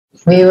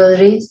We will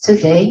read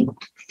today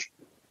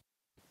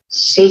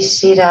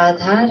Shri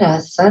Radha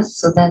Rasa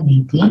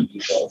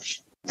Sudhanidhi,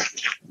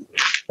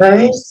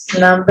 verse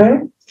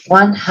number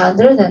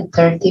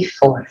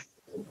 134.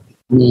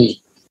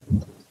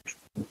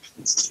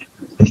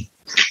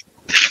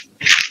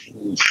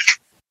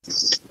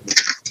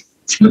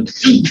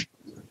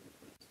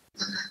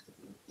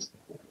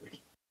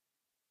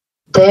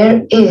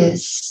 There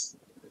is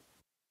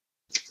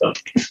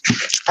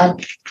an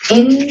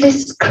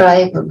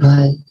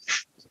indescribable,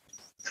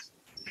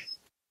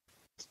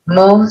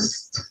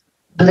 most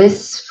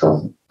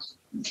blissful,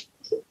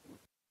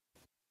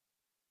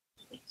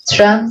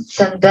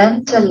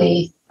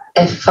 transcendently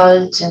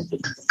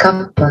effulgent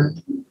couple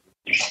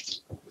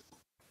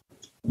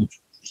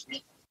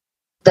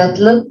that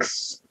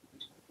looks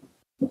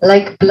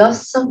like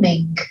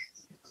blossoming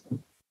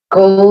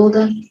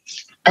golden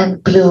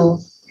and blue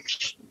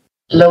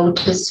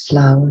lotus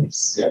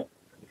flowers,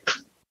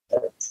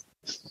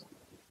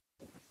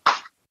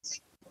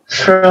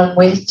 from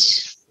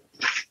which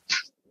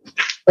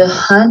the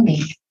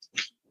honey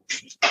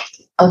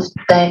of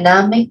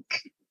dynamic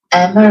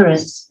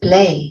amorous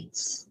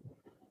plays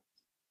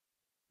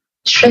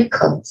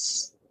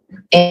trickles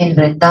in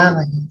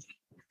Vrindavan,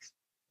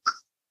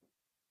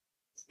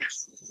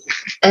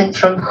 and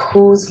from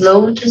whose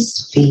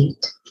lotus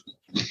feet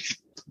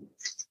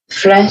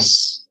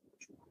fresh,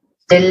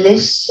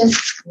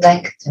 delicious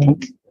nectar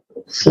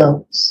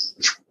flows.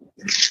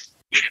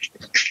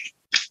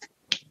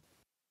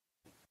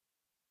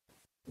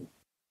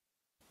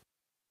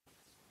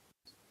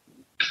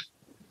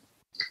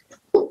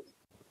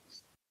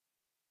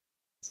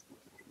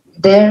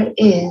 There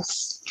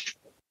is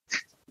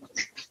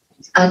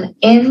an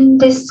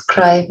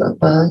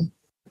indescribable,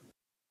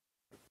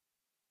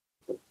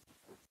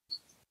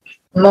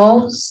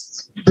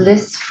 most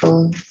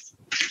blissful,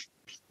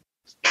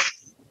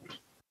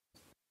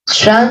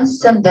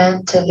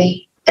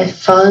 transcendently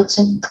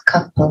effulgent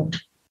couple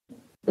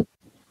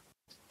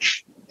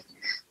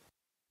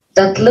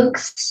that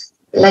looks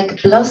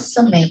like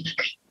blossoming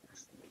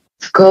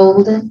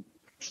golden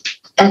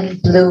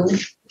and blue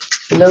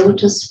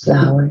lotus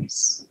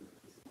flowers,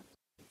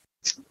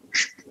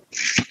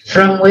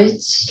 from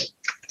which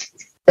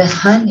the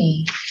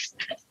honey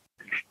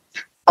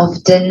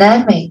of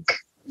dynamic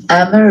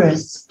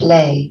amorous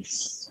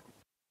plays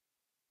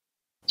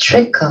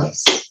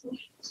trickles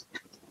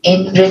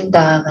in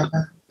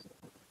Vrindavana,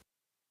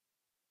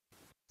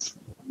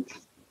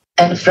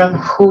 and from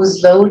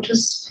whose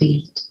lotus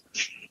feet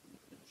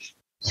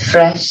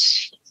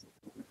fresh,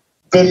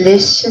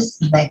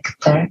 delicious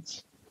nectar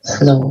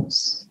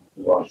flows.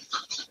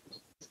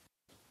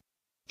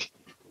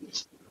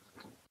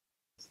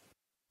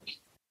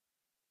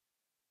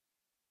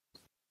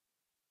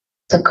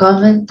 The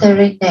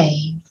commentary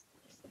name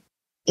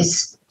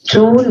is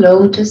Two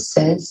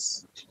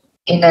Lotuses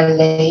in a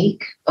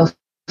Lake of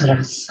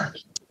Rasa.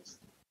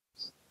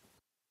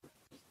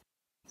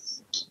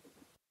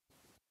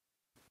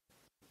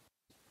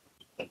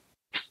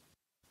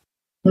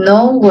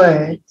 No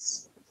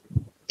words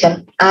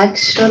can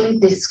actually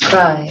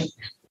describe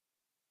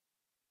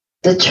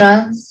the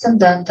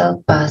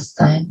transcendental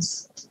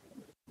pastimes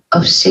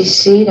of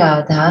Shri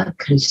Radha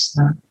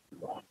Krishna.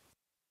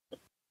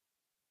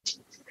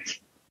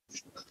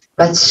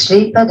 But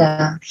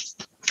Sripada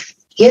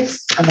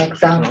gives an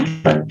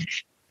example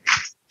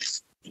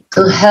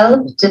to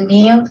help the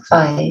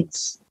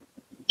neophytes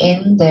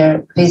in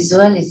their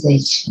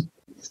visualization.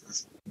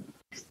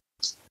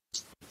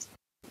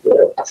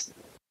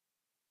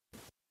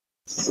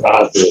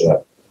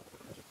 Radha.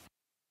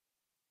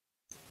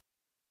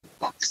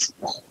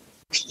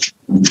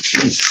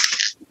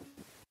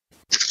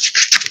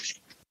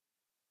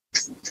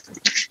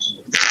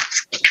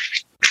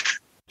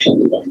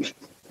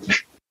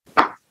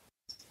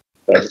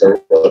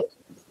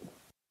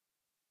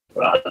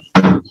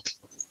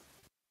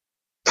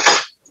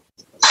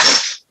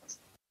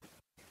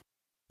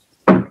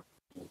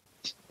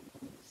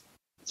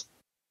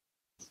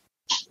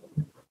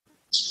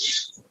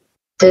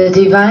 The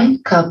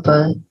divine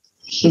couple,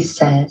 he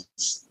says,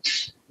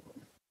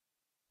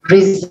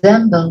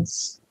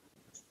 resembles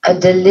a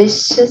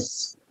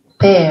delicious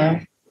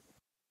pair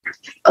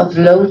of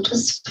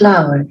lotus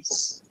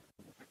flowers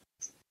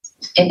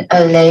in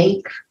a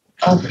lake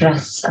of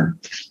rasa.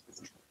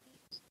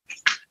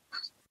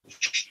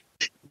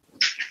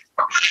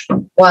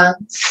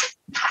 Once,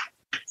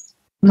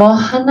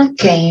 Mohana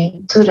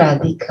came to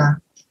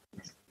Radhika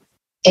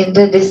in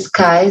the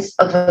disguise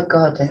of a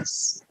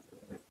goddess,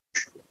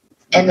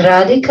 and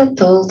Radhika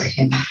told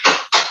him,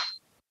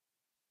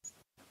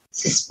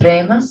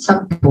 Sisprema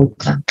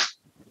Samputra.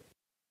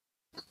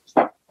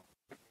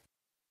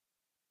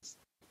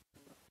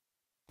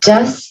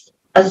 Just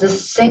as a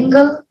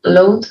single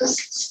lotus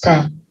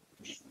stem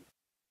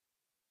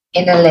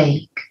in a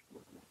lake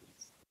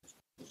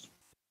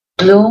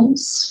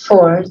blooms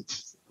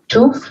forth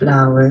two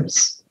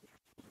flowers,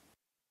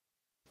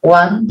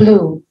 one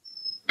blue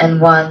and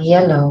one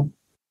yellow.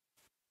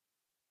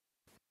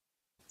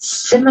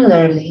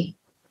 Similarly,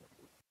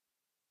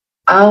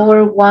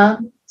 our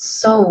one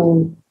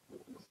soul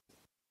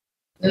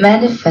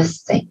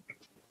manifesting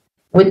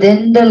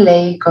within the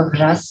lake of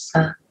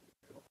Rasa,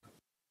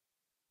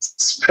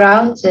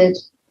 sprouted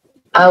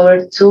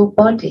our two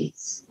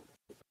bodies,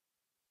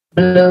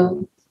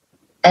 blue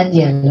and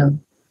yellow.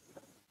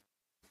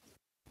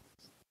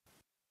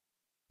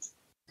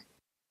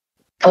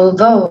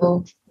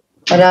 Although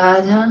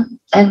Radha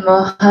and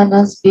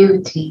Mohana's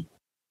beauty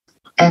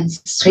and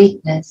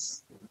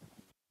sweetness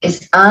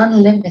is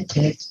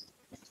unlimited,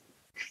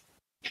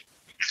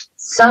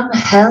 some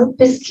help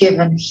is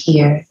given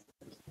here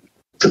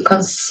to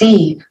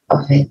conceive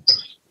of it.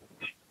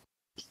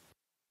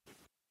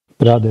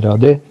 Radhe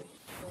Radhe.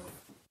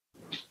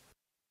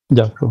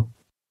 Ďakujem.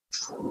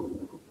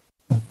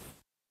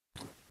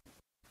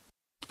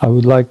 I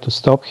would like to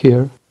stop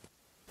here.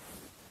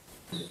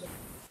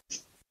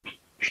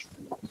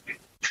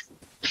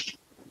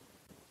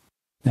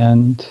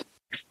 And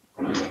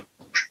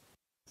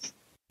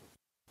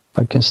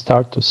I can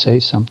start to say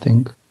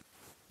something.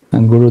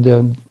 And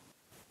Gurudev,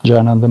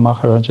 Jayananda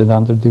Maharaj and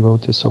other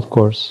devotees, of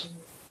course,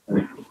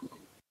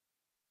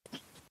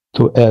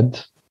 to add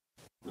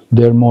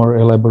their more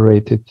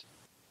elaborated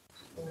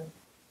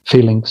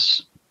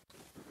feelings.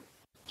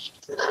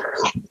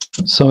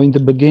 So in the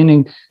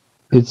beginning,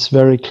 it's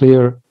very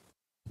clear,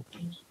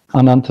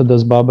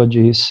 Anantadas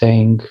Babaji is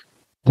saying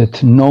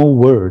that no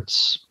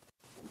words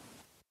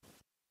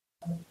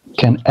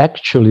can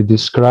actually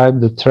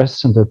describe the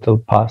transcendental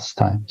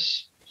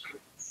pastimes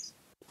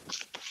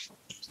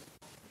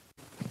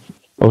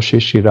of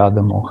Shri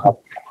Radha Mohan.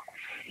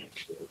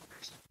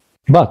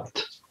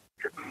 But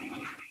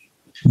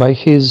by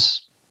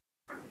his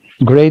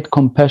great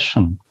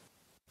compassion,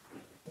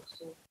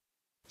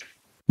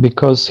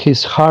 because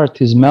his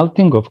heart is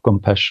melting of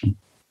compassion,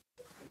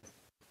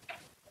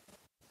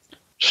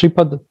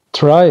 Shripad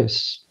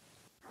tries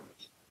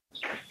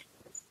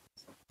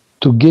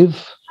to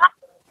give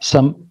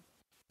some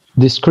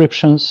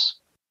descriptions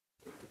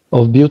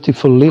of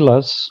beautiful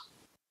lilas,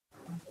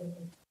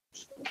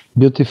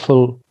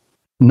 beautiful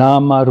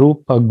nama,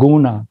 rupa,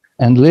 guna,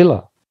 and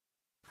lila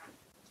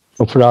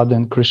of Radha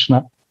and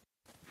Krishna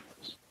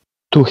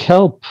to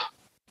help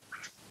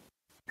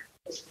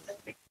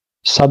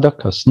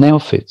sadhakas,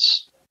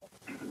 neophytes,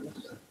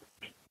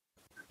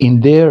 in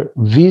their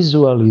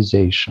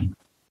visualization,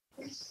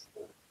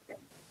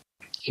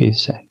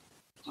 he's saying.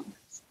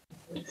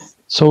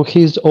 So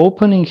he's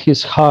opening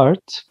his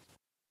heart,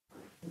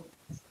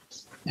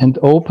 and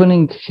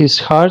opening his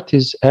heart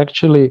is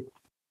actually,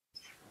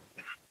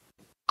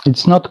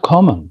 it's not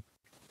common.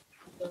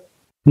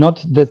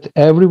 Not that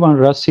everyone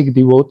Rasic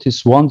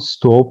devotees wants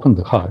to open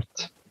the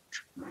heart.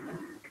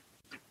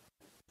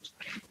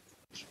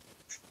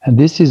 And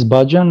this is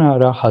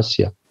bhajana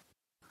rahasya.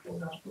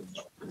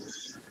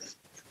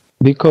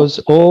 Because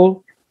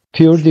all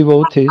pure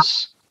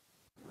devotees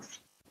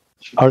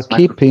are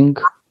keeping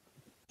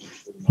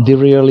the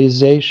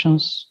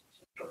realizations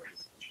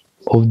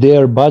of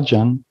their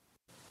bhajan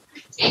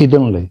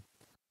hiddenly,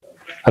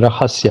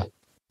 rahasya,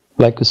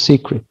 like a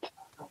secret.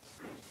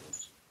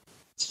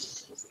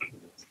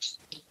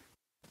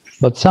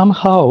 But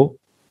somehow,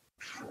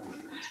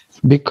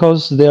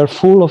 because they are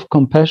full of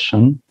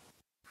compassion,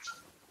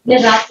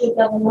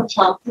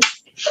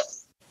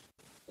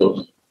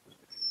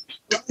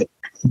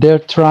 they're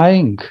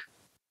trying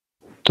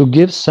to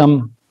give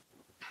some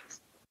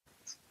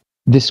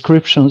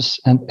descriptions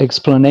and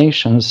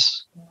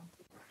explanations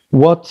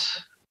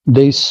what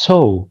they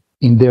saw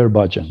in their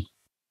bhajan.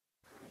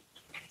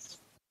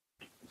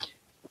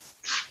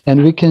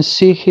 And we can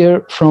see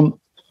here from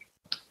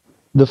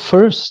the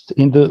first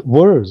in the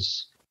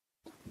words,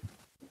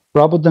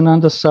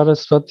 Prabodhananda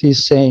Saraswati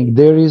is saying,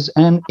 there is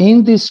an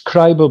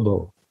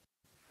indescribable.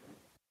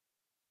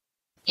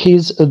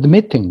 He's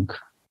admitting,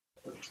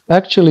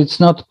 actually it's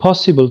not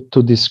possible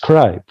to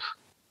describe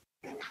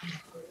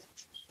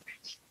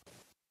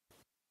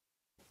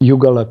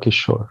Yugala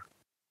Kishore.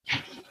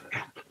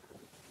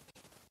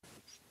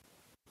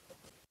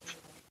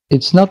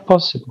 It's not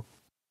possible.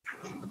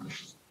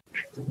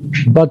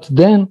 But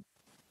then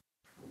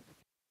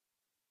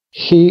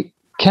he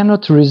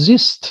cannot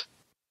resist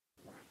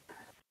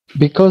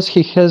because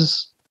he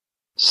has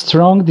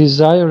strong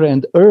desire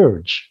and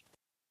urge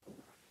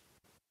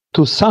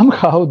to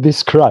somehow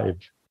describe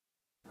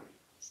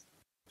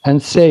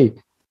and say,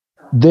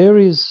 there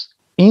is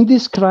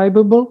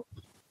indescribable,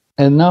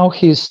 and now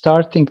he is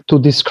starting to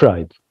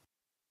describe.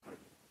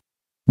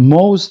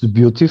 Most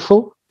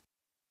beautiful,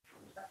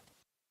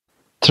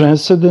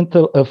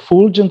 transcendental,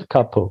 effulgent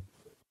couple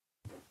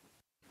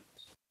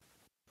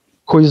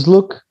who is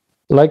look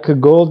like a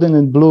golden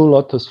and blue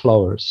lotus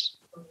flowers.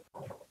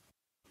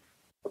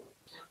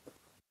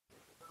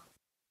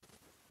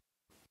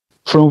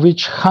 From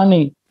which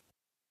honey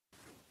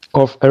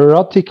of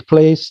erotic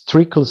place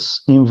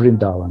trickles in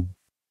Vrindavan.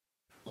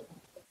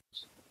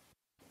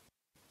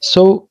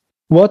 So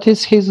what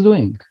is he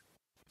doing?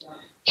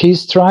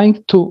 He's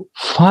trying to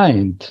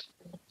find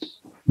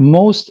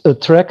most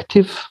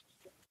attractive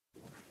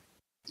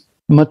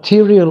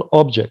material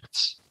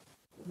objects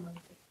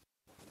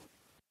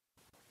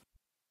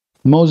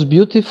most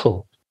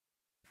beautiful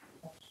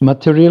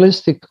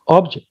materialistic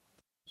object,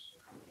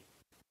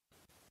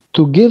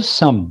 to give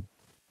some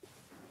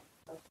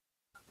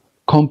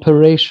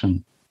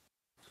comparison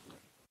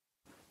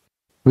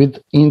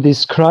with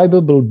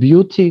indescribable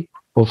beauty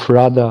of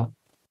Radha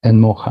and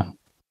Mohan.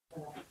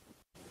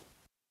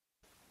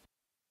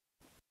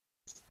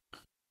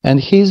 And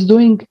he's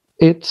doing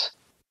it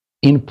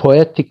in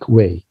poetic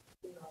way,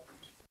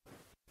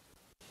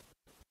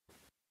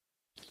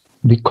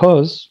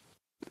 because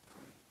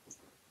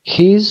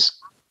he's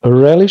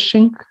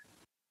relishing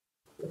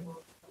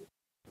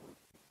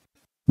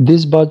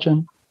this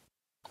bhajan,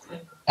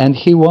 and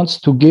he wants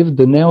to give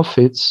the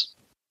neophytes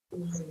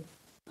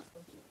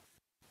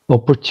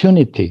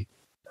opportunity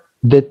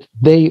that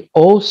they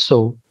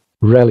also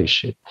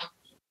relish it.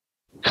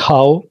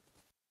 How?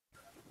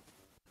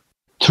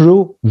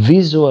 Through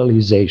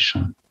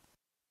visualization.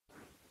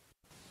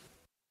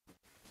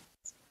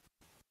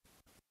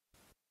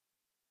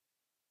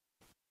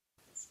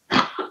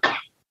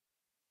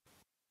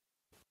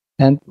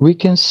 And we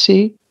can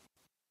see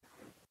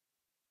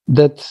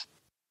that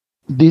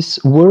these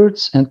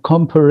words and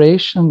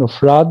comparison of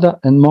Radha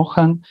and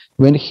Mohan,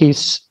 when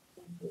he's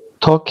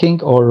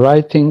talking or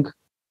writing,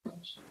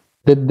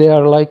 that they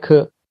are like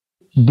a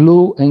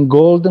blue and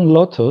golden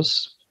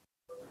lotus,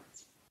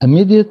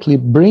 immediately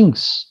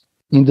brings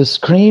in the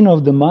screen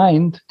of the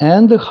mind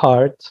and the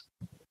heart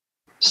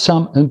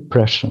some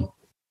impression.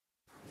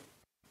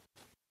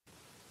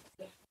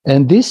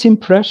 And this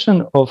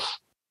impression of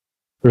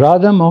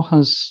Radha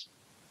Mohan's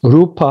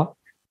Rupa,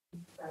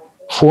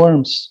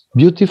 forms,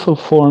 beautiful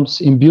forms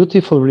in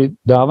beautiful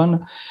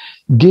Vrindavan,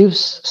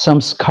 gives some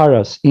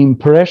skaras,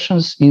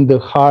 impressions in the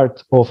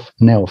heart of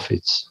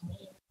neophytes.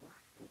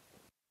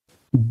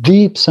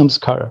 Deep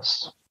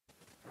samskaras.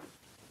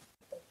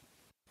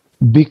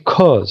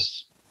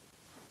 Because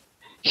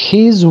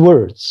his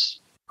words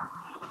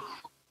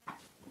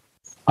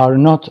are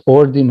not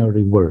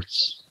ordinary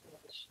words.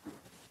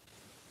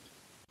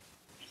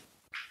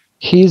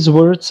 His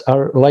words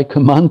are like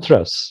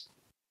mantras,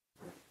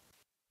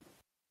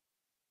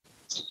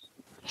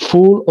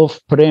 full of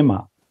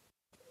prema.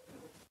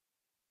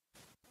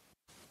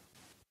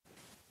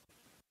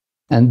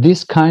 And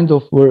this kind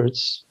of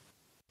words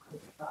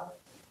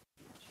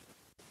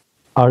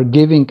are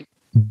giving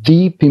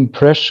deep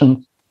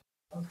impression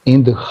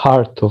in the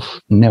heart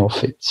of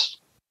neophytes.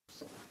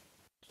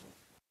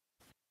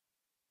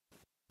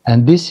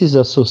 And this is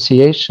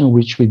association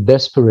which we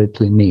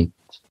desperately need.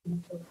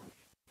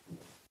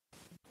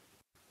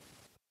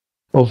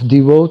 Of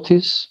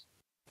devotees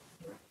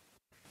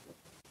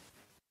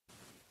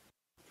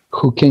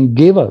who can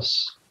give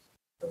us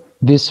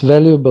these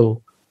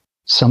valuable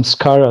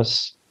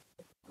samskaras,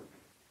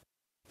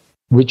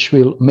 which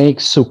will make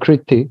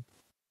sukriti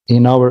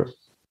in our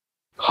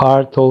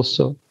heart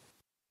also.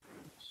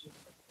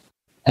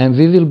 And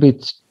we will be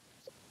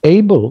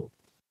able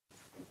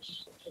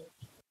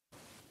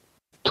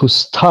to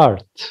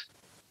start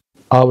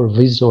our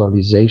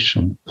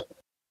visualization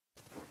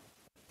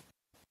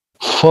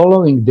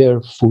following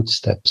their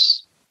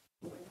footsteps.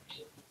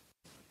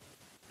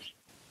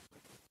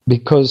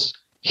 Because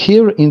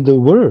here in the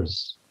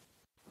words,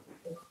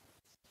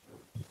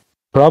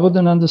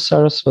 Prabodhananda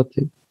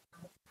Saraswati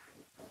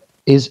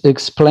is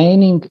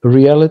explaining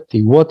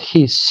reality, what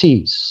he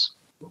sees.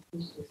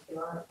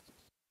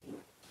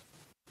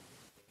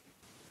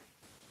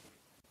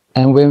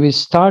 And when we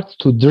start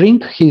to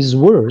drink his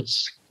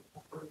words,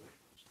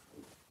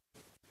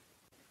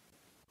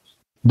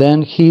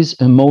 then his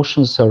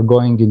emotions are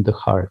going in the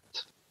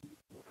heart.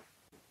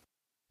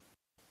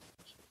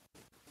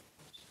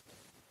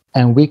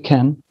 And we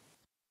can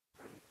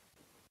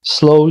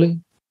slowly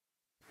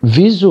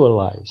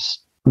visualize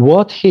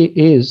what he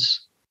is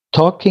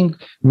talking,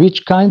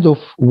 which kind of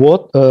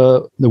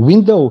the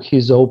window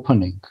he's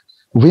opening,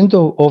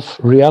 window of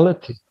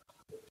reality,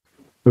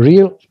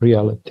 real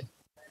reality.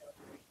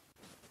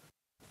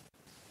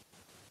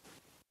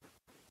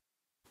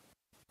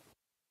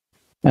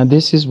 And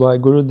this is why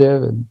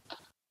Gurudev and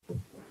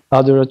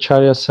other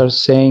acharyas are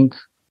saying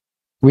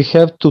we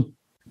have to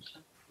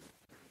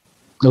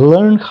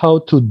learn how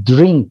to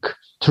drink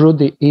through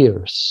the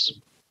ears.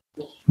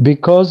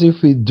 Because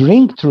if we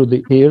drink through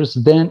the ears,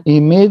 then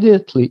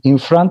immediately in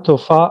front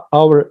of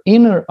our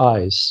inner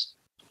eyes,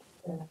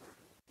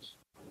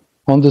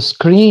 on the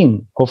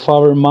screen of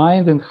our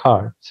mind and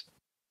heart,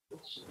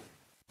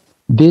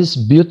 these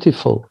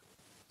beautiful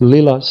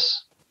lilas,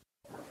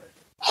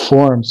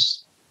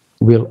 forms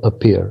will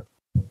appear.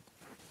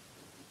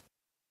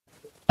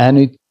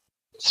 And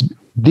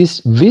this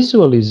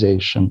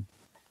visualization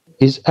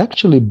is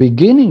actually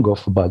beginning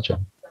of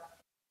bhajan.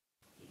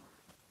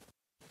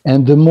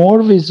 And the more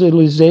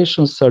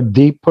visualizations are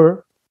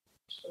deeper,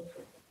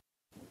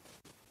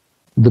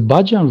 the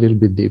bhajan will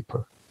be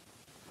deeper.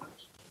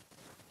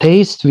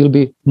 Taste will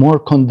be more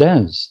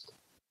condensed.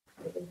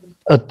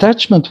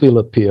 Attachment will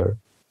appear.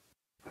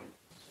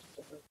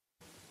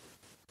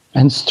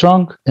 And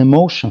strong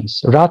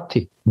emotions,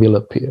 rati, will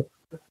appear.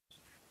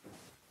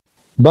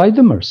 By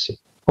the mercy,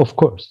 of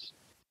course.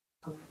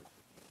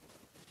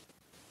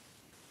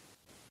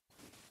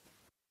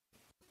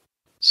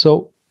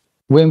 So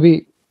when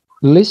we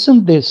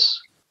listen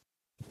these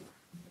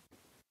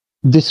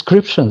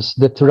descriptions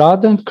that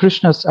Radha and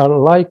Krishnas are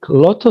like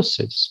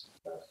lotuses,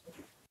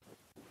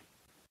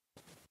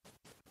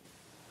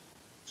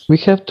 we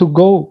have to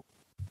go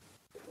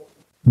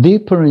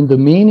deeper in the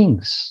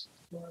meanings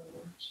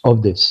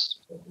of this.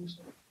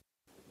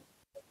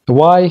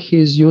 Why he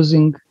is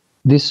using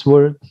this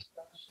word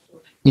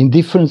in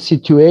different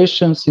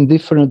situations, in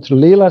different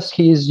leelas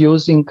he is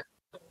using,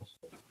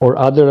 or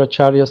other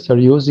acharyas are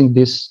using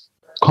this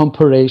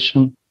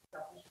comparison.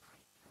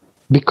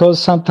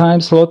 Because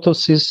sometimes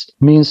lotuses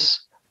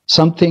means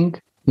something,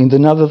 in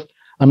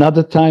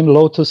another time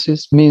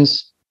lotuses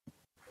means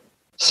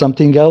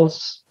something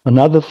else,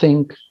 another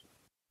thing.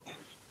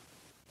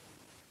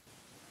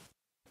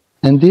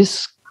 And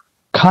this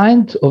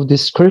kind of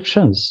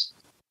descriptions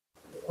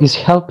is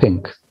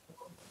helping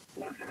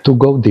to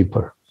go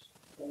deeper.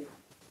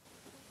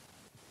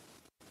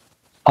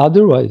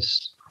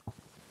 Otherwise,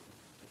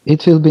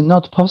 it will be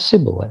not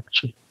possible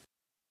actually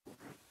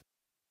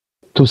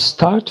to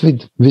start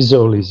with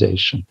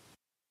visualization.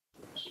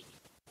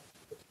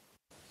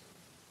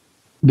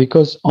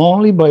 Because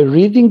only by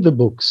reading the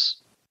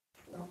books,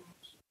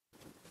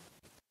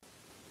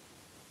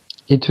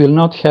 it will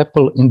not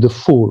happen in the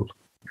full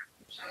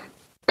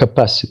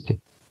capacity.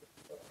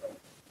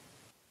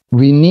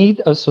 We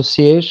need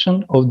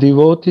association of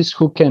devotees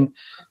who can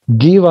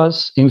give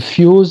us,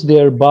 infuse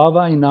their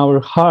bhava in our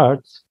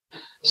heart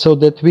so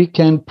that we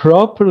can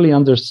properly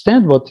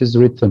understand what is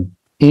written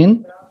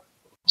in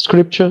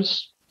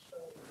scriptures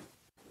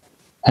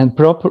and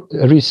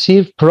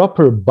receive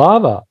proper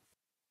bhava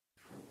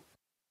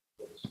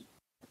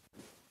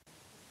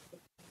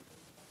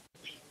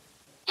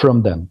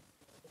from them.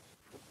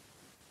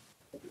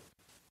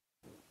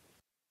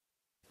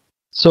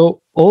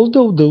 So,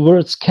 although the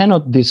words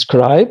cannot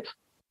describe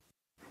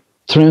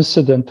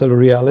transcendental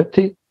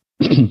reality,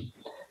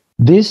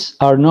 these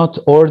are not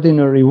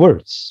ordinary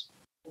words.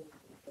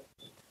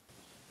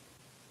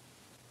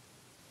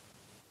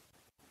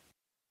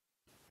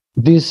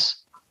 These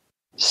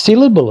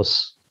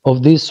syllables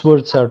of these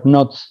words are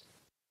not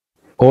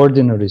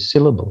ordinary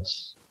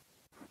syllables.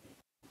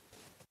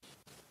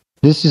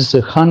 This is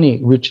the honey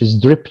which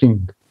is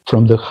dripping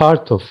from the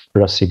heart of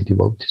Rasic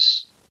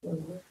devotees.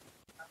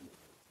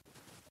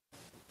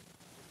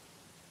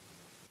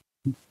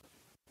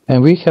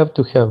 And we have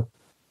to have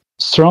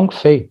strong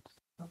faith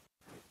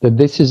that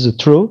this is the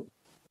truth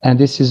and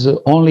this is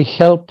the only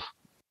help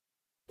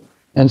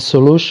and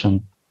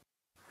solution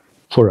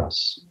for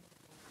us.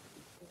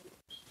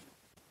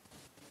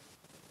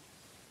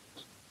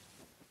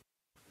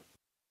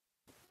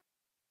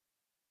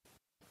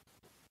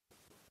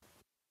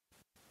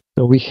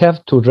 So we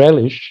have to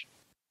relish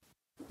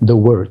the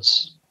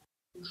words.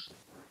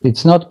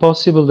 It's not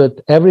possible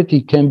that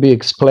everything can be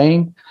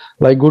explained.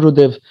 Like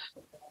Gurudev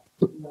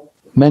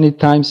many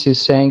times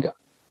is saying,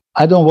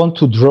 I don't want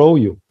to draw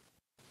you.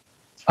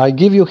 I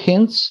give you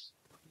hints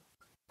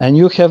and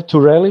you have to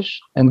relish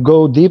and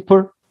go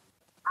deeper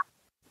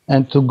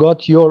and to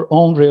get your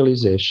own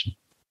realization.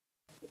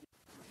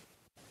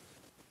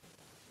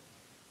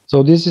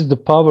 So this is the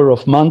power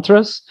of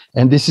mantras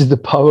and this is the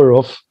power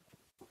of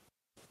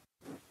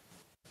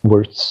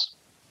words.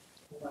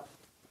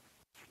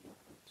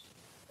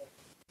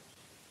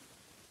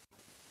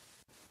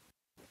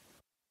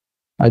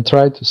 I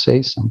try to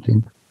say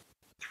something.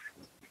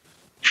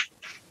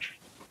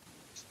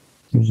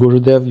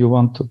 Gurudev, you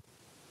want to?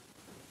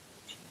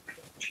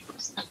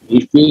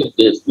 Repeat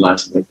this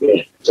last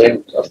again.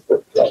 Strength of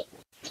the flesh.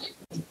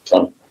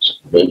 From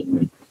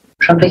beginning.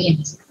 From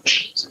beginning.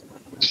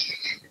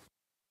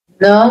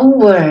 No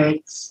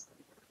words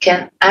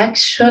can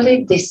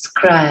actually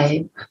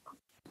describe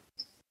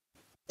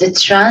the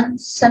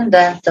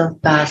transcendental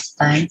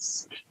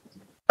pastimes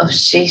of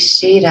Shri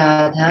Shri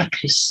Radha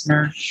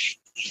Krishna.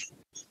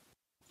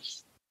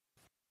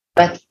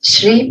 But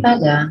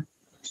Sripada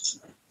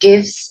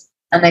gives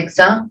an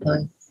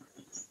example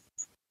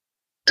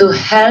to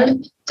help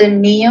the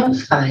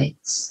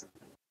neophytes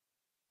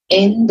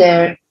in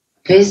their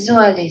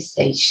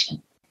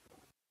visualization.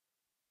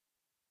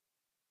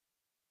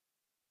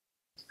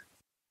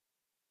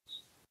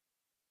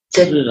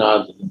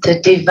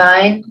 The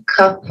divine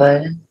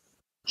couple,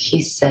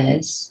 he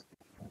says,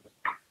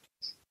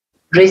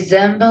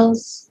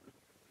 resembles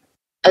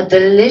a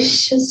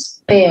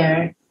delicious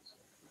pair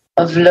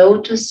of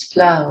lotus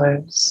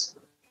flowers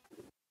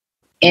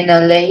in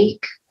a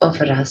lake of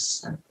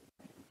Rasa.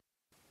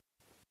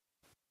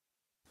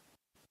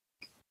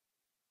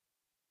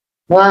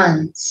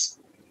 Once,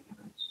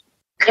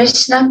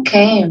 Krishna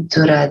came to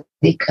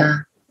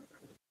Radhika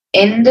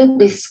in the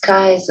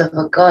disguise of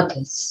a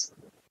goddess,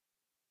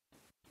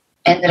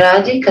 and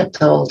Radhika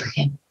told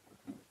him,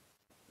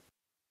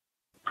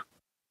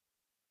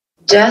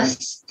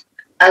 just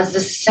as a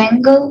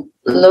single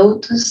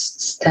lotus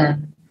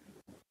stem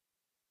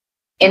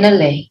in a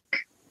lake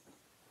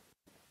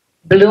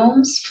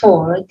blooms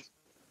forth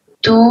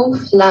two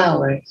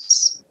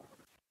flowers,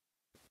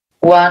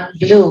 one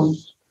blue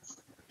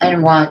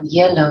and one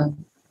yellow.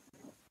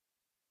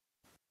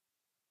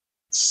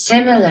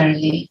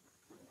 Similarly,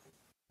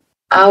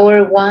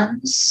 our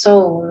one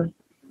soul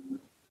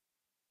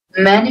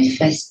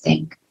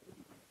manifesting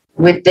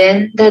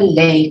within the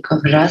lake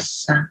of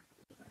Rasa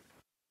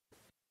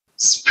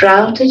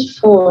sprouted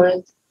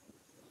forth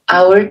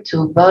our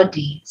two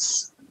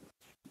bodies,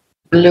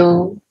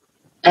 blue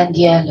and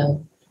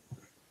yellow.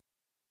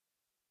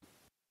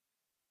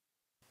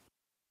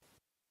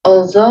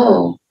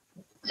 Although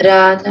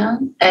Radha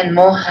and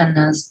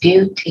Mohana's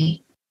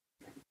beauty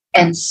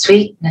and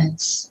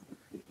sweetness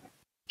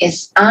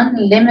is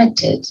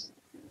unlimited,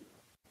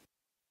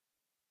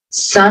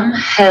 some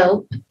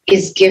help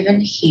is given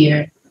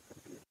here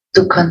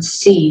to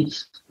conceive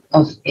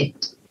of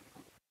it.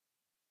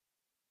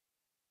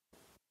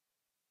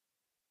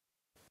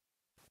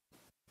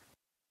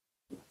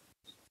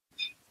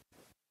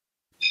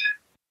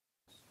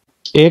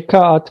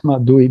 Eka Atma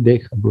Dui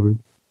Deha Guru.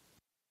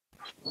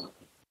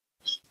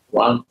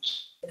 One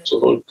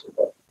soul to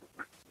one.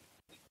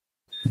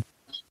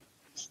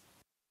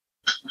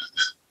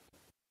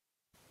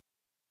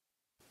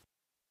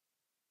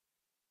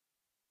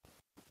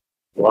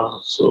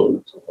 One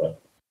soul to one.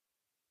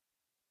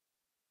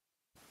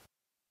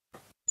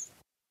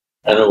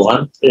 And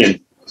one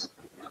thing,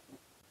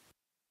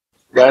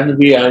 when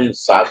we are in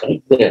sadhana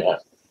there,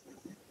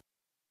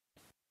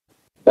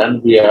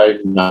 then we are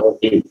in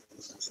Navadip.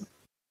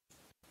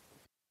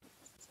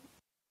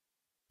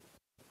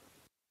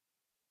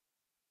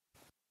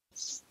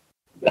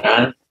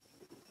 Then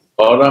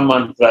Aura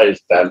mantra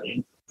is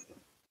telling,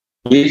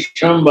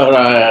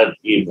 Vishwambaraya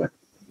given.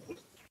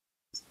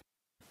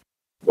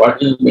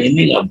 What is the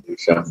meaning of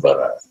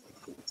Vishwambaraya?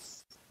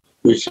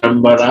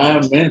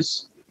 Vishwambaraya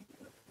means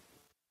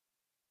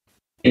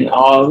in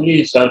all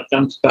these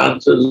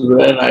circumstances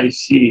where I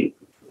see,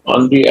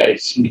 only I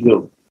see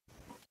you.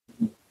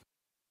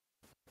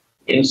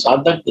 In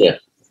sadhak there.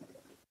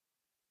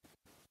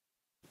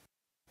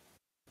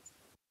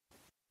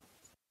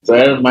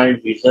 Where my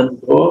vision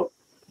go,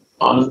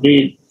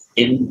 only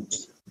in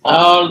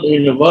all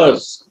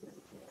universe.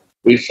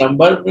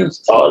 Vishwambar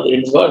means all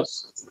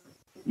universe.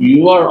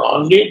 You are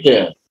only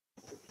there.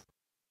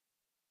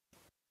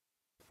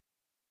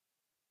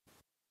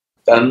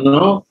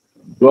 Tanno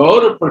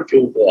Gaur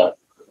Prachuda.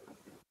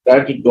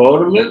 That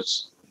Gaur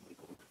means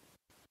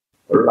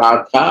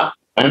Radha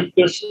and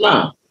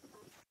Krishna.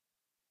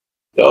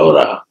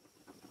 Gaura.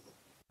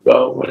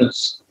 Gaur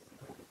means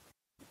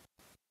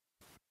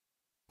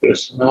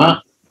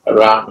Krishna,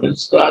 Ram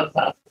means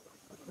Radha.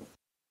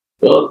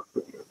 Gaur.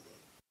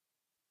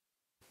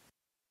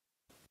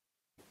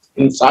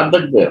 In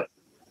sadhak there.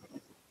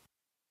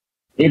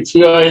 If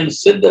you are in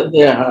Siddha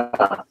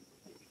Deha,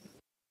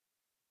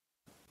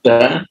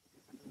 then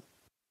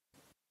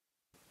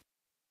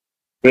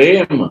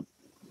prema,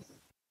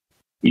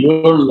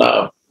 your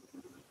love,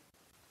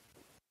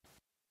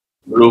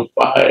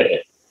 rupaya,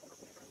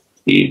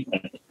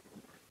 even.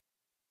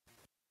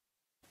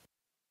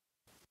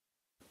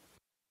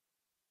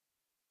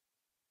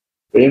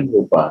 Prem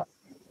rupa,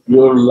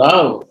 your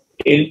love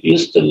in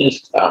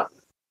Ishtanistha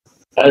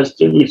has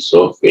to be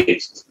so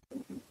fixed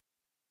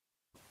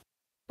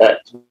that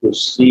you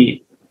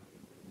see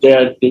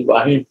their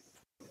divine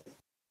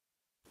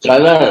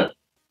color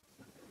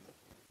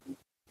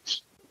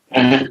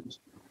and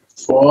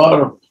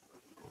form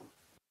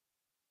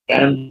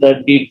and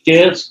the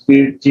details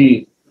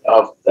beauty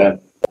of them.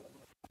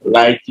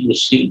 Like you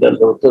see the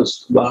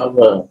lotus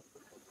flower,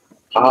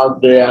 how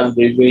they are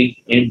living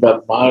in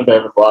the mud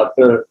and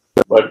water,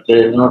 but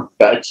they are not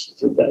touched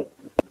to that.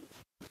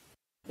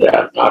 They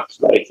are not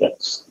like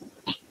us.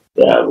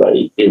 They are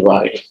very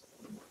divine.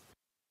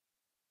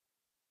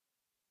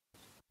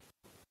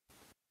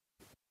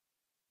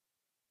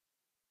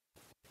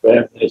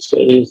 When nature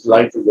is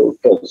like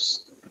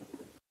lotus,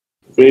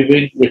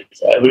 weaving with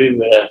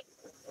everywhere,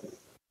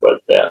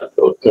 but they are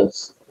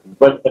lotus.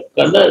 But the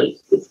color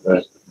is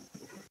different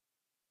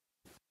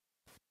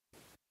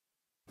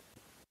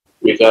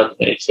because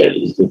nature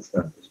is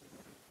different.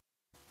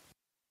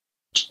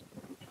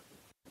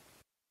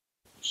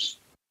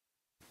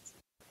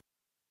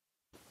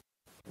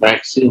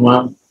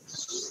 Maximum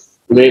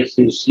place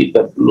you see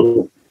the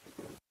blue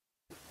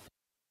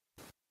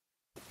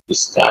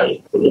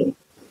sky, blue.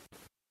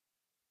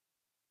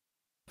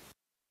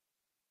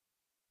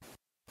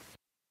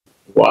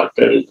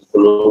 Water is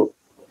blue.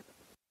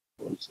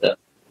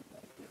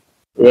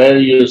 Where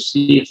you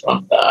see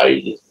from the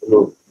eye is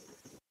blue.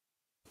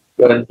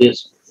 When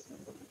this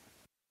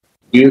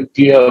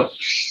beauty of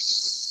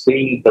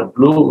seeing the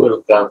blue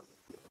will come,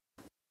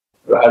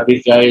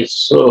 Radhika is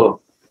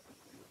so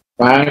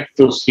mad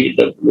to see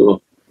the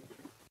blue.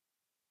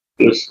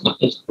 Krishna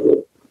is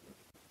blue.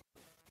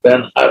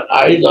 Then her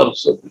eyes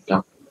also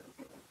become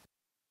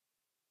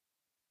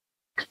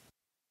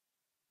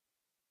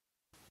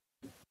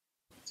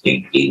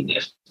thinking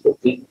and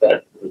looking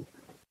that blue.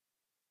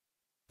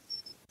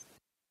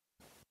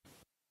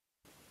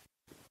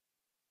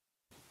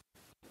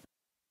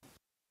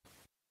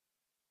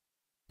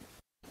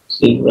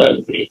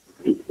 Similarly,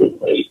 if you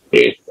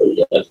meditate for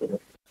yourself, you will meditate for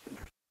yourself.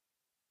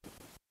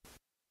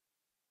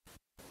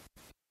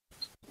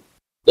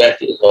 that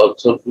is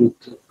also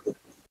beautiful.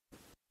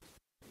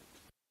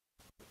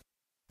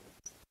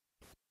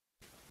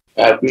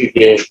 Every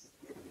day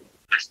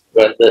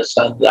when the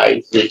sun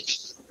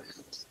rises,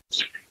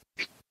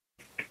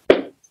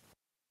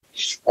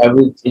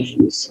 everything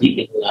we see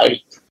in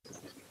light.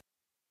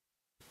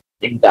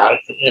 In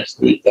darkness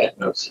we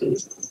cannot see.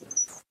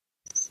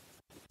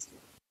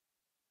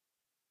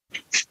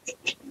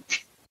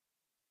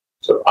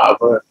 So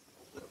our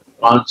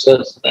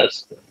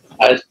consciousness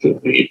has to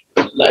be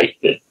light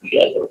and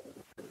yellow.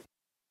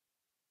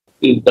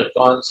 If the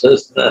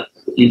consciousness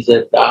is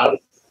a dark,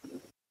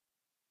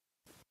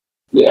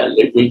 we are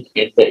living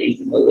in the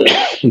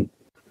ignorance.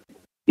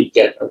 We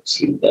cannot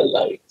see the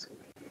light.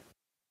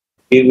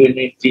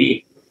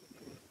 Divinity,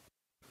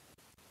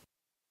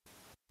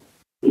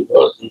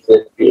 because it's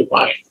a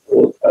divine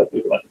force,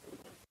 everyone.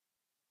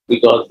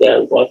 Because they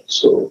are one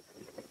soul.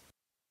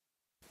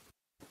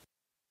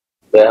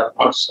 They are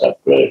not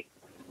separate.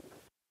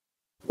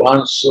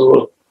 One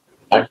soul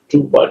and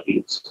two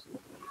bodies.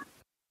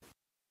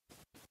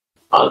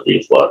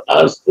 Only for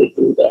us to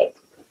do that.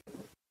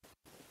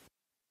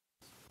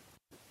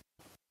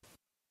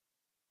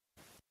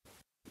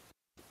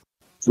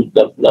 With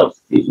the blood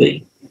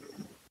feeling,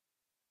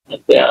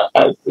 and they are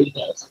helping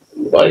us.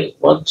 Why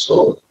one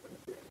soul?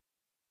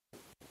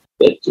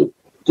 They took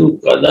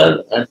two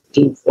color and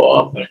two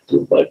form and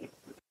two body.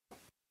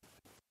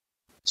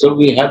 So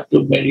we have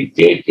to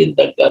meditate in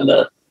the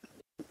color.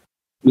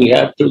 We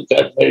have to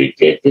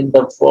meditate in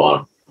the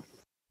form.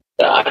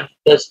 The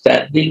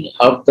understanding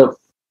of the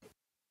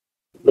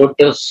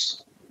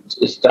lotus,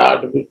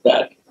 start with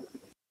that.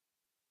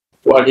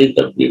 What is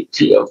the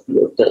beauty of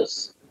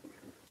lotus?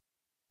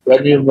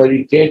 When you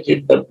meditate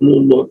in the blue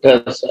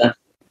lotus and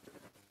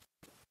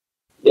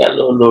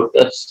yellow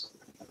lotus,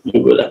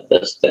 you will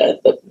understand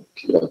the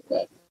beauty of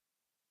that.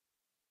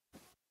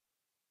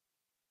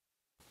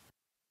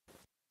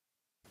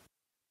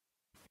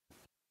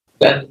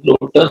 Then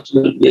lotus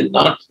will be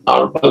not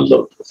normal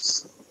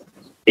lotus.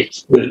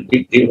 It will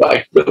be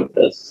divine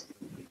lotus.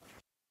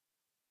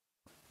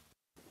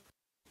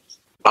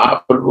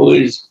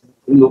 Mahaprabhu is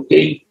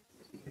looking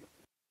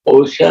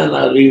ocean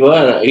or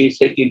river, he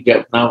said,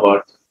 Japna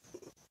what?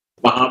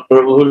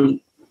 Mahaprabhu will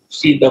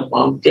see the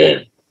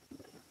mountain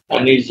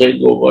and he said,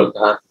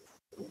 Govardhan.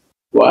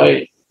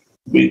 Why?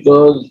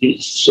 Because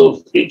he's so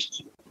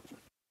fixed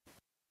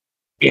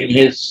in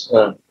his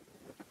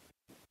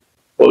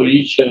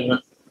position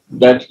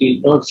that he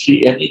not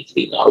see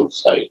anything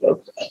outside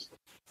of that.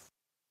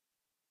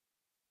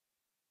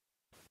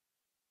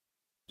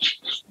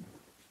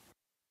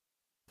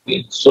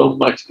 He's so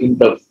much in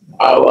the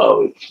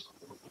power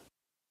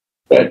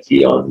that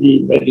he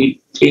only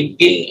very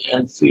thinking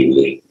and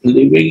feeling,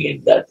 living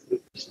in that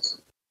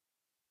place.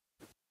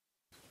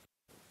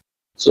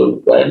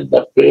 So when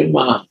the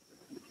prema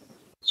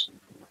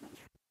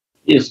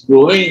is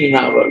growing in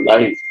our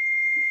life,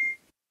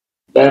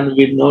 then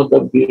we know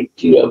the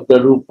beauty of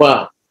the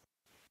rupa,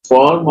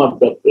 form of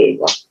the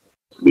prema.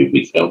 We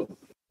become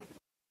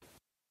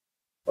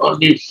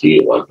only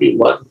see only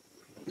one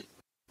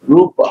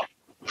rupa.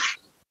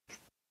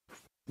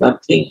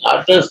 Nothing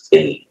other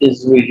thing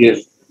is real.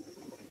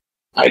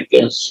 I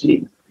can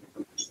see.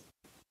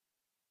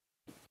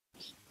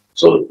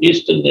 So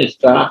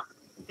Ishtanishta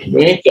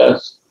make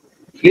us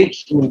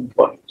fixed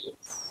point.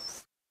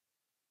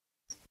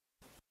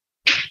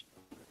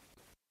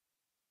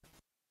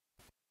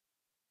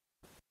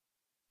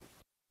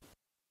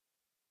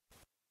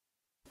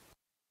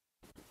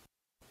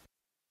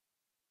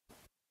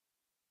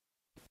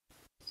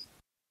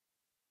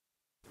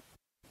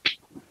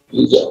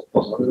 Is a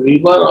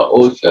river or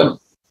ocean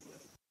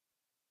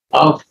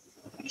of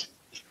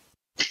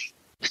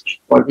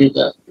what is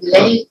that?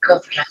 Lake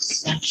of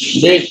Rasa.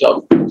 Lake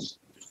of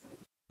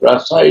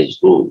Rasa is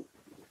who?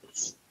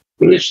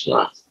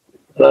 Krishna.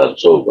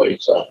 Raso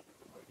Vaisa.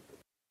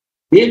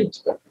 Hint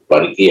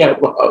Parkiya.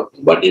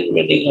 What is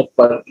meaning of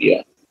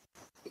Parkiya?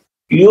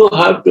 You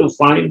have to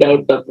find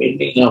out the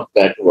meaning of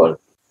that word.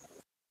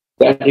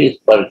 That is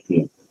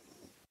Parkiya.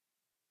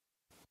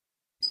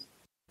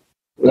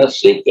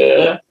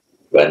 Rasika,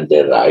 when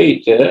they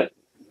write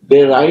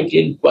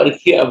in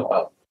Parkiya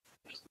Bhav.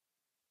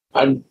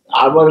 And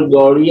our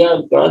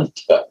Gaudiya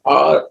Grantha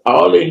are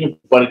all in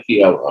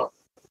Parkiya Bhav.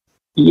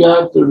 You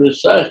have to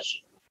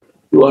research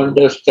to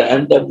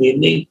understand the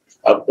meaning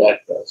of that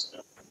person.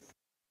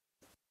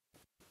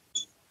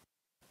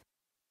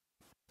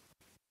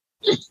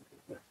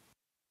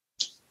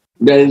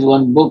 There is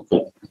one book,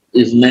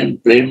 is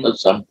named Prema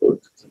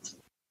Samput.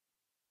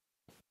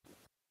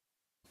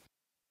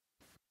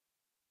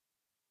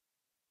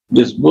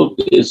 This book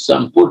is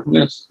Samput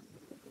means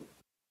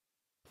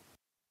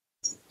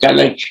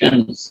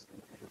collections,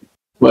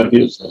 what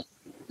you say,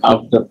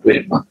 of the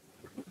Prema.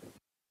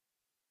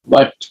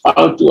 But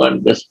how to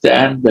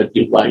understand the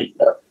divine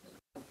love,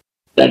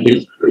 that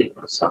is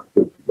Prema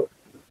Samput book.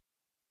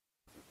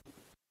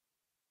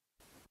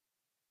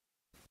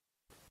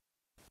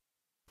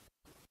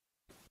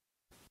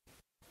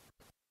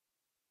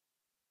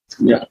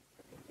 Yeah.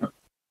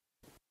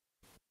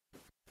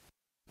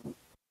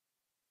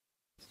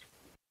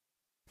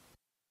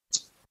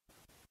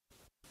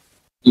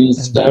 In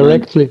And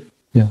directly,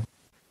 yeah.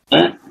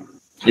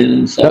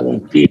 in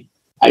 17,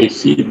 I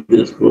see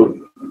this book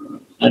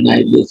and I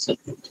listen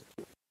to it.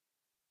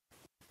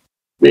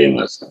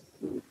 Famous.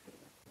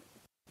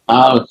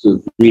 How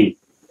to be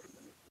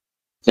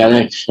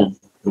collection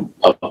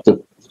of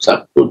the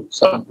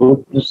some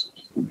goodness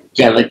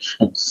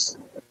collections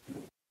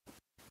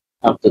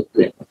of the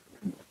prema.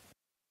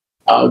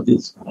 How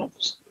this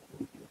comes.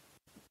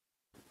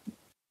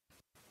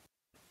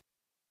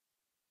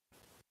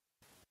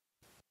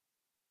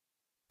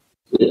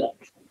 Yeah.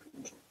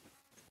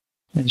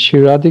 And Shri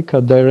Radhika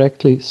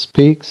directly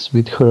speaks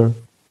with her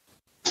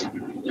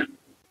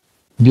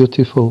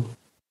beautiful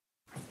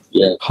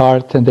Yes.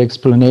 heart and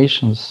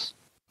explanations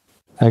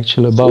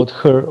actually about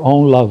her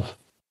own love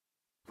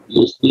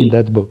You in see,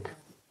 that book.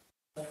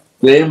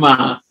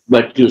 prema,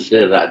 but you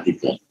say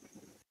Radhika.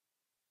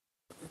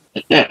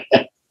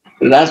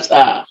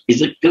 Rasa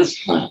is a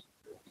Krishna.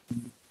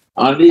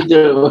 Only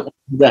the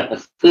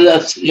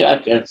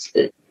Rasiya can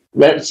say.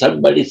 When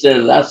somebody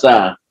says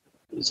Rasa,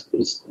 it's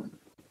Krishna.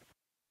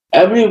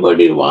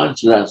 Everybody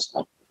wants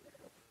Rasa,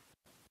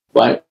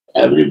 but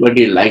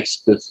everybody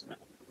likes Krishna.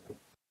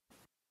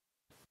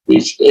 We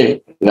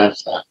say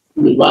Rasa.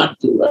 We want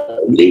to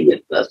live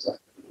in Rasa.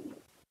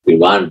 We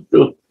want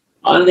to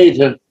only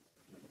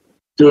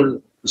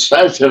to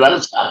search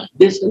Rasa.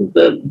 This is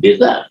the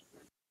desire.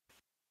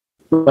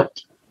 But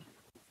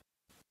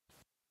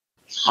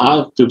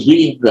how to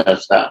be in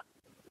Rasa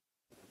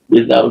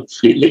without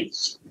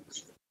feelings?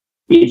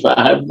 If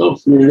I have no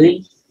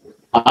feeling,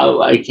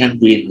 how I can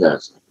be in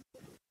Rasa?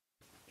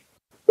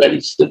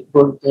 Very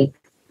simple thing.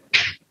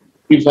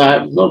 If I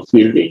have no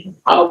feeling,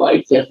 how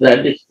I can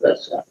relish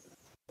Rasa?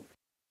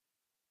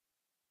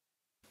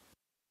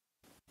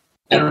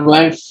 And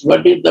what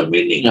is the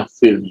meaning of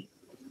feeling?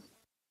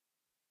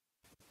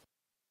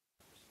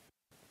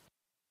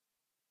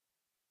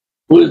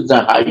 Who is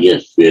the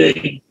highest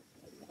feeling?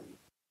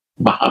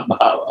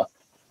 Mahabhava.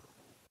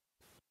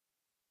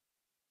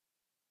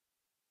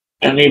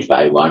 And if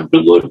I want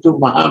to go to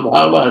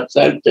Mahabhava,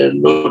 such a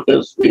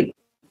lotus feeling,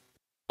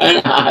 and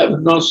I have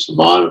no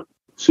small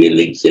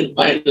feelings in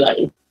my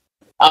life,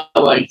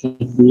 how I can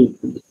be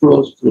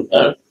close to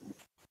her,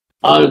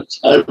 or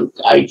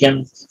I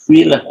can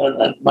feel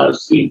her and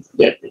mercy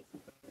getting.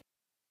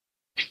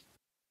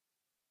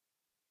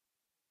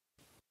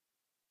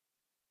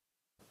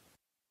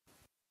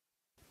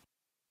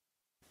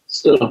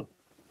 So,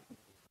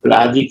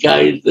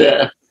 Radhika is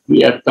there.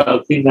 We are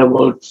talking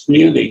about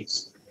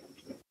feelings.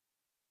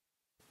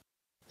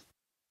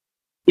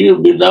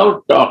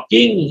 Without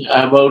talking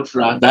about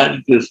Radha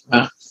and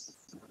Krishna,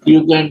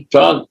 you can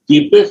talk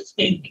deepest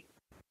thing.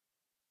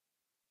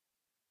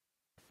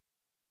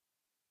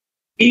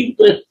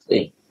 Deepest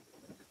thing.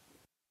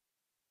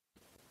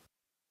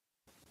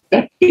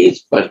 That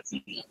is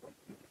personal.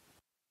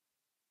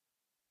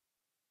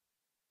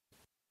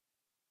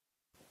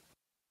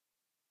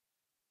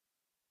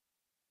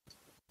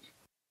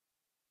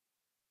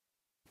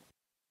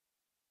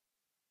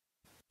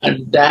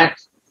 And that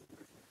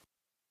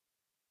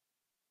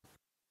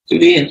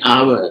clean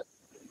our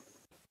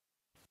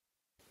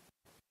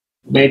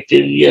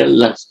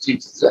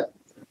materialistic self.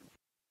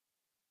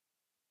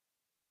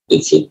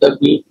 This is the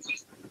beauty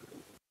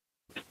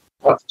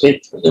of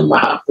Chaitanya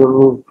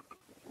Mahaprabhu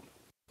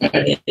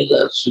and his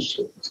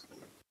associates.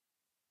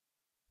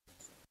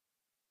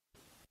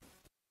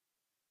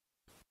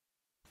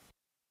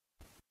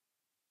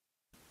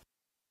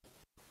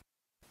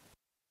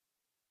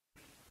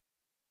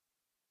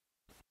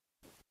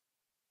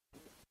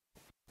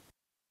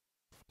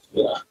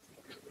 Yeah.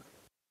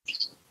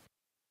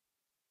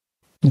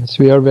 Yes,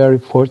 we are very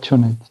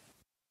fortunate.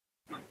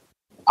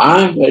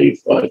 I'm very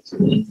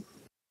fortunate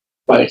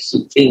by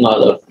sitting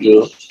all of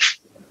you.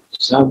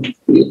 Some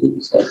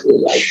feelings of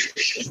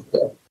realization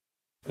there.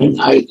 And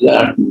I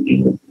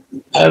learn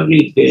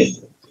every day,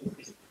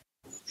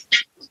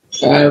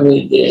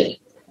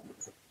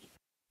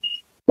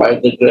 by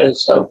the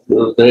grace of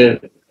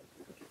Gurudev,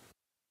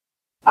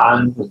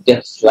 I'm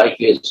just like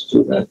a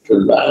student to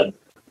learn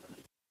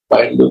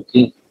by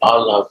looking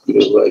all of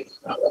you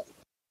Vaishnava.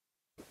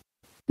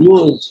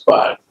 You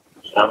inspire.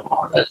 I'm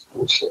honest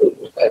to say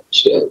that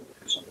shared.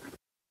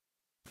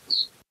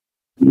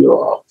 You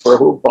are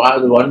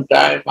Prabhupada. One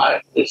time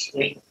I'm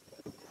listening.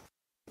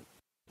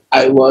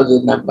 I was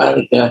in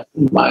America,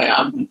 in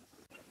Miami.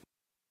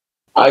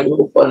 I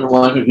opened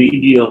one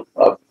video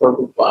of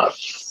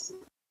Prabhupada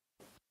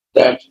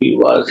that he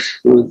was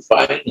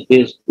find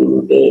his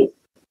Gurudev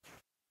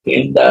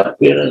in the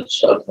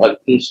appearance of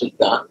Bhakti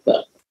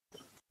Siddhanta.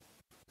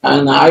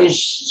 And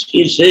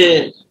he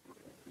said,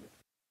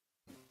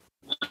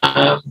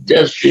 I'm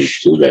just a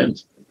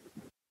student.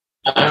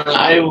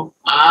 And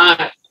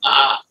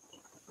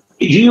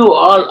you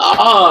all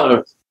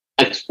are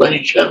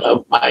expansion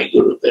of my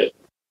Gurudev.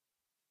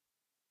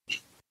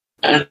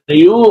 And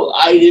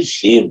I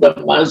receive the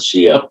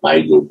mercy of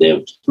my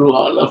Gurudev through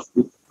all of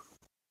you.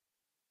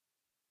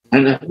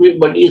 And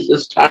everybody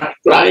start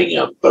crying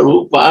up.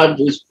 Prabhupada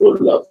is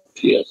full of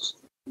tears.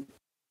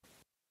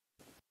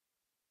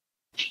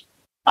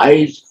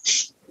 I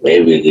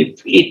maybe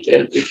repeat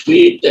and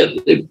repeat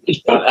and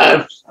repeat.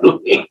 I'm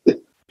looking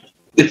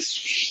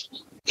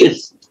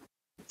this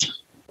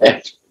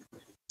that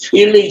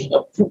feeling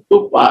of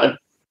Prabhupada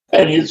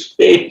and his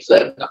face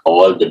and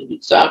all the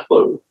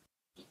disciples,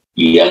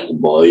 young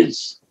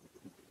boys,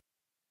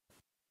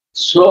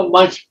 so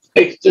much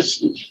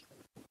ecstasy.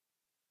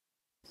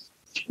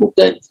 Who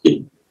can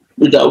think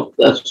without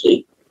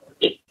dancing?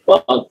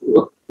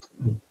 Impossible.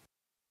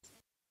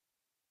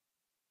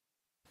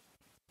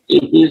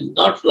 If he is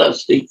not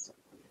lasting,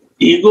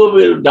 ego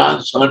will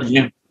dance on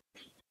him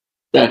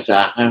that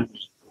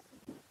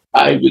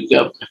I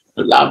become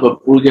Lava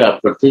Puja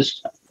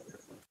Pratishtha.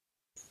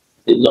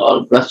 It's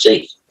all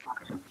blessing.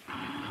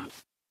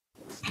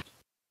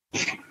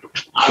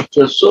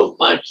 After so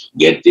much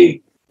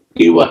getting,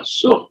 he was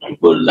so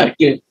humble like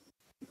a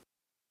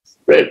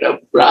bread of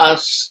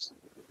brass,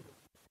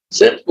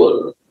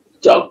 simple,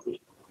 chocolate.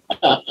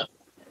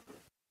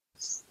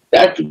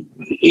 That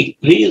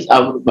increase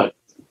our mind.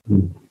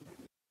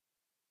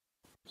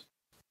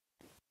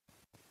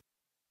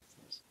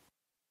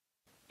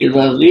 It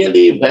was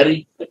really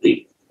very,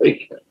 very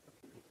big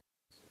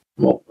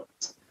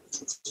moment.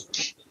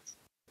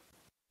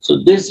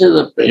 So this is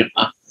a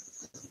prema.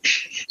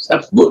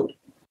 That's good.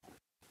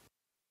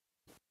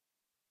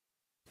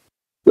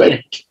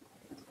 Very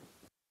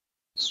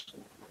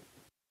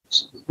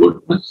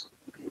goodness.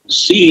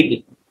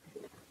 Seed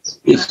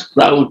is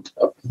sprout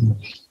of,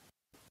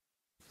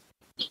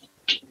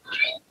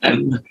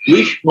 and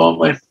which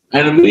moment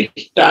and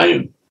which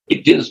time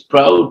it is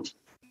sprout,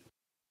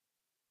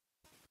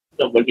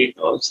 nobody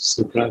knows.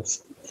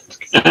 Surprise.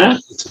 Huh?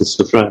 It's a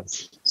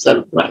surprise.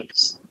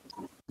 Surprise.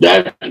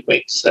 That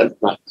makes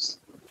surprise.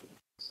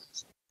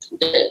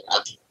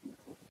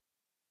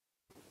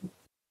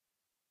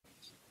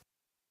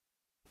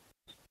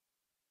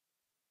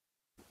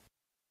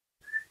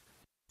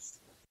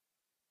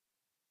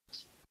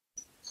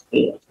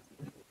 Yeah.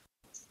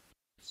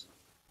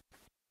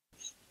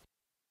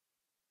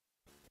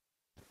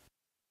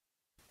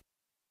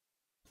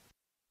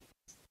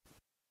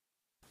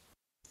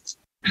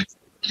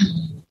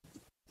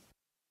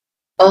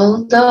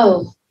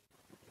 Although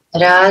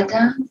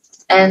Radha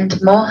and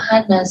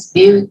Mohana's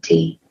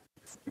beauty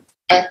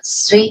and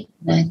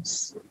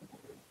sweetness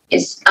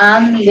is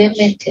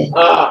unlimited,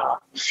 Ah.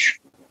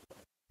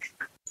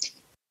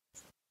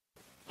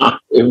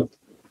 Yeah.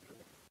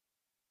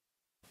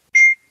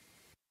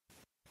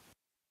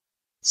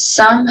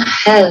 some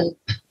help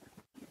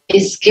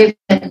is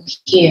given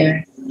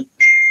here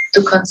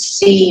to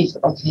conceive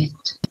of it.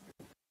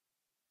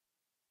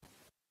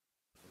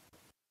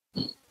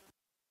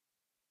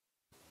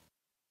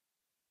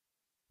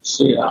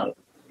 Yeah.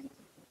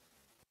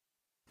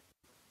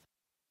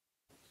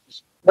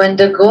 When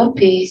the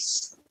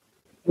gopis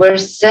were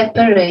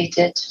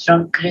separated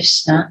from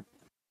Krishna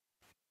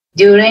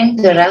during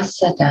the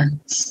Rasa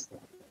dance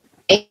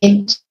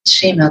in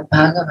Srimad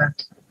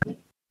Bhagavatam,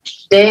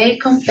 they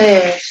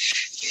compared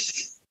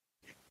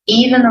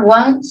even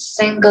one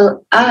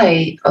single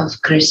eye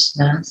of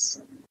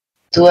Krishna's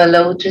to a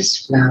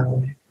lotus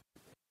flower.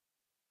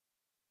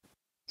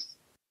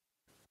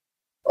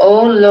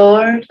 O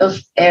Lord of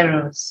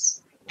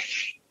Eros,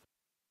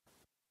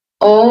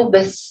 O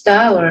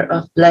bestower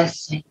of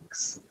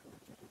blessings,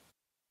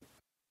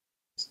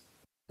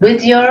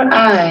 with your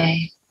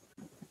eye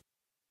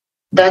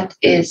that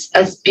is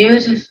as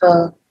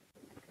beautiful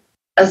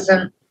as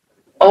an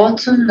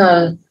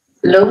autumnal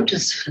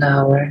lotus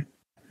flower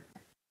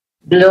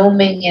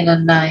blooming in a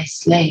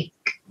nice lake,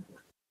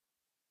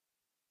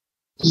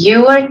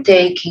 you are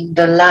taking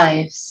the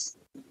lives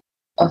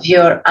of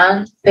your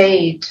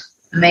unpaid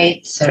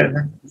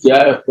maidservant.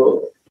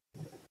 Therefore,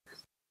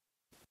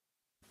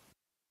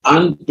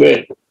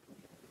 unpaid.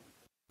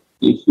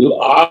 If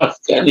you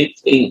ask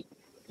anything,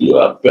 you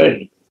are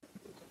paid.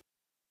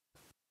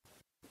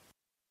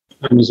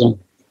 Amazon.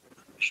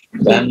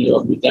 Then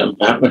you become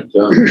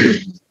Amazon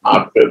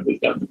after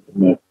becoming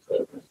maidservant.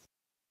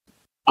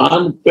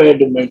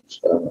 Unpaid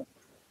maidservant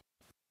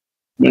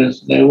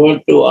means never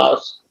to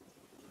ask.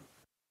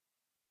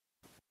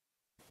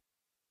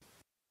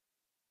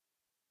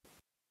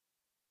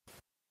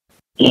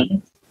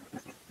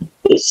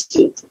 This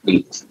is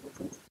it.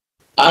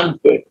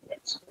 Unpaid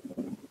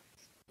maidservant.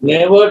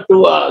 Never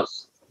to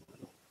ask.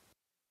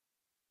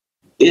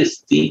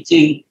 This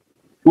teaching,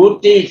 who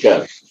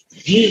teaches?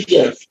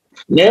 Jesus.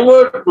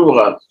 Never to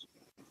ask.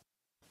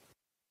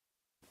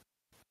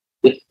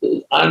 This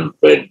is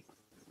unpaid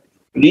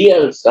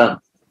real son.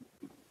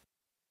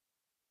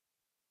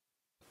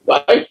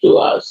 Why to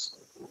ask?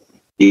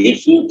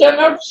 If you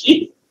cannot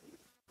see,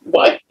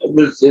 why I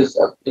will say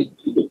something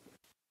to you?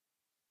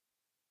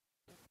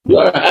 You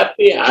are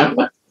happy, I'm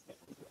happy.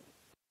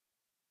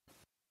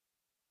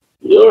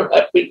 Your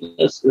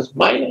happiness is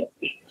my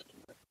happiness.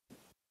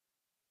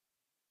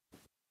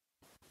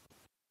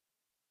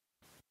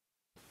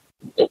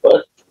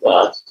 Never to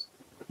ask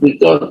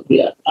because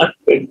we are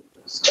unpaid.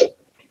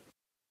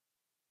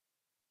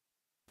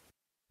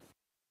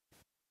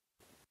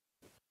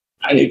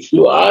 And if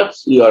you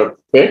ask, you are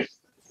paid.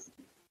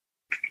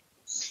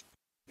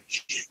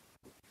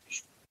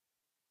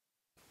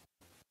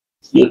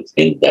 You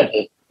think that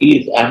he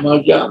is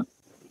Amazon?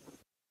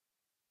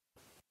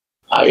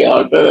 I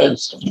order and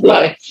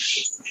supply.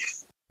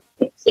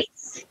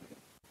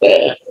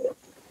 There.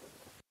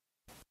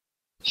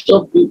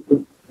 Some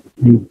people.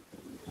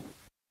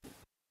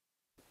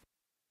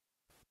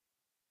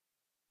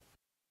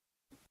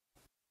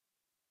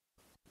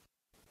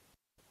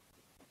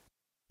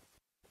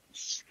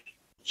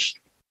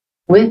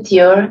 With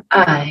your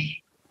eye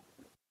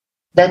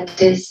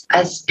that is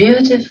as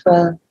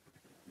beautiful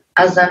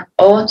as an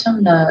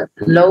autumnal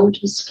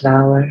lotus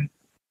flower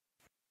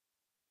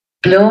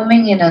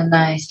blooming in a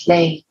nice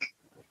lake,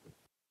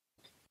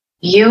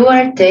 you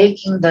are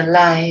taking the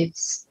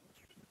lives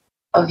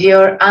of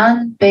your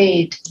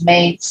unpaid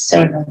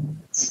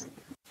maidservants.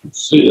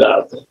 See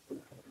Radha.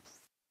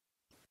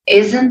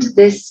 Isn't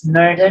this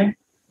murder?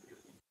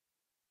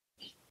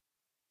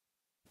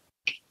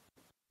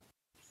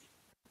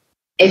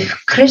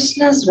 If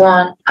Krishna's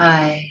one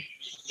eye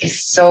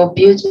is so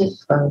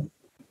beautiful,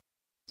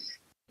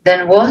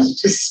 then what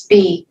to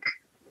speak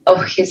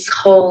of his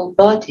whole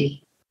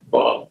body,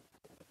 Wow.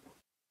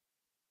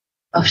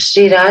 of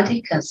Sri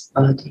Radhika's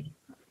body?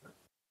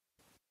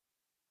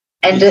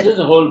 And This is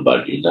the whole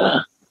body,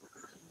 na?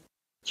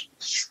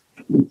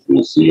 If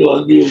you see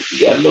only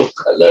yellow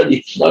color,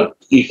 it's not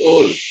the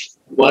whole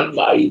one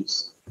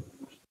eyes.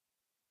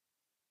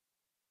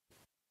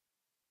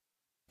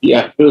 You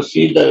have to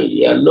see the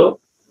yellow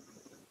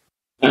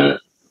and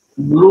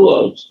blue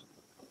also.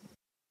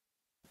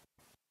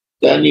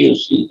 Then you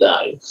see the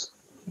eyes.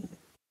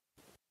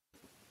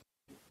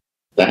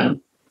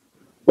 Then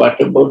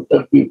what about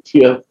the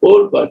beauty of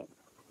whole body?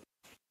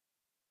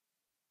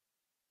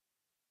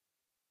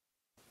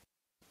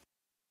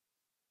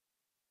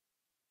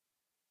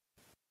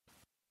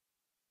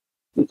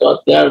 Because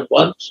they are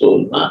one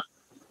soul, na?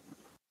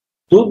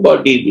 Two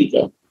body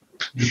become.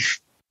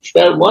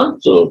 They are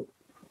one soul.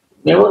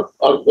 Never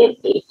forget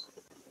this.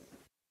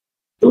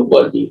 Two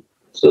body.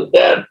 So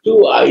there are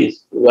two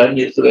eyes. One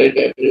is red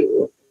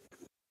and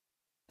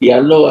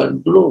yellow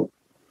and blue.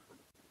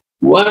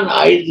 One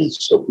eye is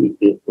so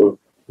beautiful.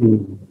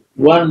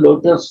 One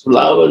lotus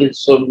flower is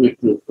so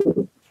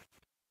beautiful.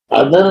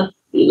 Other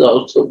is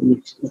also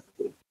beautiful.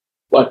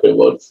 What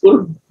about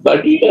full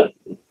body?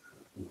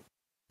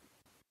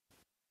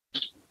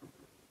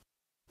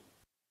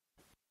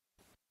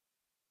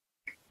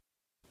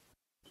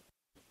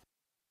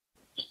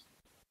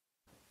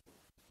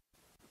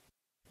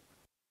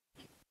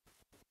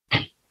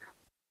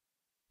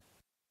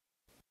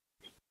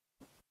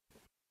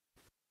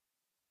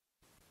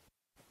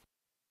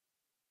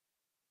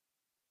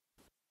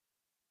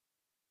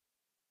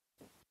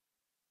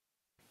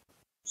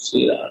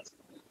 See that?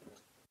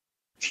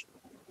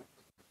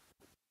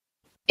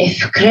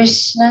 if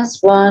Krishna's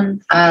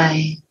one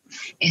eye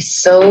is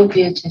so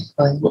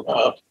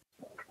beautiful,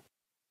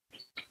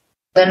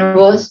 then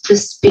what to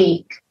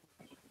speak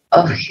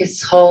of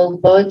his whole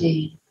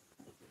body,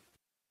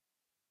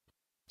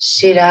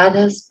 Sri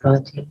Radha's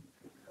body,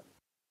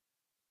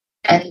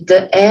 and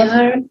the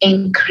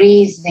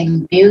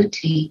ever-increasing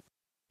beauty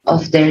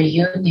of their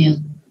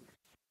union?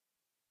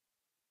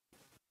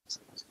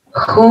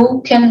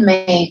 Who can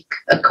make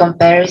a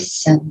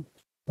comparison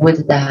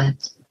with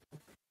that?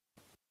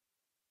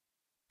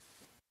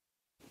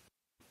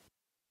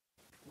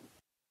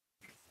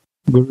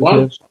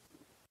 One,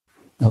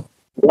 No.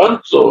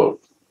 one soul.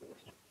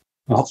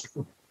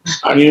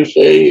 And you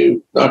say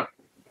you not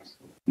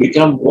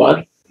become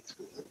one.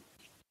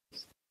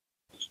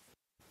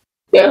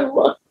 Then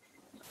what?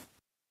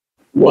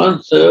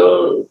 One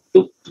soul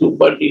took two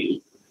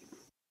bodies.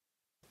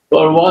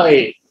 For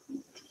why?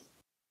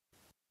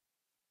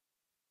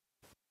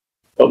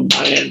 From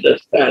my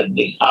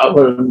understanding,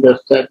 our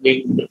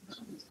understanding,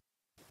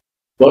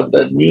 for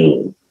the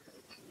new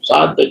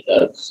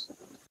sadhakas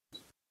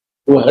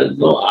who has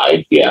no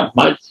idea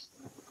much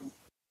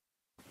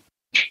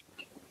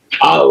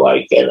how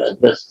I can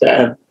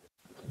understand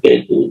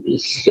they do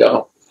this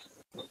job.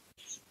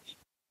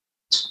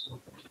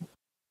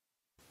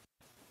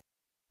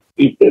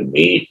 If they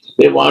meet,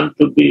 they want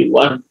to be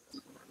one.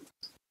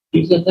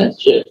 It's a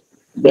nature,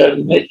 their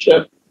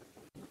nature.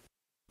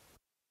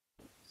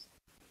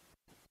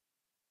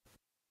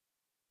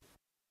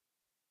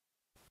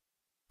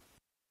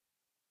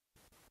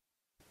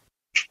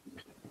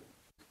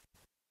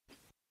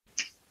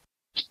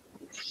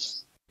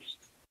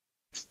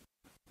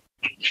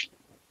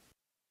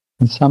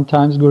 And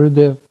sometimes,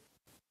 Gurudev,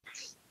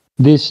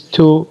 these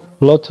two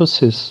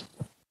lotuses,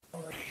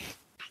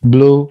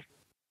 blue,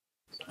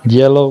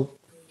 yellow,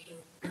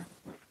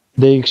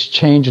 they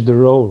exchange the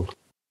role.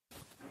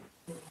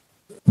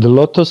 The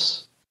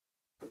lotus,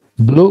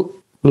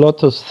 blue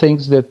lotus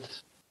thinks that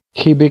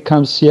he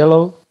becomes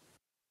yellow,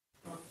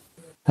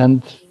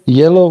 and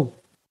yellow,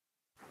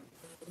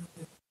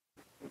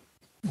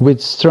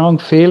 with strong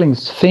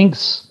feelings,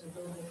 thinks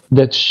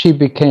that she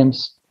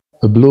becomes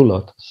a blue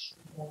lotus.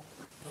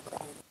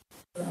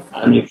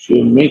 And if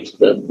you mix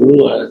the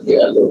blue and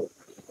yellow,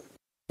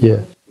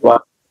 Yeah.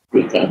 what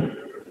become?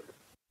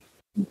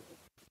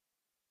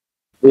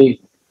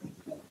 See,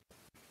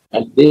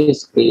 And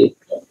this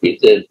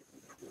is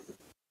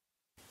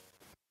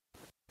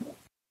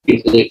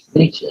a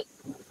nature,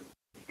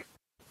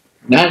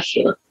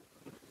 natural.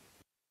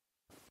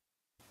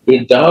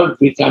 Without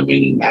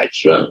becoming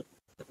natural,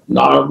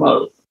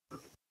 normal,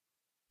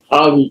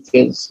 how we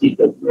can see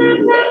the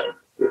blue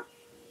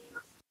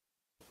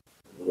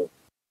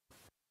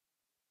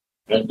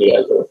and the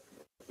other,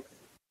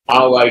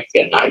 how I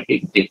can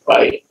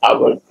identify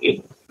our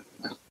gift.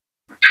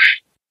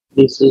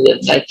 This is a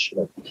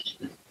natural.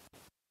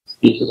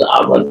 This is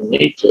our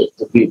nature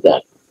to be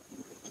that,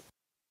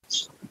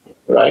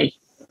 right?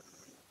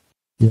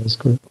 Yes,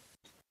 good.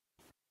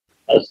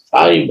 As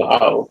Sai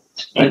Bhav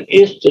and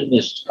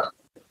Istinistha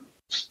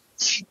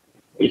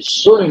is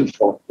so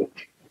important.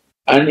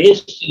 And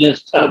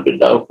Istinistha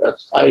without a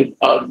Sai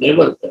Bhav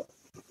never there.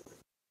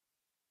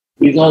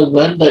 Because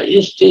when the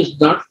Ist is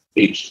not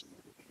fixed,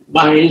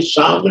 my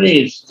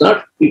Samani is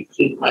not fixed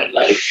in my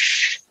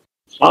life,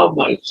 how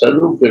my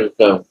Sarup will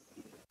come?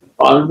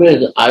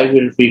 Always I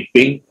will be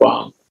ping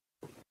pong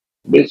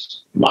with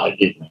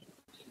margin.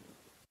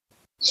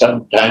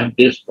 Sometimes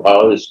this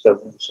power is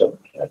coming,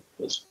 sometimes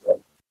this power.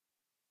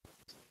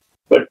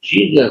 But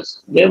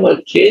Jesus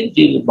never changed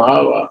his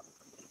bhava.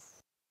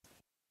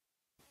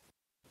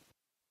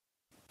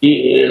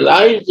 He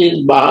realized his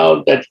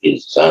bhava that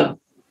his son,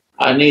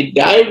 and he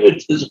died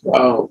with his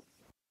bhava.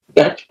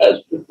 That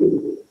has to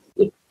do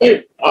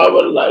with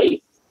our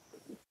life.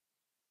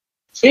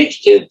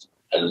 Fixed it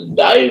and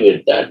die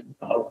with that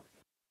bhava.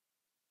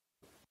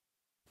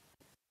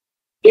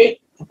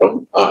 Take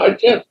from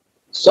Arjun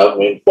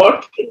some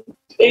important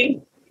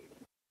thing.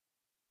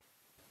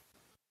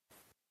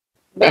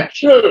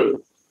 Natural,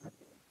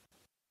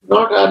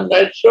 not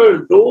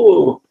unnatural,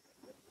 do.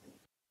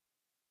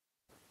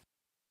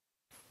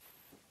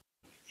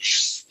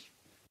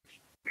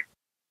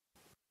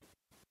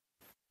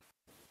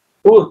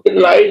 Who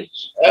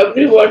realize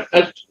everyone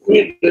has to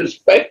be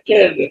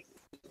respected,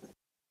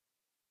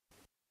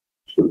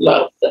 to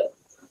love them.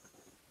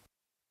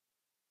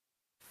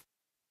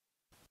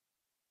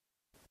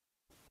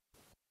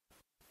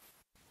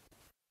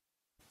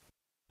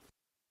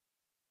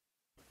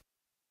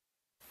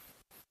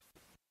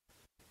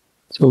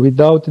 So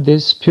without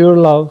this pure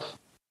love,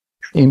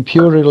 in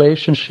pure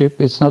relationship,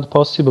 it's not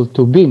possible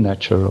to be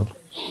natural.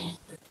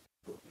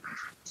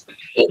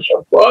 That's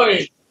a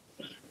point.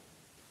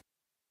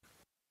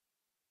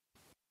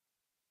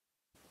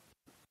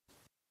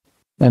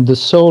 And the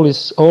soul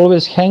is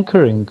always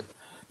hankering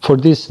for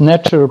this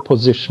natural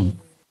position.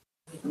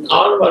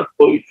 Normal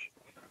position.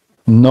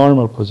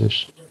 Normal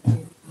position.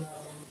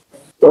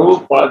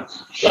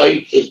 Prabhupada's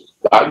light is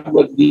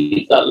Bhagavad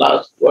Gita,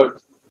 last word.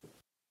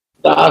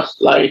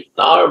 Last light,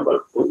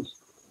 normal position.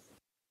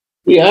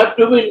 We have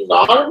to be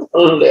normal,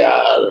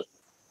 yaar.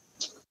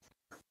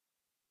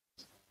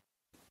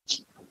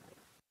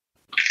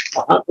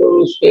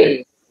 Mahaprabhu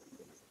say,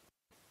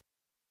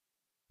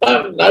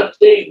 I'm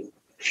nothing.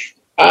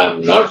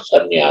 I'm not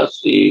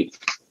sannyasi.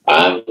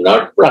 I'm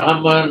not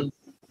Brahman.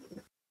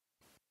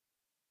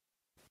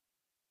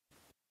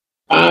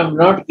 I'm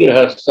not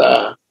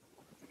grihastha.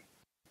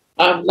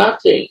 I'm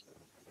nothing.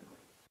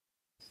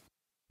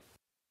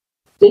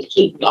 This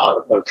is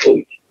normal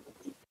position.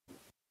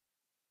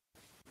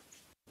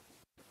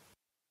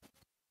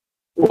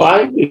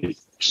 Why we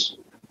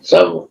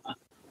some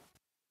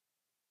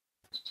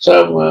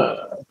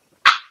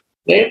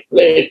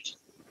nameplate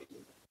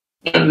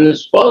and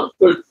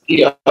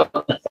responsibility on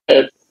the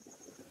head?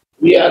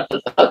 We are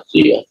the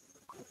Datsya,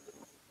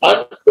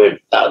 unpaid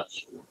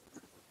Datsya.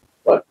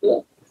 But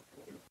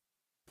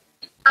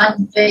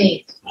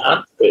Unpaid.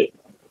 unpaid.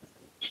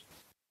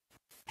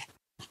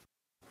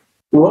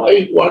 Why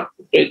you want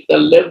to take the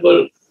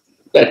level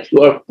that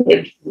you are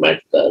paid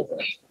mental?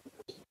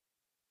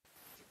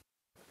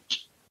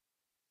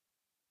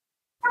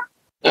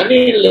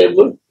 Any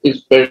level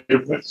is paid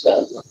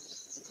mental.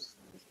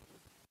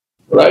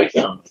 Right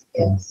now.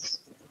 Yes.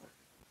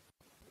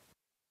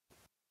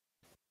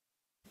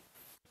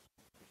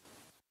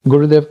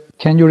 Gurudev,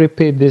 can you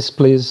repeat this,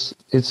 please?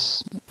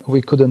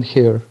 We couldn't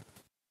hear.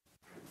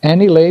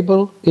 Any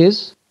label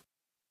is?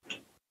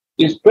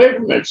 It's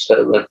payment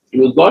servant.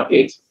 You got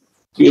it.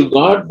 You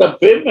got the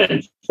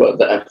payment for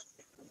that.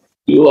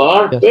 You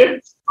are Yes.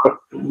 paid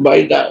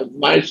by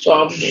my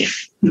Swami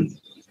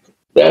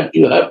that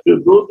you have to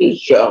do this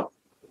job.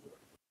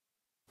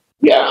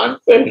 We are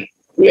unpaid.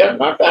 We are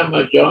not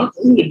Amazon.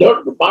 We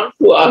don't want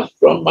to ask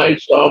from my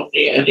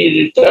Swami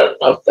any return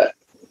of that.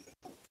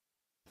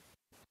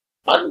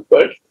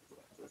 Unpaid.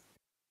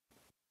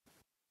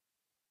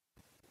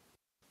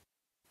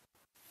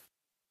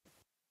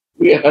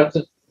 We are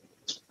the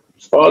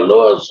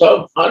followers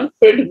of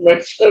unpaid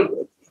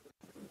servant.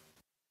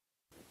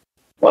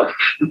 What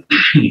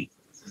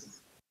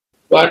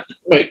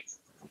make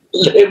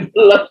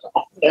label us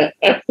on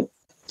that?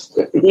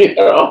 We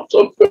are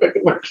also paid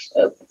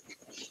servant.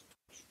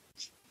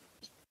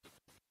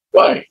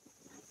 Why?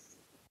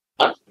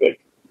 Unpaid.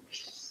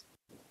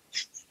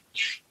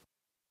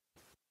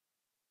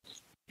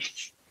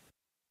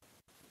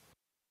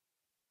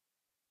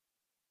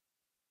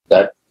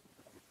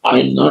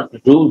 I not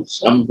do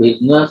some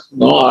business,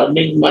 no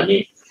earning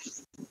money.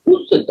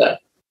 Who said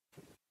that?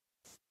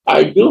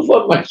 I do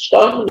for my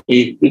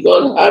family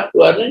because I have to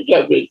arrange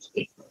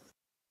everything.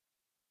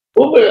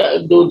 Who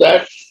will do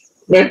that?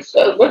 My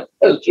servant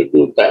has to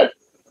do that.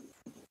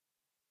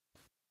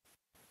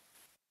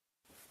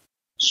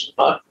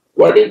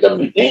 What is the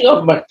meaning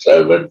of my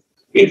servant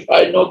if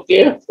I no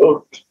care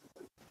for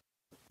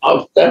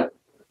of them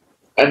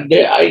and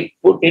they I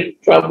put in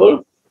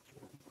trouble?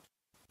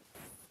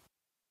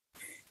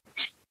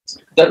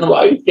 Then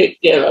why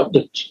take care of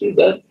the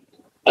children?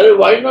 And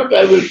why not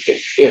I will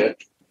take care?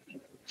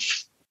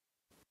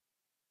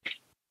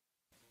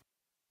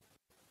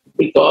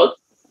 Because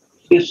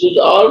this is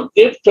all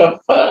gift of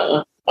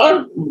her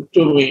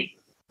to me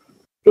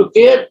to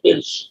care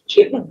these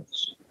children.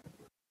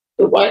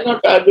 So why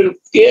not I will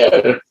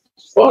care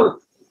for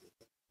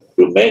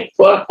to make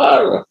for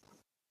her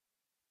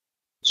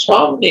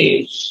some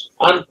needs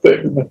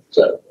unfed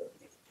themselves.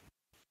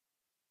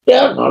 They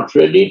are not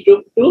ready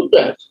to do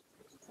that.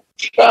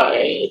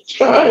 Try.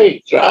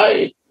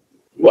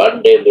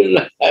 One day will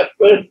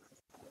happen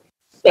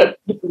that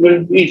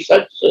will be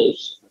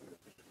success.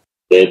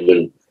 They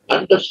will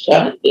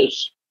understand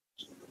this.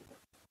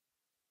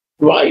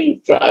 Why you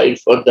try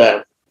for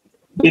them?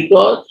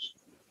 Because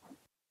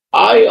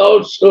I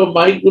also,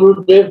 my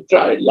Gurudev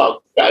tried long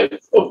time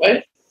for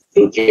me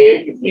to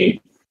change me,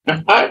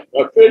 and I'm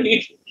not ready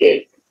to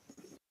change.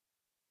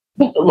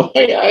 Why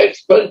I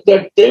expect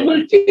that they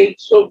will change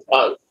so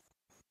fast?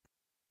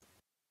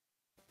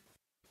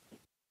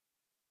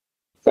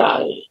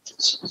 Try,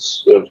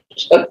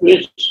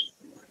 service,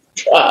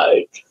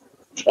 try.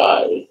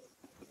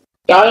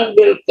 Time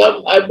will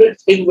come,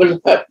 everything will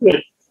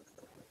happen.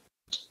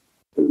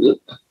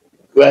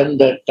 When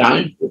the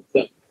time will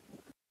come,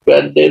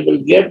 when they will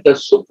get the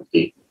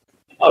Sukti,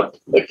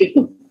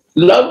 automatically.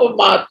 Love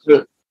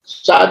matra,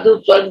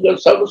 sadhu sangha,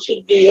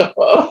 samasiddhi.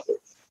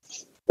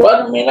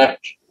 1 minute,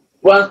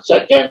 1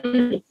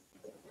 second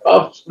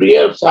of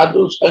real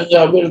sadhu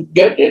sangha will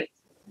get it.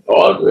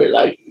 All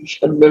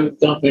realization will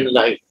come in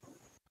life.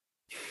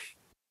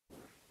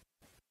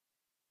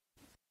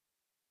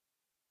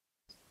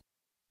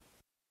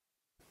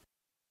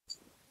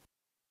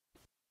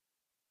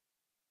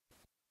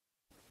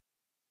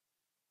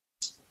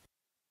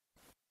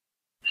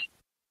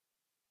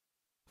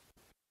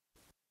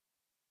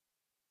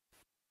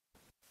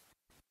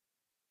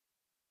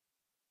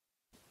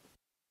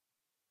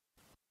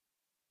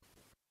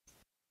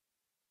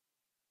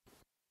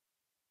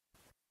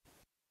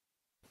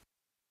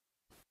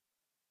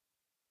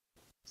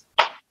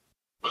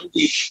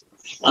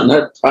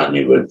 Anartha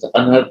nivrit.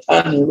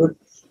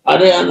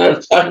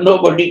 Anartha,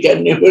 nobody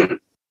can nivrit.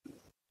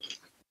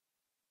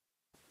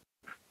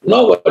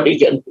 Nobody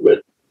can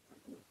nivrit.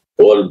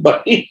 Whole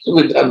body is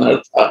with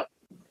anartha.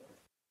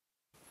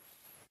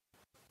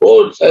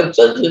 Whole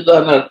senses is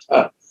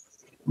anartha.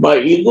 My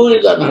ego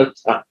is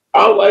anartha.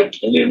 How I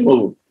can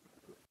remove?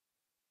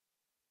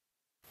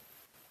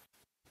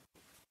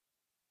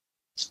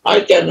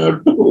 I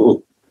cannot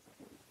do.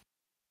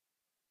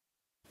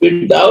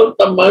 Without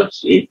the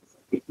mercy,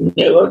 it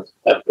never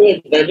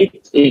happened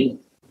anything.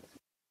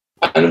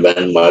 And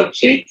when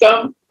mercy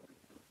comes,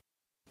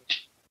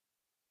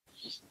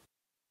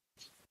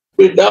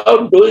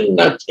 without doing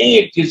nothing,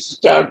 it will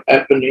start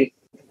happening.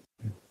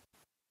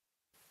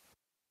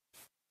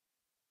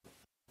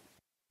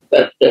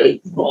 That there is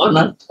no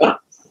anartha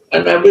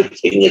and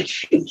everything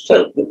is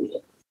itself.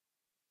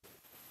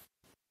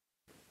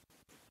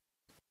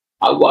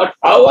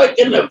 How I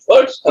can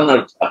afford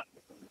anartha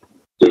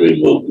to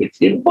remove it?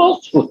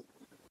 Impossible.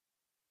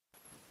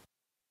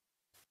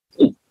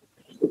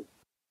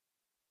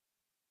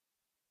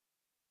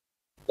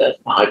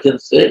 That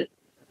Mahajan said,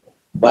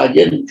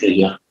 bhajan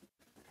kriya.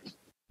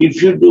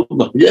 If you do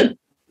bhajan,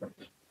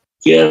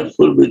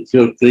 careful with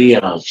your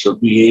kriya, also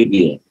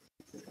behavior.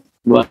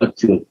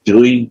 What you're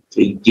doing,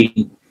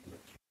 thinking,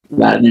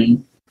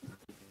 planning,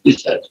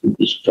 this has to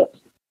be stopped.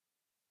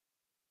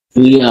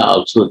 Kriya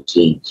also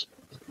change.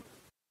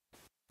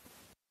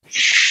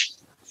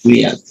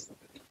 Kriya,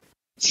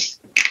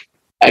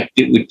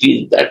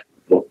 activities that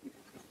go.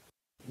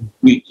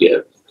 Be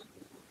careful.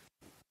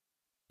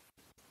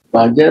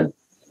 Bhajan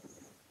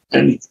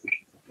and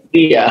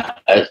kriya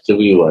has to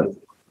be one.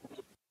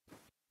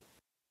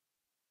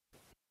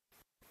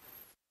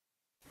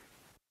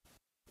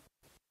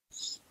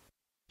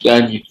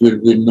 Then it will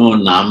be no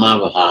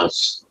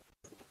namabhas.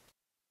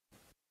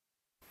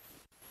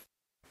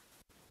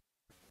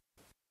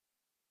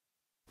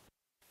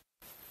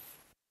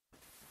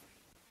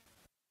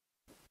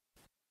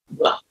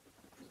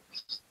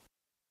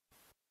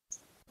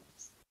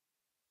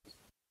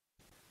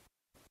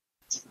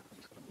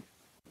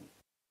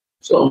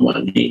 So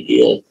many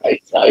years I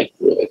try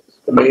to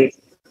explain,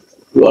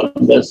 to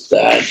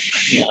understand.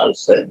 Now,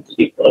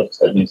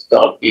 70% is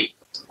talking.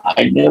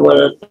 I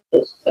never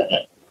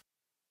understand.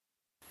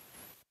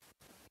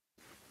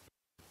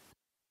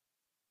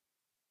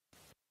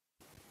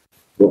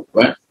 So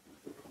when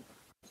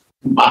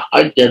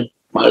Mahajan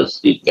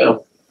mercy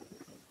comes,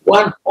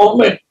 one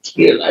moment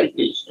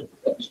realization.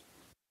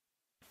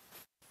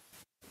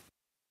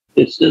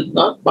 This is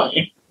not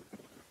mine.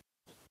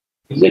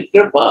 It's a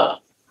kripa.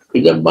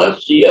 It's a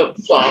mercy of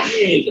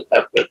Swami. It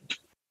happened.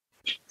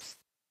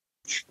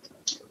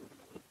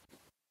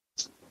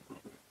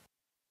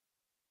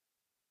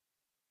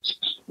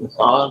 It's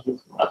all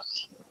His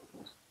mercy.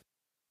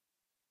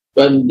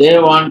 When they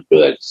want to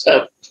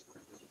accept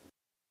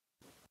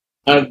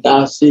a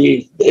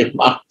dasi, they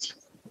must.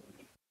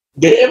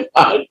 They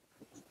must.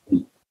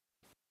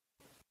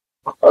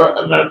 Or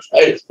another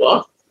is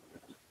gone.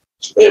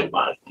 They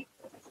must.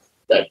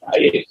 That I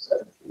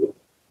accept you.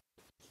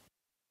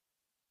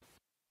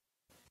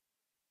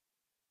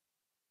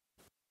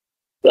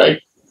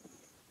 Right?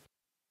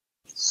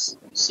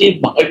 See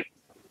much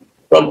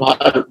from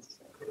her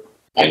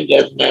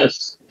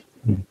angerness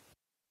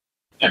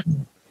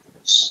and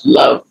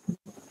love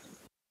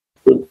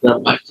to the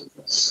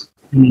muchness.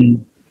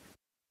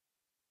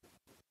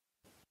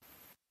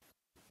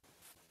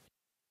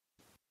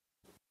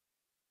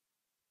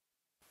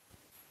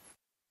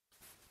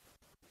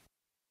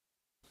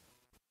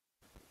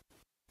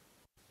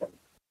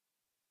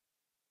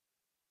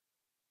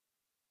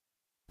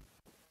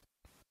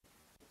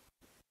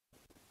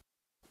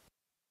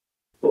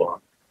 Go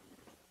on.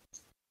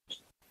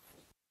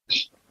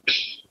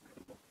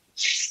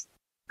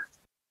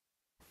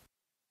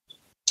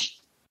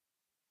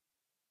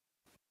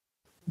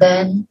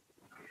 Then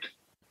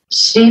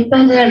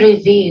Sripada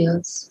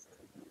reveals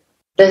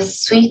the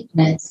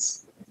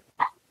sweetness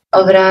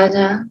of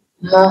Radha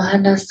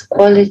Mohana's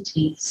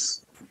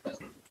qualities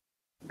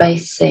by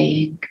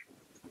saying,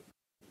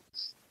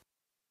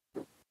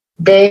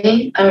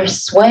 they are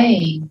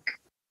swaying,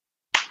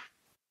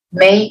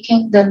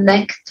 making the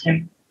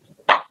nectar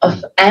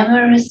of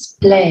amorous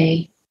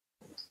play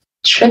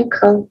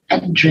trickle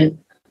and drip,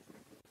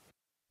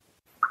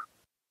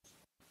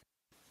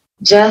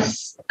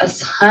 just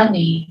as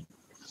honey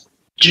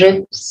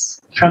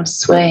drips from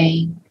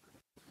swaying,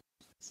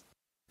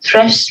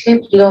 freshly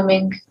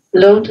blooming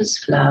lotus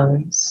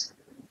flowers.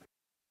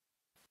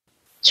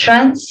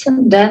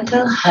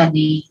 Transcendental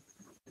honey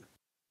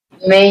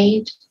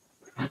made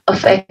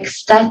of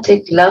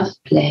ecstatic love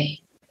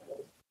play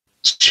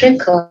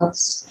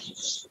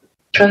trickles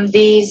from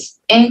these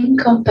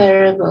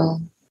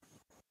incomparable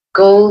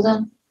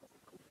golden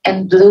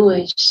and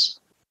bluish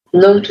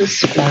lotus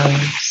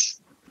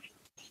flowers.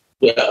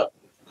 Yeah.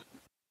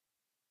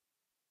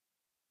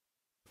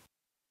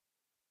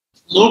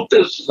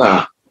 Notice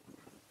now,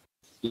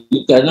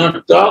 you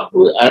cannot talk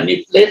to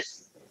any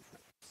place,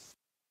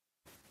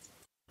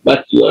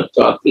 but you are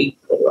talking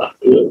around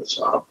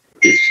yourself.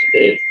 This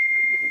day,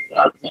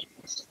 Radha.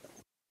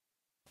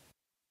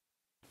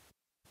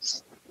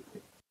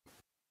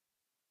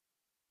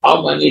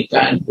 How many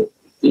times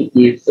you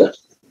read that?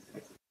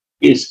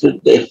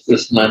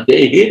 Krishna,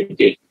 they hint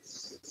it.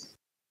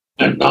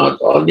 And not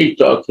only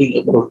talking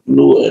about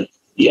blue and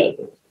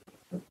yellow.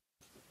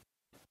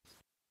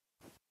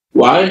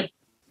 Why?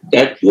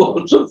 That you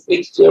also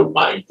fix your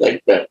mind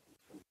like that.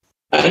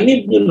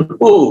 Any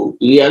blue,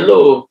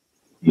 yellow,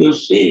 you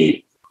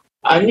see,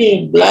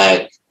 any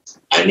black,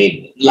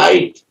 any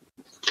light,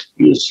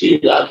 you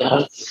see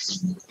Radha.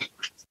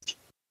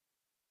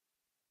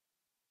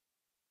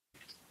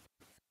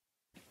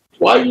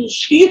 Why you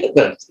see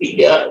that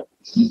here?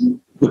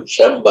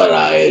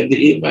 Vishambara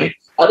agreement.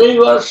 Are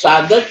you are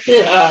sadhak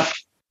deha?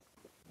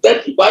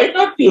 That why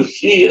not you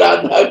see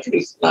Radha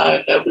Krishna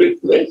in every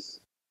place?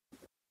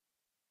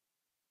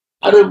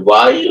 And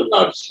why you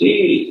not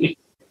see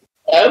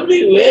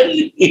everywhere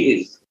it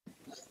is?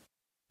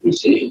 You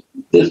see,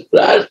 this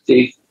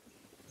plastic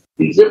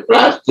is a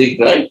plastic,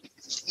 right?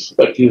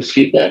 But you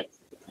see that.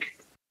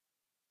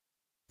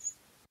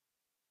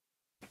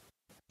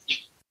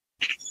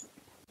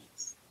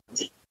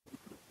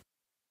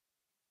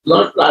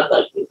 Not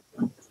Radha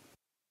Krishna.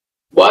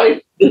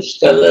 Why this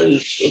color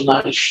is so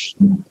nice?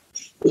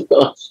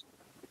 Because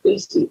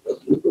this is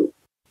a little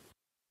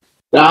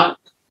dark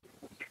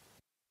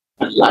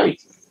and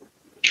light.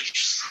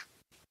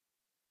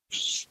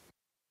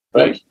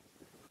 Right?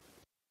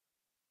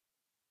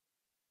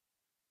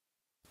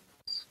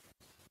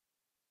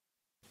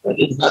 There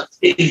is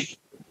nothing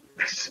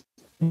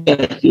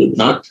that you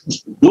not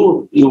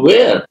do. You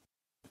wear.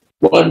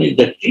 One is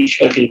the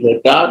t-shirt is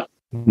a dark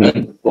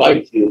and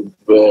white you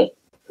wear.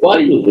 Why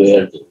you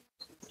wear it?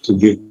 To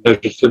give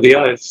pleasure to the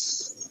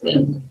eyes.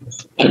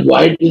 And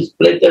why this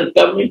pleasure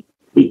coming?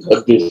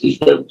 Because this is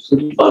the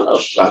symbol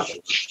of Radha.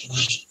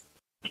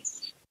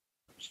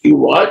 You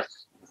watch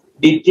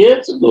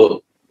details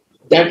ago.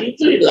 That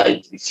is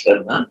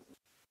realization. Huh?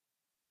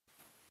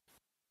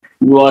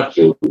 You want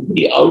to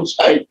be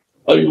outside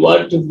or you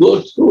want to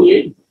go through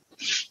it.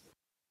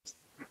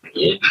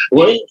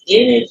 Going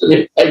in is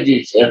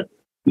realization.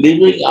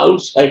 Living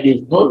outside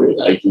is no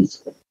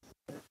realization.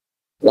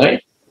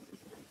 Right?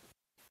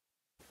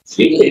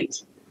 Feel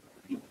it.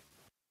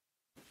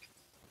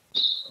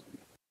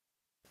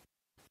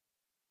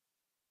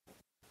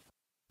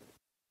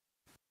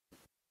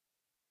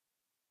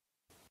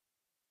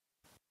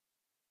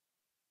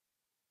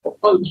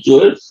 all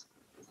jewels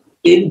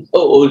in the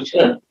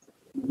ocean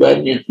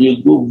when if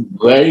you go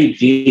very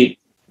deep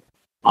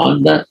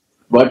on that,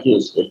 what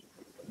you say?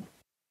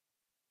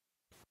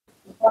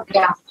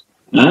 Yeah.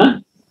 Huh?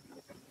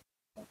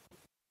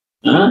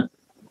 Huh?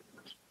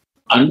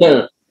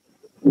 Under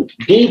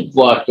deep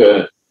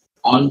water,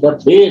 on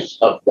the base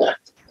of that,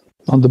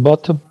 On the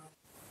bottom?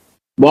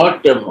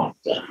 bottom of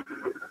that,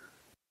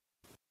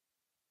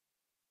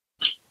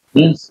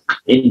 means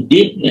in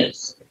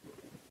deepness,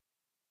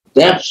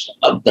 depths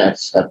of that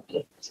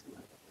subject.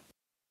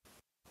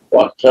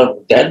 Water,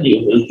 then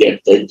you will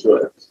get the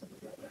jewels.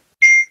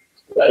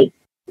 Right?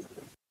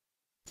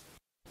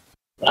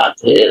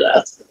 Radhe,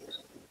 Radhe.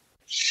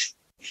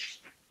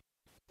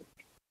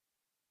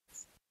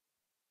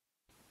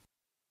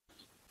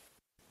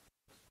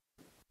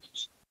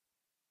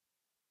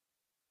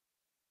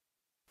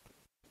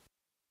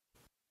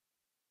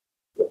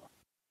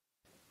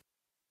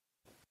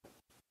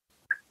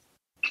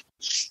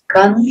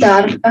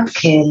 Gandharva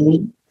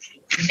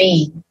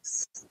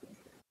means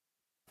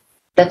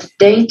that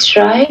they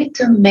try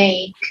to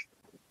make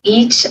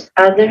each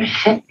other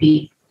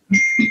happy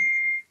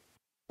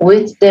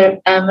with their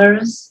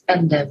amorous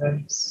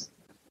endeavors.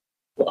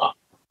 Wow.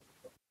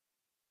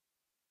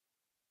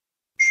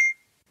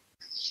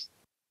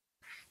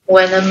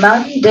 When a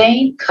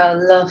mundane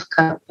love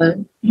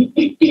couple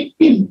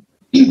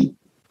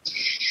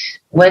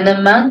when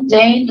a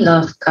mundane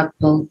love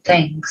couple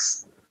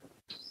thinks,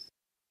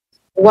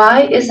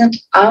 why isn't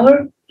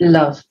our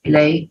love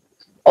play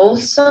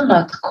also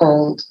not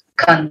called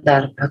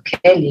Kandarpa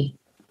Kelly?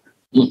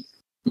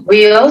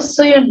 We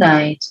also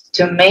unite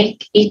to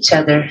make each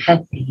other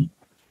happy.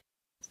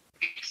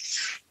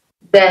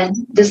 Then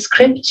the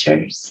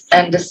scriptures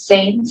and the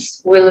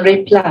saints will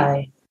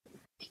reply,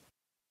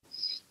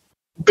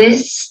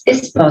 this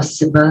is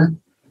possible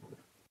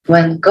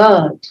when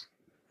God,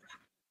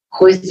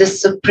 who is the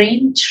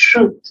supreme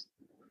truth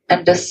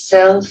and the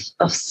self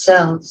of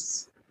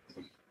selves,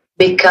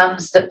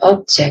 becomes the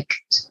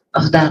object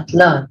of that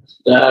love.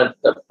 That's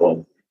the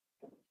point.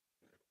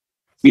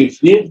 If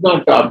he is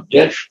not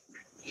object,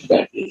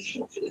 that is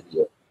not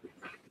failure.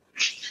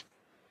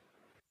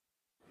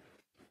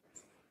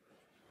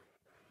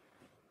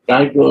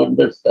 Try to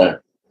understand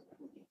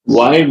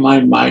why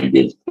my mind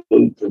is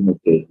going to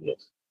material.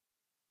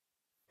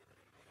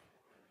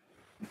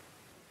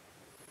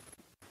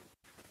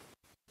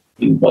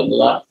 In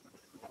Bangla,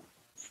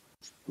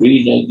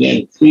 read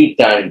again 3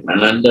 times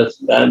and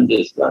understand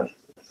this line.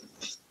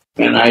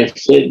 When I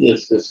say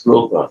this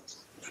sloka,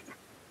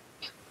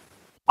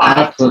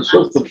 Atma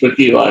Sukha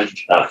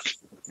Prativansha,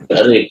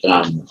 Hare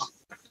Kama,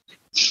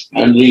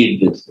 and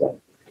read this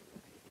line.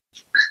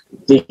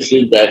 This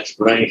is the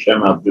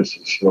explanation of this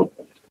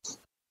sloka.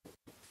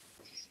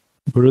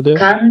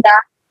 Gurudev?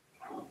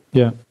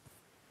 Yeah.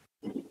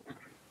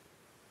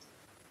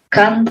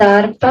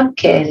 Kandarpa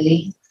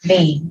Kelly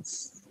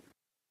means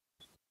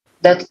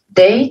that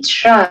they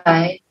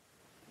try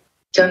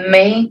to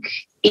make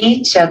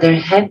each other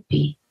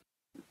happy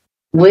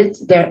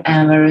with their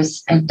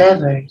amorous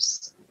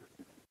endeavors.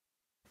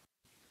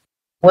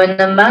 When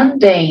a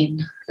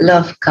mundane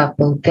love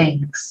couple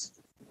thinks,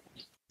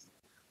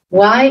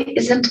 why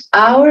isn't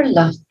our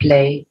love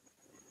play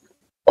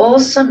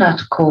also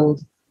not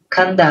called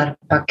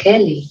Kandarpa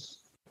Kelly?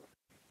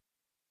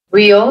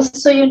 We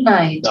also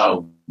unite.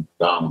 Down,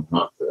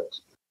 not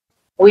rest.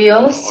 We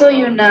also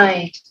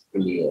unite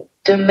Clear.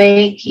 to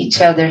make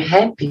each other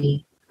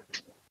happy.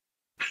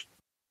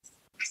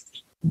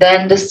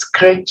 Then the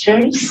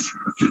scriptures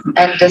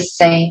and the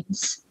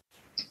saints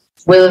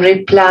will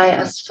reply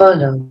as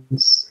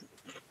follows.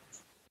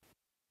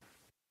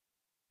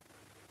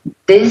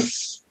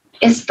 This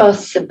is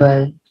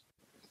possible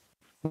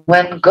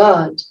when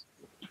God,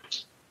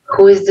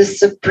 who is the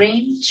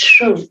supreme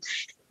truth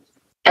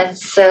and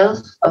self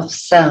of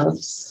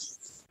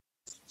selves,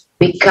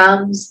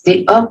 becomes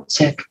the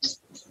object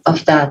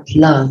of that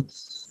love.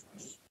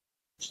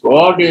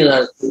 God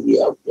has to be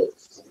object.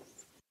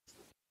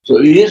 So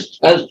East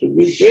has to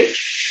be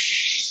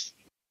fixed.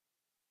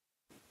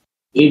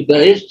 If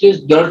the East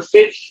is not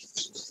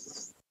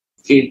fixed,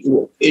 it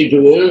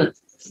will,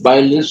 by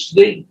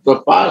listening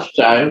the past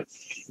time,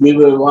 we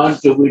will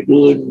want to be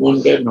doing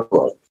mundane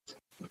work.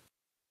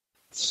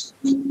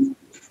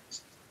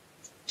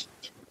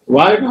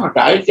 Why not?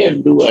 I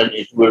can do and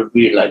it will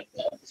be like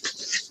that.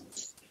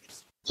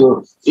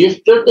 So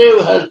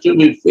Ishtadev has to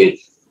be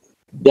fixed.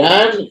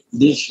 Then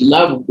this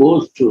love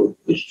goes to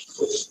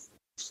Vishnu.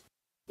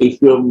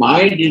 If your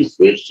mind is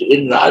fixed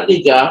in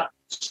Radhika,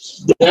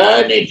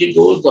 then it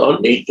goes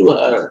only to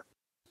her.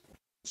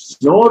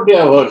 No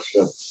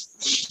diversion.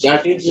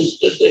 That is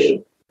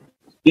Ishtadev.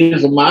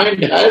 His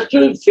mind has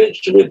to be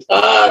fixed with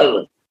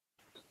her.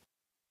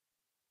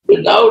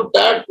 Without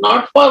that,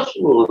 not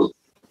possible.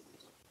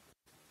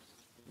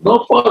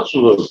 Not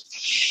possible.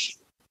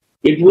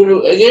 It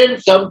will again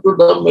come to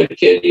the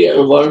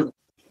material world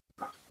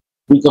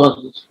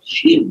because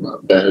she is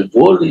not there,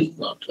 goal is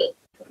not there.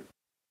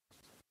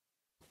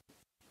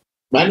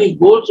 Many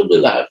goals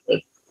will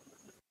happen.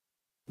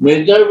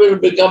 Major will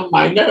become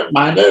minor,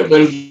 minor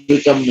will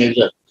become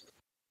major.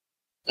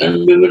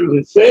 And we will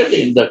be failed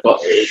in the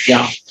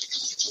exam.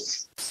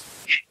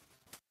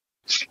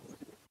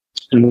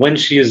 And when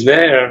she is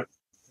there,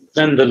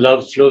 then the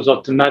love flows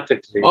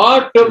automatically.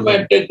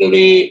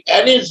 Automatically,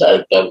 any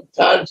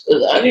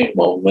circumstances, any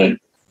moment,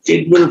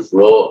 it will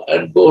flow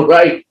and go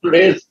right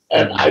place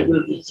and I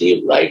will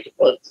receive right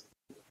person.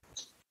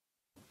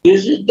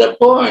 This is the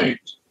point.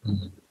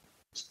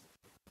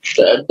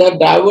 The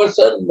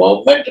diversion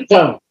moment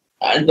comes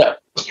and the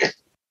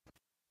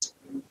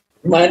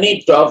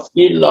many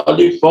toffee,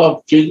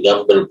 lollipop,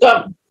 chewing-gum will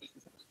come.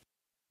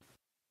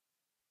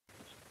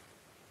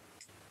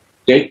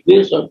 Take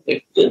this or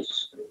take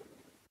this.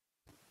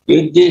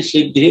 If this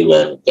Siddhi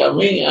were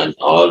coming and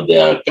all they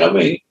are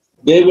coming,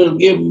 they will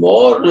give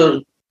more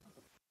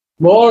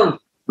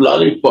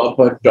lollipop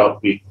or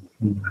toffee.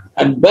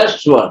 And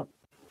best one,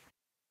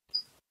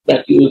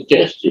 that you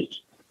taste it.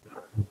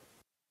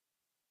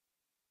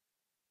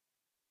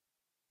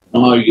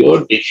 Now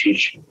your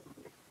decision.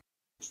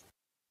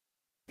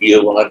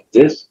 You want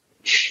this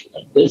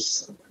and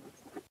this,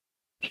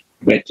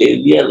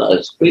 material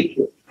or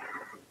spiritual.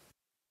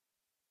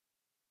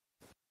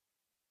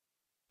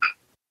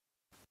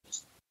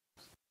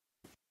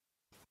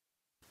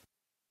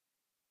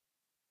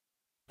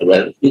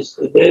 Well,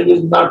 there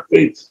is not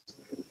fixed.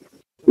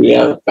 We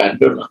have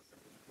pendulum.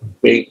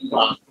 Big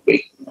one,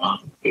 big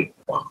one, big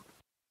one.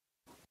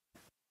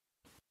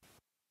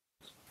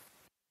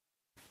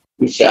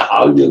 You say,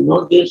 how you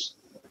know this?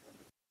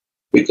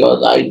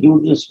 Because I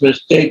do this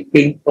mistake,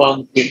 ping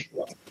pong, ping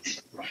pong.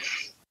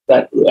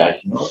 That way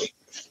I know it.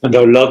 And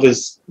our love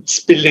is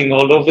spilling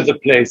all over the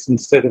place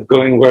instead of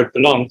going where it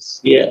belongs.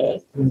 Yeah.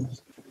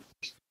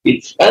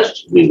 It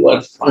has to be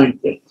one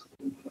pointed.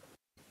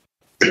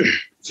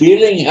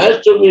 Feeling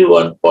has to be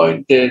one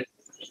pointed.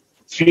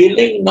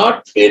 Feeling,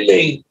 not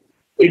feeling.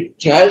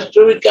 It has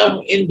to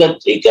become in the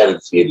thicker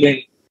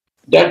feeling.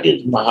 That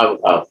is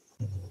Mahabharata.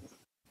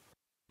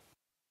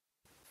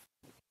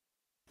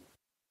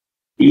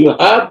 You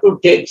have to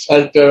take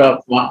shelter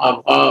of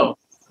Mahabharata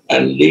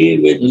and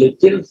live with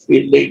little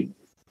feeling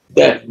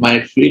that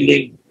my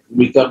feeling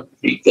becomes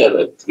thicker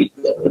and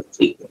thicker and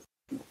thicker.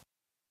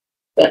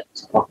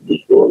 That's not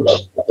the goal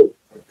of life.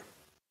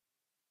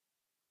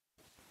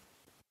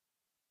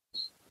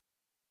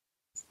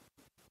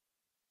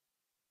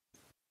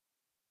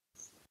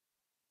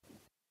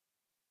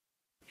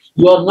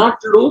 You are not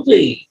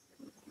losing.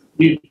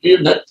 You do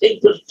nothing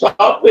to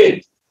stop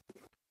it.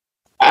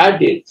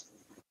 Add it.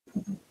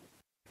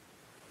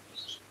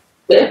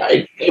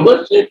 I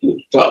never said to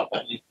stop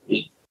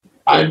anything.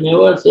 I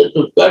never said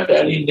to cut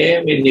any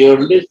name in your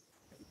list.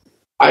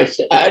 I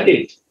said add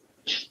it.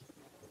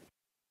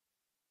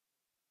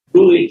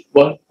 Do it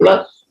 1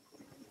 plus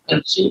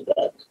and see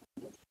that.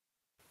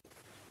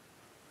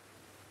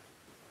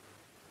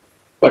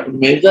 But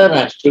major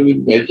has to be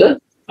major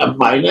and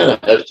minor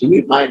has to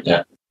be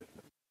minor.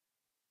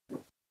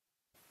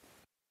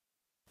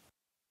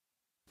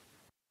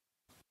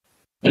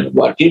 And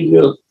what is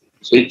your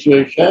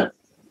situation?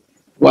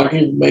 What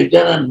is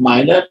major and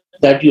minor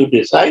that you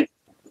decide?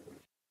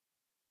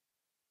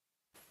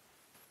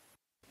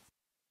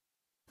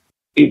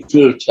 If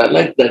you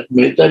select that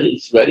major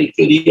is very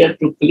clear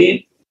to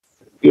clean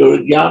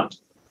your exam,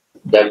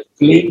 then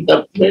clean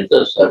the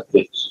major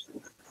subjects.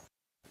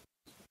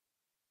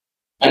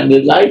 And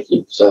the life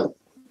itself.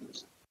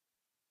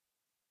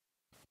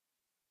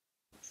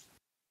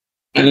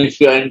 And if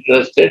you are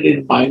interested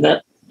in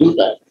minor, do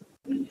that.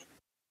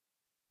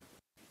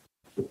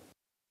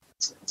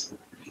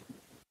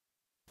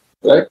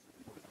 Right?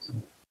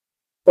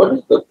 What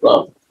is the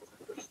problem?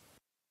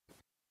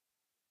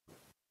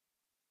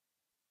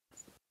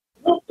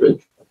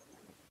 Nothing.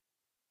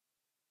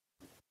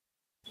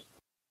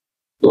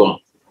 Go on.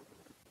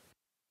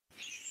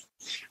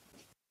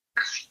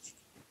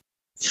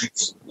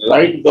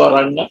 Right,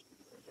 Gauranga?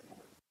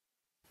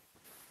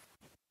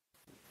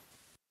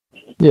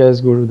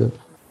 Yes, Gurudev.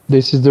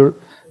 This is the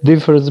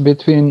difference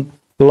between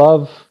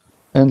love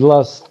and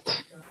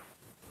lust.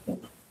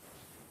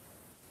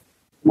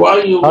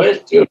 Why you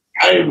waste your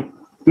time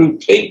to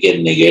think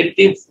in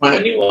negative for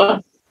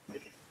anyone?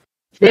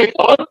 Make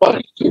all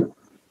positive.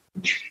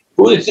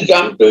 Who is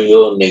come to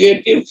you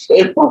negative,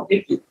 say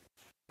positive.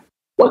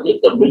 What is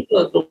the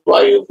business?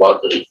 Why you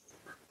bothering?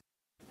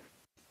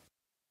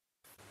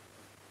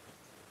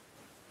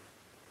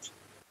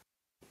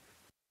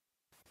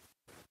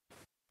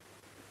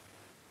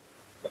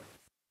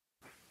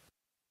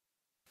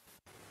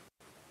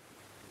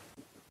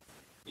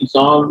 It's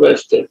all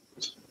wasted.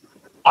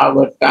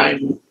 Our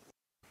time.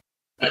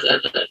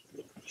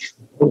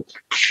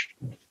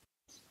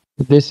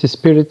 This is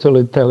spiritual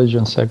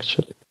intelligence,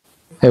 actually.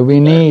 And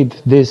we need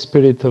this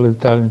spiritual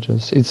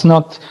intelligence. It's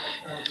not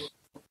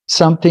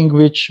something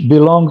which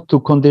belongs to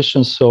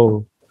conditioned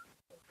soul.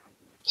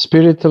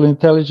 Spiritual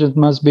intelligence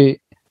must be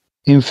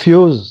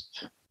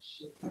infused.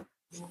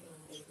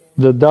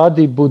 The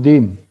Dadi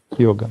Buddhim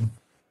Yoga.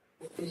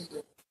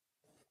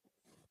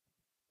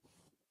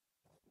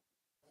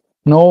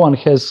 No one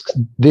has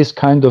this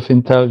kind of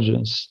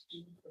intelligence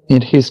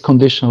in his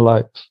conditioned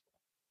life.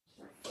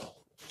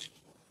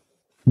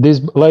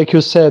 This, like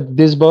you said,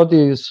 this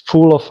body is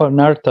full of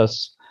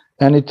anarthas,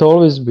 and it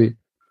always be.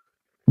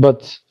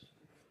 But,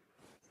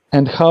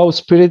 and how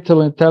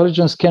spiritual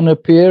intelligence can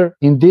appear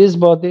in this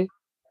body?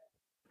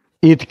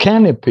 It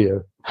can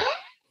appear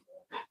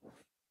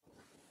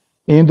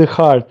in the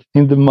heart,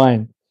 in the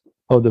mind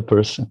of the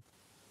person.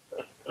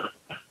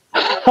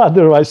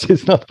 Otherwise,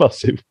 it's not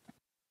possible.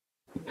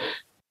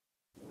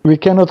 We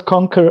cannot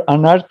conquer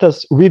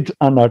anarthas with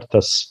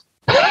anarthas.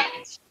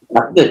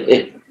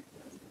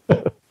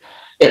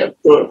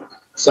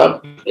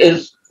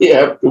 Sometimes you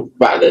have to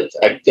balance,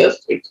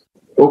 adjust it.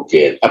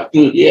 Okay, up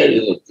to here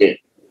is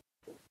okay.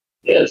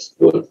 Yes,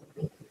 good.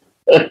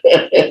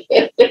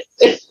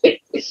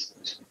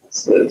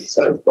 So,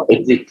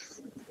 surprising.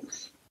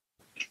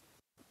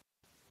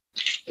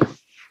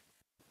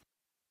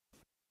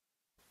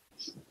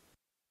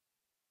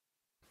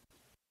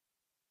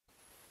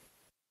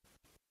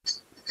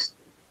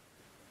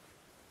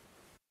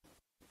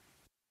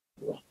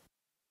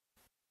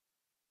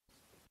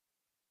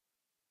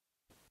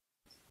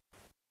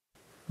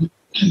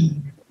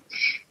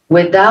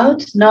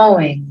 Without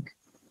knowing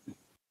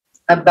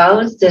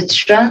about the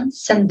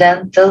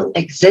transcendental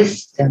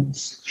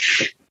existence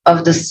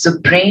of the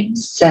Supreme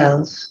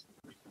Self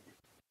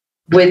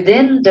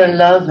within the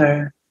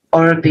lover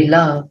or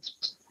beloved,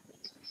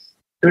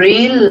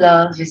 real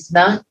love is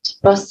not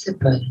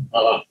possible,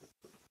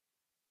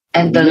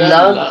 and the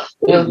love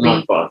will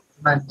be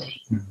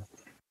mundane.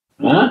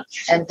 Huh?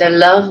 And the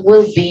love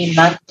will be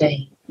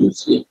mundane. You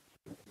see,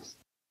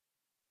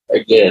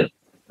 again,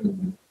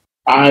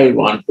 I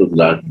want to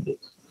learn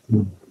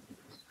this.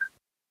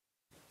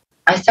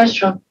 I start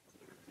from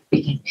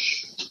beginning.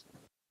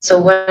 So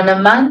when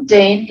a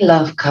mundane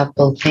love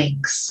couple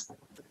thinks,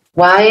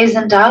 why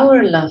isn't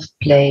our love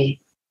play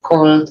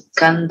called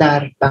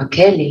Kandar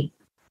Bakeli?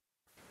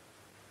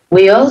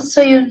 We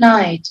also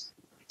unite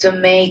to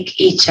make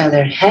each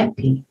other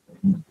happy.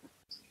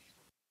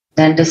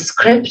 Then the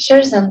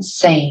scriptures and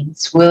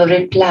saints will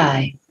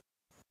reply,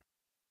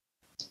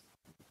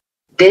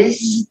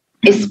 this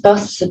is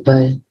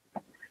possible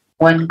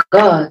when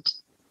God,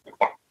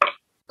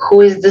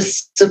 who is the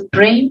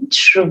supreme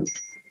truth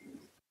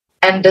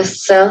and the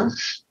self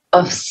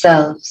of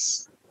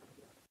selves,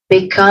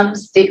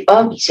 becomes the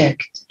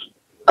object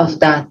of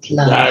that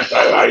love. That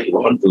I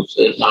want to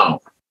say now.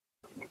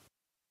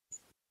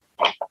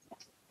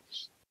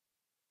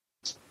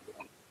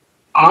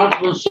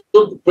 Atma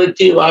Sukh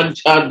Priti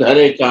Vancha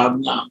Dhare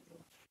Kamna.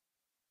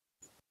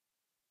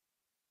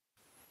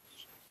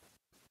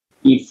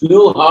 If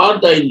you are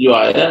the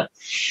enjoyer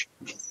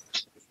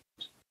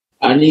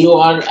and you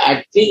are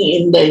acting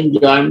in the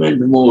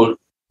enjoyment mode,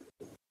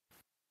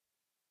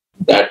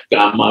 that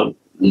kama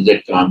is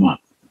a kama.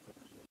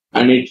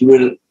 And it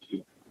will,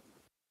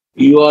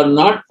 you are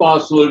not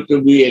possible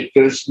to be a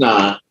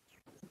Krishna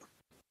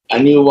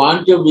and you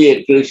want to be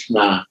a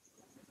Krishna,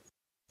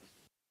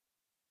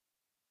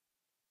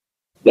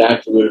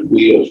 that will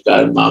be your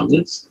karma,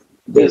 means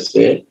they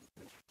say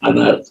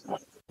anartha.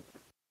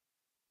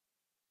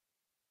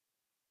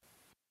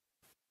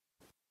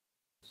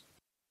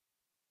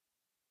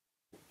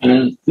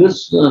 And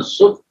Krishna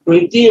Sukh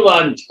Priti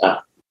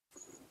Vancha,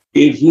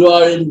 if you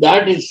are in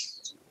that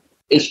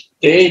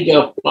stage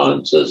of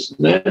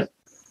consciousness,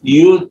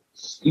 you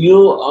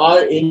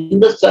are in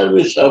the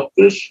service of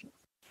Krishna.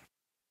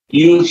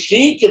 You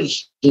see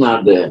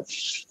Krishna there.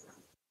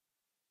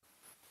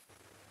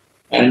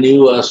 And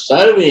you are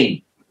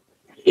serving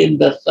in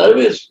the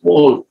service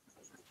mode.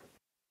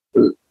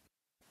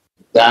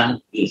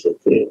 That is a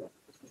prayer.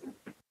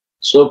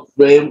 So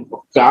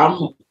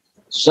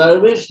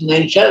service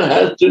nature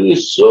has to be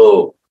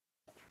so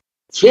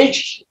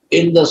fixed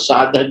in the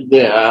sadhak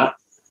deha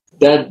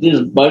that this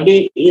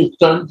body is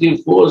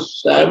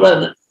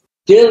 24/7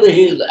 till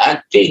he is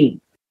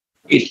acting.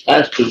 It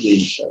has to be in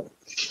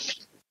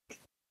service.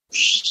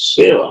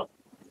 Seva.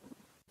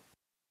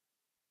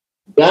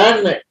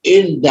 Then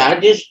in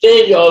that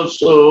stage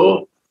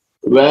also,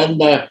 when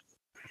the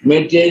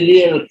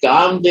material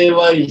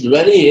Kamdeva is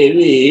very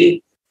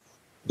heavy,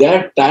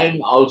 that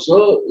time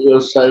also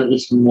your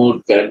service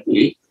mode can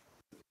be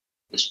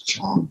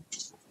strong.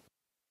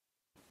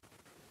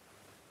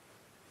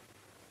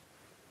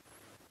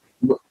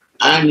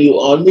 And you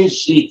only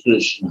see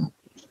Krishna,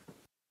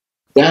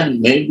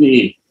 then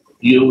maybe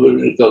you will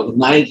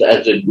recognize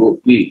as a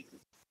gopi,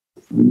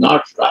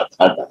 not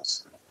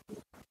Radhadas.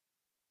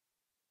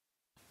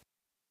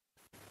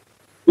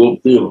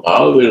 Gopi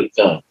bhav will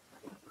come,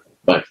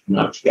 but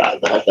not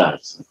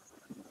Radhadas.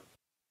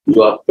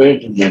 You are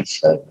patronate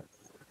servant.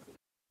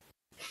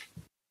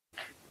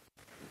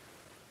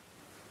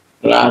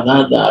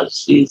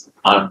 Radhadas is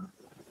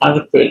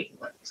unpayment.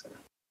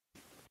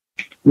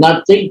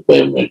 Nothing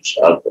payment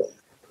shall be.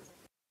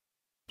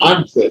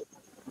 Unpaid.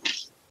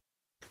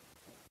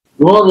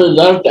 No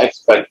result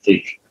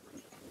expectation.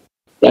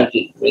 That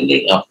is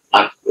meaning of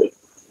unpaid.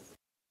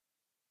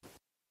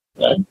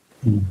 Right?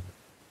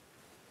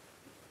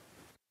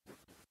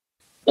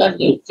 then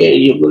okay,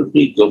 you will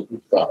be Gopi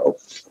Bhav.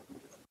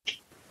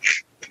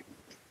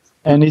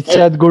 And it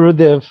said,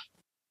 Gurudev,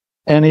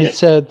 and it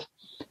said,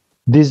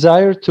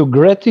 desire to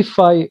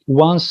gratify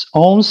one's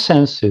own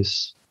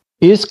senses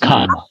is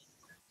kama,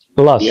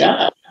 lust.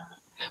 Yeah.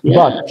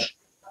 But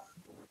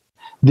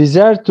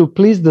desire to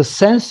please the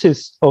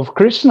senses of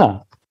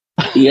Krishna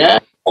Yeah.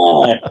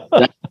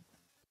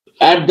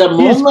 At the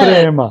is moment,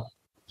 prema.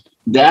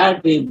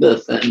 that is the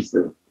sense.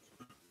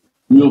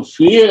 You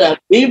feel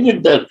happy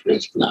with the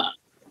Krishna,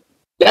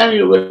 then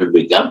you will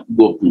become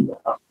Gopi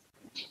Bhav.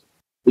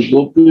 The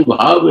Gopi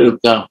Bhav will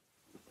come.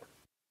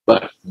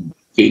 But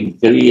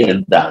Kinkari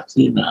and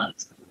Dasina,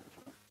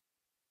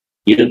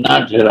 you're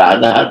not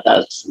Radha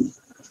Dasi,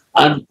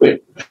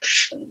 unpaid.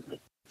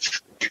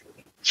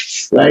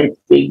 Right,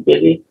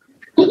 Kinkari?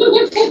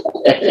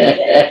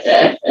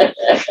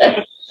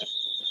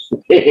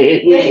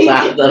 Heavy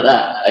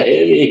sadhana,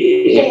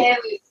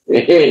 heavy.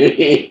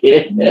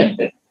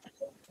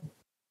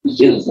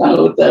 In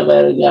South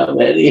America,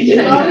 very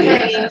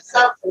heavy.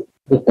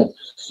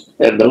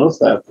 And no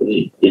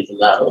suffering is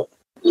love.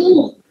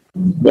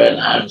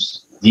 When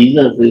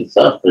Jesus is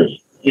suffering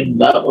in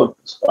love of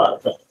his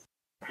Father.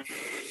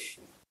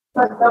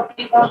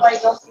 Gopi Bhav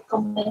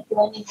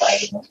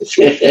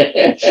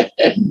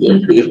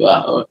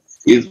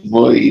is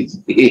more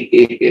easy.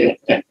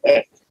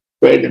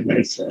 Wait a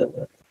minute,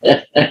 sir.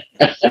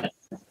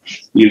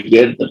 You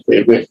get the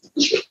payment.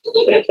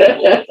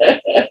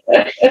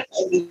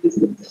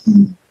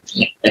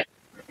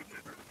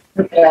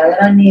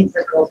 Radha needs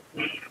a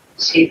gopi.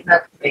 She's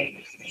not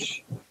paid.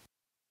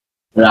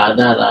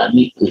 Radha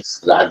Rani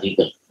is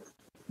Radhika.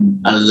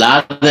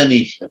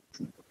 Aladani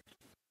Shakti.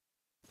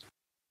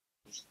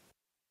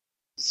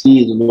 She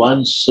is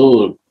one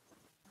soul.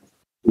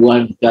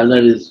 One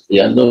color is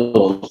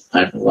yellow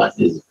and one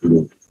is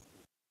blue.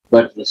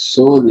 But the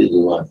soul is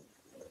one.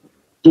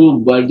 Two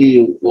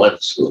body, one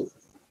soul.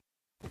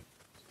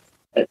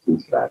 That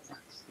is Radha.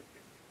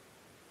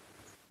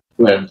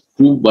 When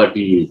two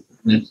bodies,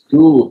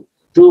 two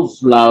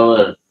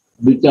flowers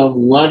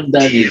become one,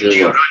 then is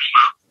a one.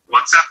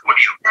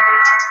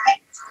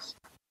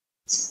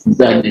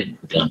 Then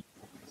it becomes.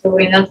 So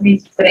we not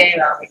need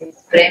prema, we need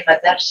prema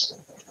darshan.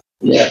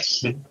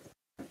 Yes.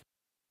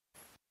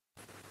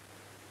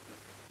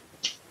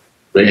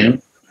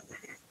 Prem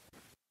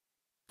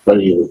for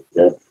you.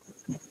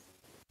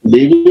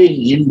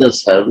 Living in the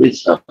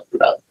service of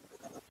love.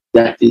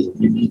 That is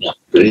meaning of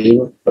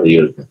prema for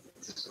you.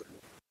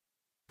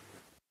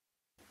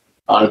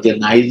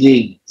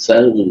 Organizing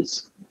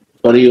service,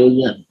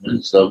 Prayojan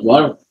means the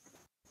work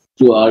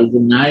to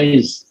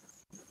organize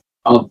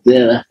of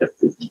their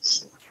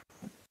happiness.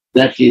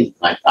 That is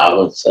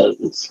our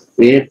service.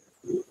 Faith,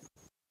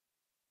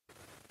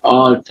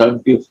 all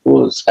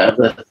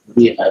 24/7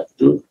 we have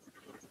to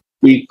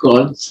be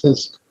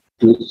conscious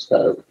to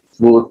serve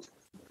both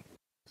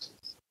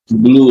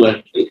blue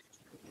and green.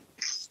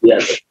 Yeah.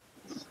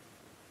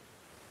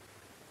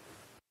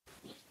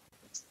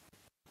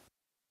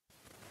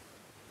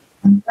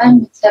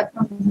 Sometimes it's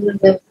happened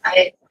that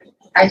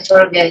I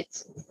forget.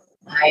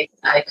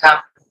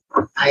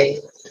 I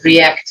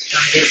react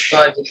from this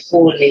body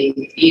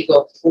fully,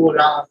 ego full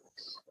on.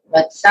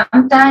 But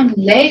sometime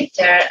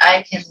later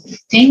I can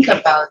think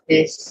about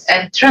this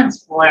and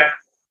transform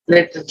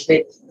little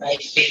bit my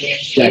feeling.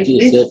 That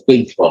is a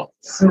ping pong.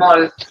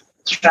 Small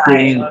try.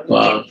 Ping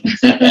pong.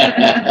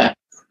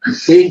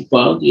 Ping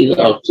pong is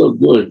also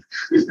good.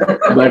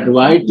 But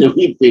why do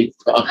we ping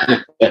pong?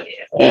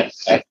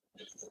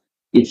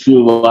 If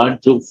you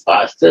want to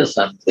faster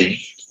something,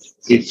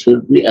 it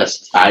should be a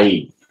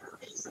style.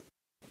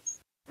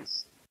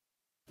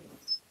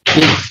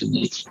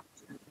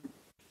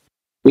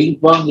 Ping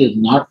pong is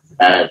not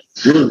bad,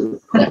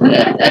 good.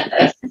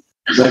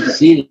 But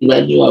see,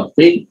 when you are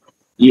ping,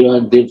 you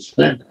are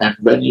different, and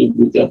when you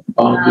become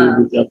pong,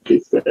 you become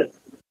different.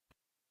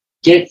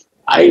 Okay,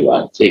 I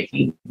was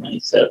taking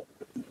myself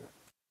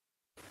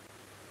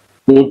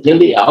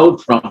totally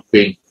out from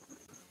ping,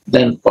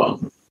 then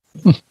pong.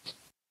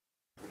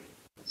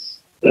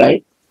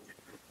 Right?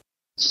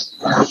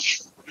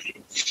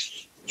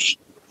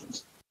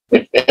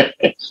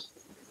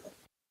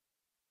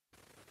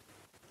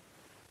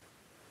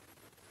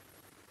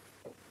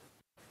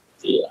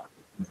 Yeah.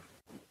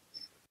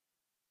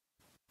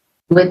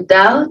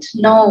 Without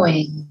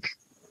knowing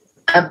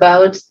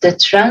about the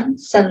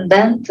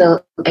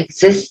transcendental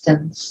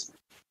existence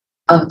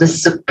of the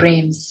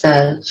Supreme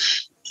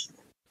Self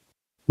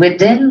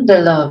within the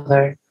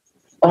lover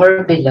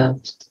or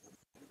beloved,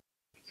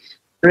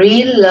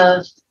 real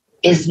love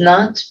is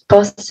not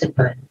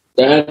possible.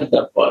 That's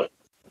the point.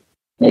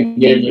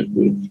 Again,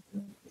 repeat.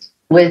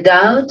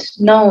 Without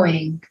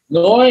knowing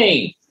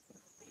Knowing.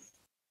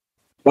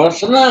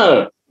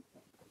 Personal.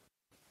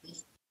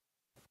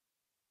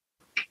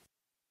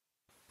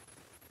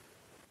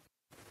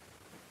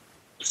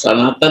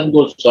 Sanatan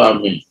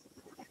Goswami.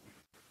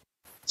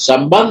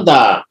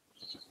 Sambandha.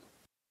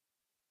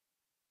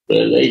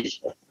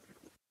 Relation.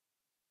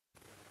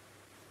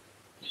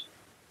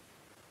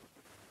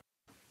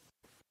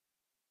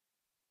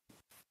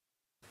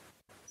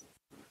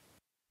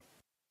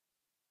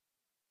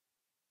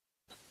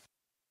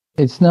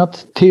 it's not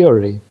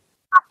theory,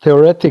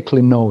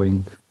 theoretically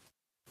knowing.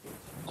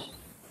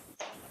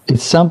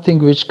 It's something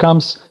which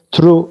comes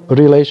through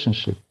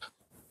relationship.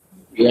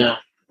 Yeah.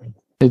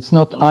 It's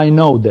not I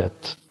know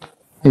that.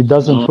 It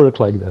doesn't work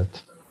like that.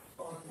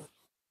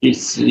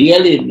 It's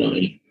really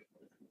knowing.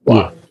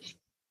 Wow.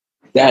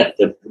 Yeah. That's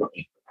the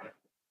knowing.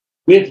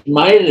 With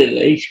my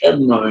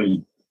relation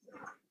knowing,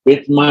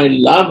 with my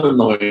love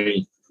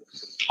knowing,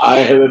 I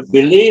have a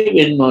belief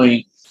in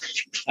knowing,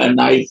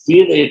 and I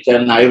feel it,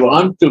 and I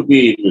want to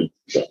be it.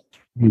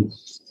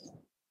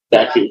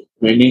 That is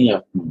meaning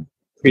of knowing.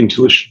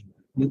 Intuition.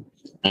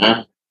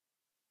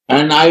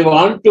 And I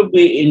want to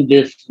be in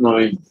this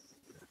knowing.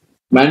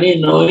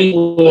 Many knowing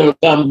will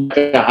come,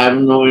 but I have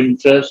no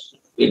interest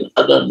in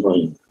other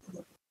knowing.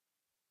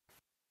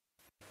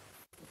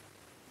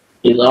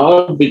 It's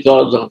all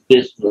because of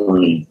this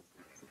knowing.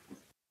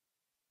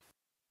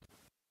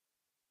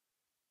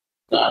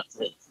 That's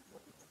it.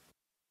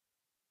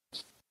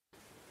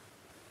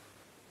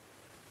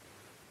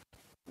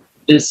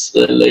 This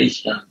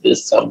relation,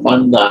 this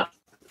sambandha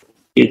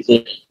is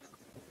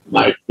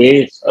my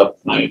base of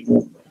my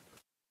movement.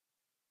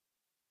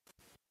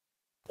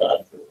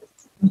 That's it.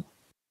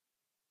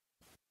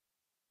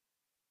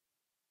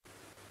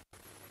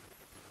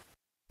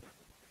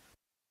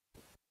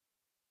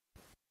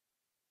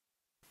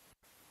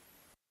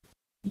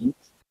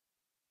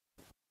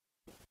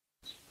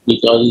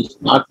 Because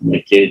it's not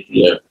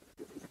material,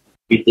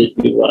 it is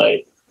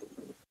divine.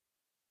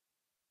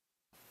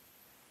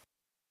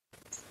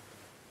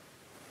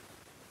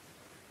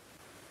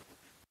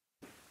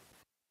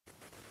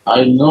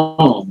 I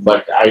know,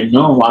 but I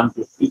don't want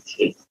to fix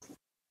it.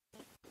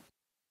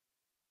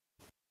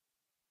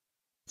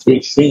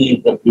 Fixing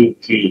is the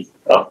beauty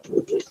of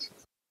this.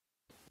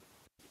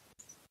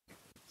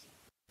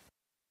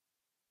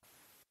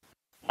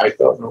 I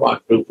don't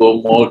want to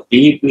go more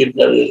deep in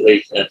the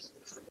relation.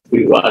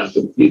 We want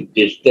to keep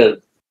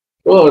distance.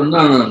 Oh,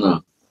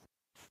 no.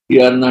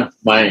 You are not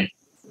my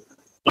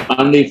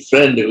only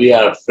friend. We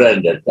are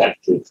friends, and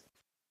that's it.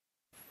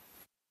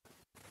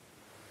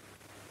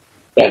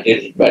 That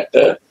is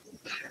better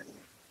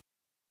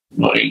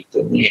knowing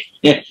to me.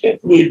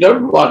 We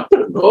don't want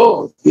to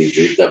know. This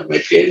is the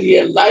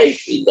material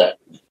life. Is that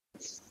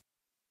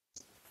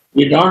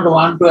we don't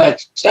want to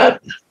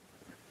accept.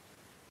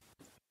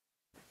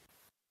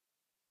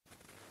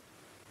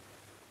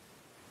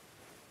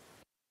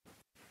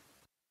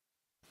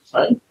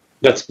 Right?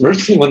 That's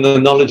mercy when the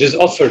knowledge is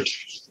offered.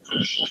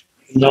 The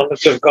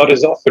knowledge of God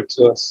is offered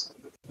to us.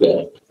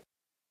 Yeah.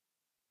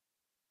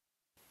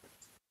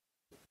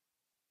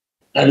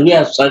 And we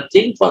are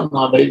searching for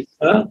knowledge,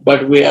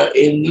 but we are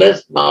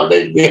endless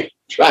knowledge. We are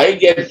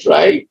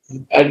trying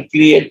and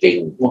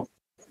creating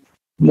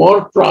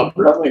more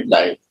problem in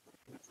life.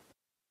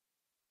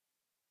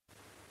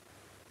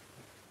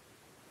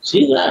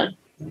 See that?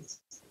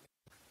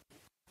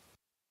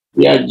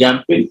 We are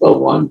jumping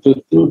from 1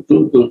 to 2,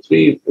 2 to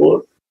 3,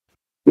 4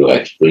 to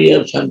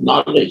experience and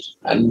knowledge.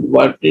 And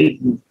what is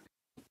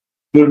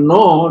to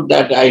know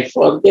that I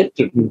forget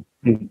to do.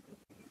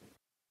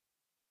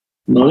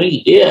 Knowing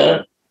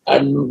here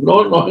and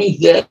no knowing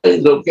there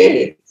is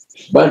okay.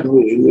 But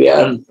we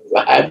are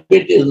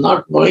habit is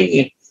not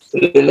knowing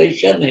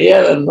relation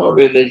here and no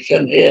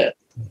relation here.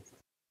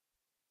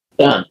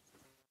 Done.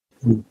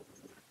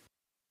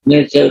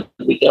 Nature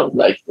becomes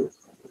like this.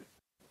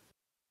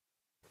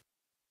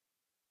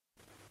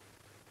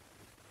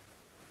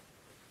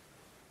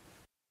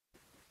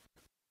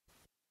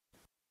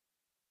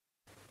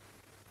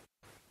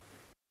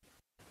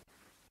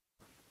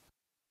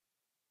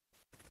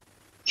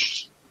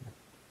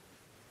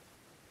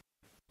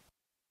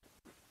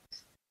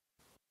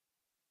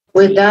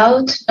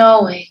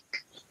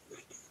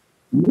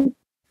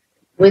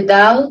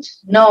 Without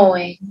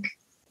knowing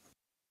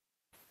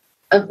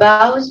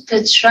about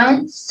the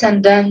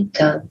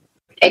transcendental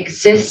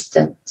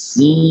existence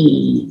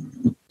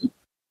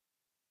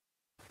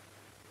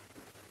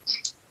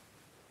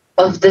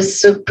of the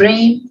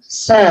Supreme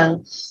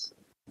Self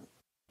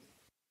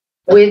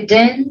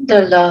within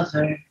the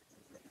lover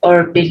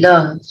or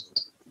beloved.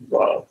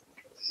 Wow.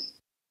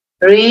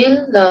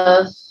 Real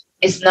love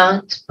is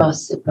not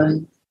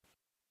possible,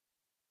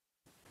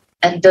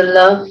 and the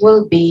love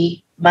will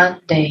be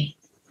mundane.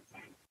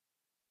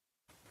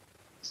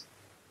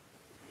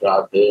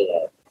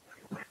 Radha.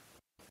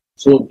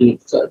 So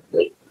deep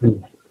subject.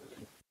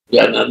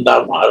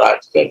 Yananda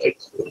Maharaj can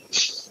explain.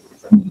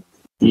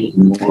 He is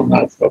known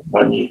as a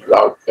money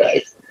cloud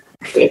guy.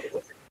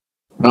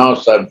 Now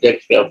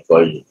subject come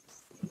for you.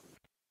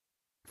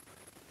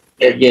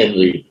 Again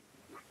read.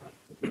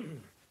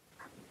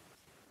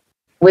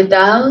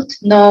 Without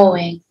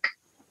knowing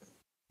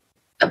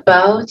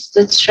about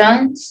the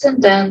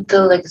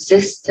transcendental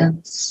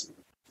existence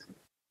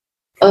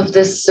of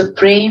the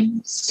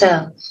Supreme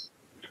Self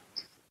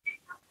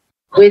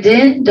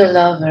within the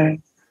lover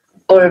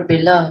or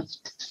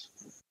beloved,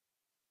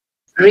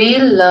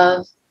 real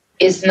love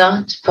is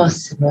not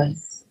possible,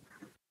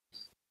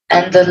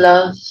 and the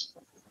love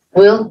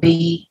will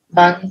be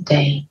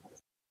mundane.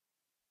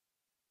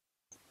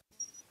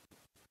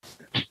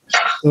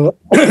 So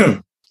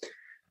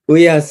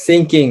we are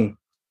thinking,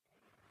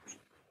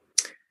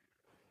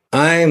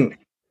 I'm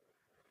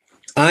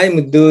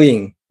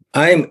doing,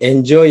 I'm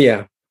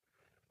enjoyer,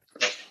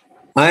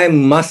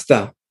 I'm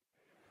master.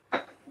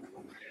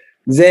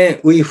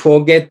 Then we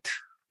forget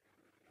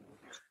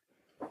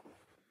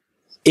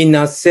in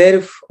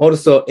ourselves,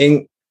 also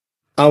in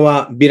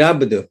our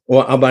beloved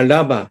or our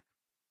lover,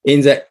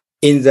 in the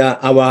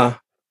our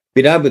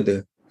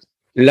beloved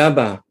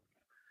lover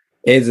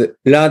is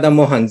Radha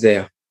Mohan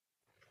there.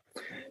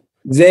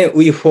 Then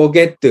we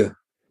forget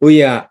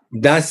we are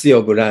Dasi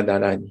of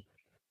Radharani.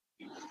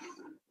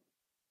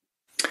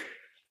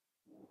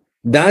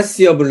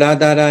 Dasi of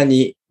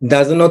Radharani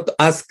does not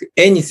ask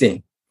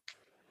anything.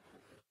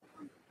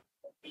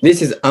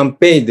 This is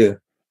unpaid,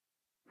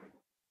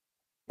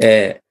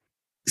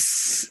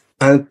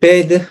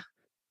 unpaid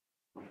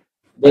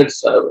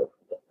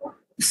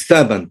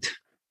servant.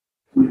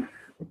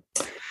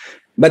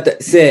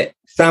 But say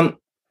some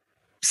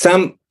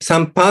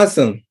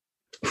person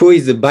who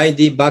is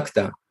Vaidhi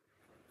Bhakta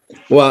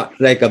or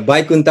like a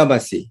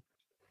Vaikunthavasi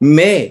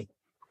may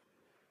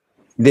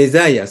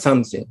desire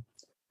something,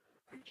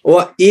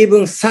 or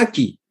even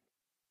Saki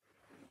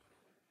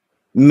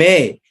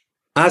may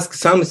ask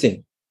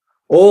something,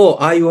 oh,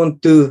 I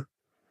want to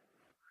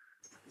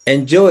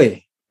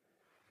enjoy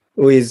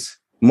with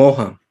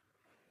Mohan.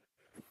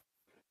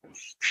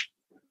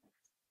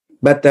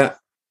 But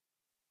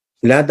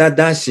Radha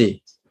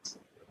Dashi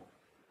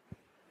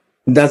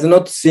does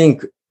not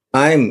think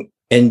I'm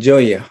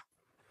enjoyer.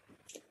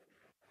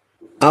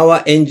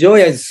 Our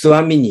enjoyer is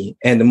Swamini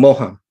and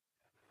Mohan.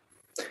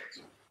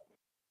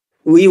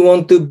 We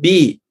want to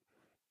be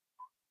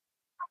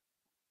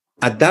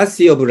a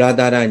Dasi of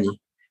Radharani.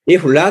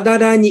 If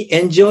Radharani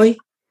enjoy,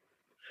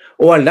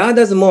 or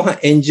Radha's Mohan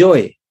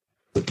enjoy,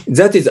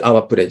 that is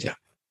our pleasure.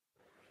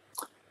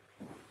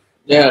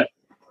 Yeah.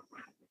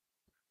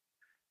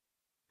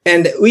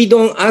 And we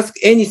don't ask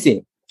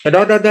anything.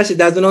 Radha Dashi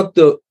does not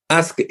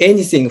ask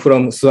anything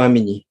from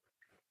Swamini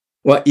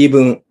or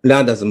even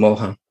Radha's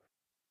Mohan.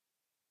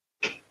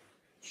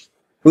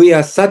 We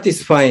are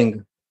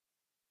satisfying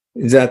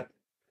that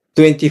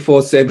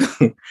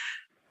 24/7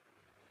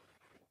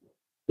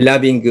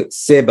 loving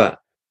seva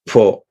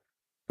for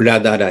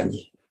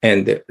Radharani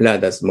and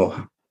Radha's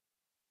Mohan.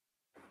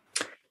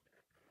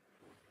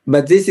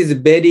 But this is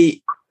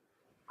very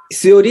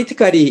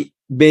theoretically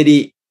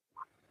very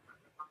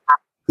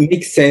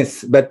makes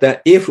sense.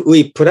 But if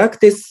we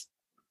practice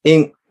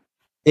in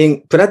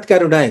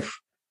practical life,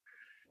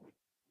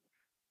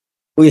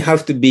 we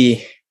have to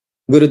be,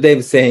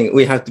 Gurudev saying,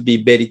 we have to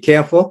be very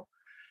careful,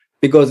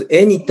 because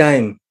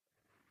anytime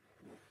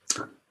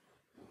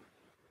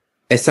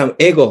some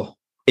ego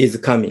is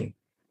coming,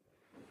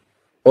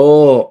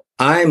 oh,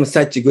 I'm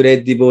such a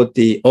great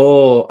devotee,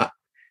 oh,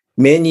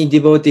 many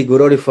devotees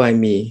glorify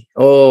me,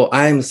 oh,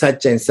 I'm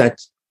such and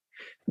such.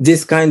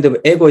 This kind of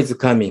ego is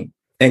coming.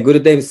 And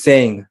Gurudev is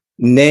saying,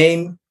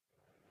 name,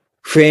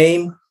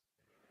 fame,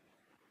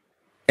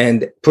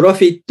 and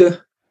profit,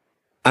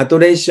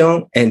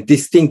 adoration, and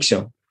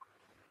distinction.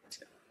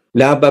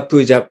 Lava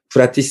Puja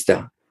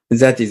Pratishta,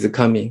 that is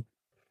coming.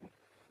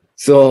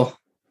 So,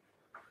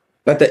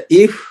 but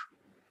if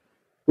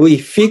we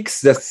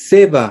fix the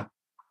seva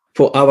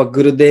for our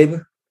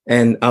Gurudev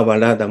and our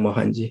Radha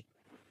Mohanji,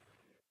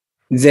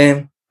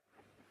 then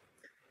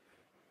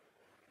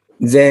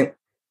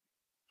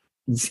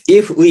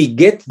if we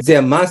get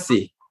their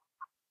mercy,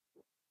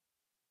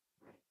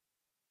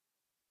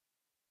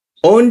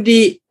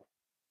 only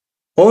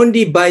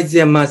by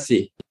their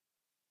mercy,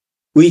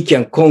 we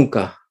can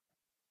conquer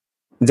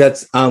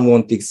that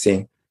unwanted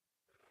thing.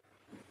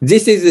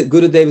 This is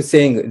Gurudev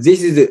saying,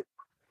 this is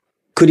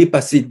Kripa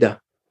Siddha.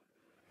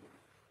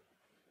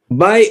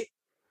 By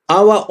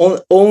our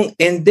own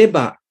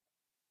endeavor,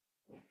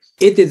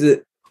 it is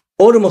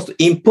almost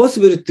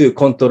impossible to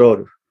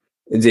control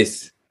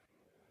these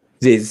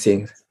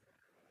things.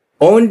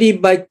 Only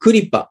by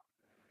Kripa,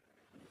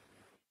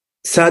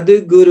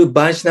 Sadhguru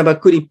Vaishnava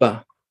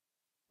Kripa,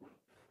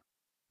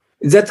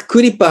 that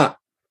Kripa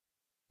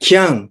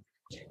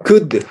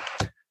could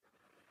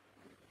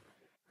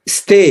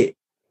stay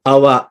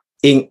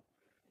in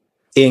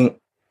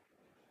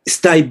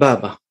Stai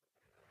Baba.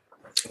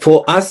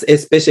 For us,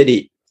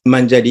 especially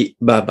Manjari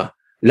Baba,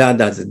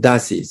 Radha's,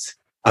 Dasi's,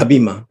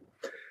 Abhiman.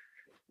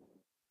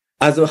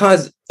 As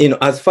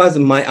far as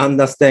my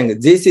understanding,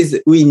 this is,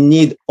 we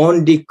need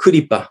only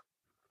Kripa,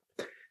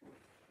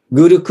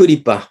 Guru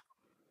Kripa,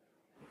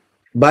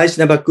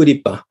 Vaishnava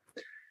Kripa,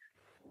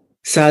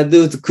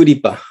 Sadhu's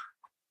Kripa.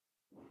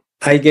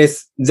 I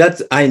guess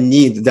that I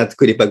need that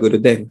Kripa,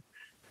 Gurudev.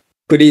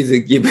 Please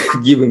give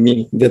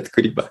me that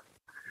Kripa.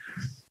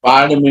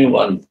 Pardon me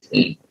one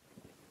thing.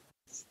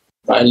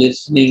 By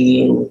listening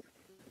you,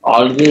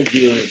 always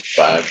you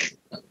inspired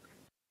me.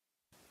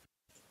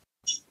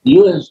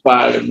 You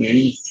inspired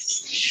me.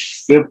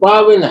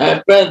 Kripa will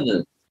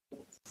happen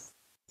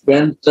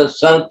when the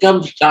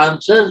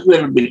circumstances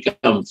will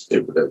become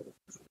favorable.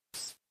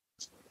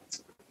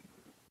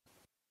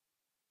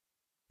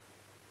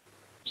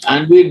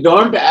 and we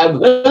don't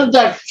abhor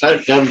that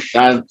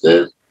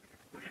circumstances,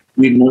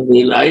 we don't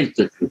realize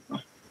the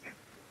Kripa.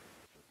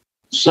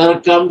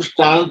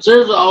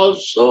 Circumstances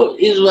also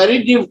is very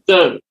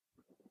difficult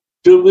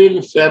to be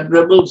in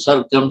favorable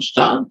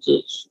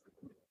circumstances.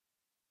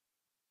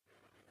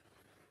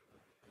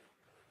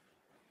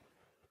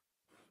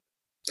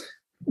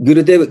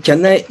 Gurudev,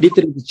 can I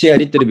share a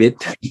little bit?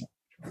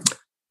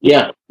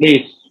 Yeah,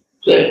 please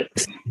say.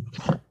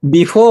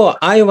 Before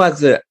I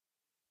was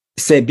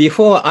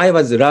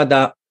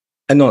Radha,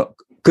 no,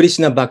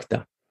 Krishna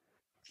Bhakta.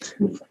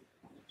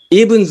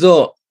 Even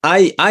though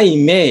I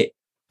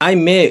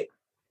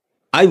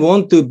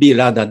want to be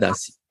Radha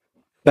Dasi,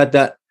 but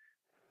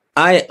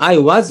I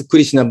was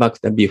Krishna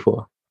Bhakta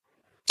before,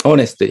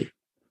 honestly.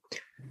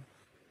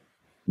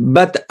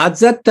 But at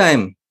that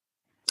time,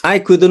 I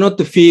could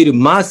not feel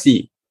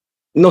mercy,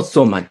 not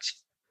so much.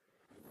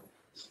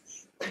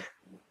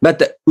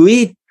 But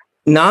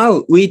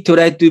now we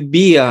try to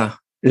be a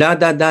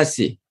Radha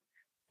Dasi.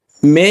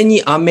 Many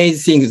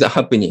amazing things are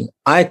happening.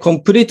 I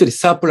completely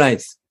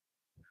surprised.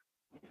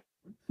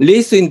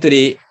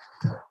 Recently,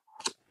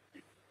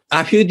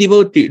 a few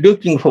devotees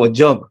looking for a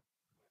job.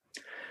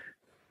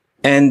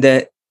 And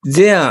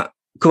they are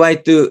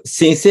quite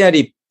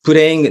sincerely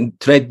praying and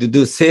try to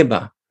do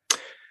seva.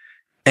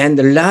 And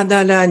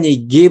Radharani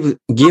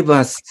give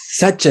us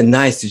such a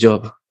nice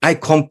job. I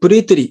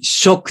completely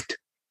shocked.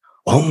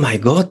 Oh my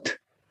God.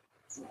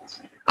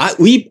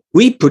 We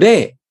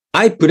pray.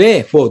 I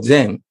pray for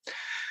them.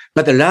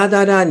 But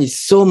Radharani is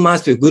so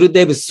merciful.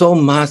 Gurudev is so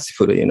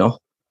merciful, you know.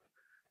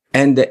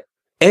 And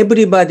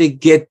everybody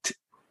get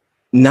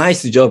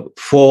nice job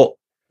for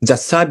the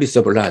service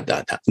of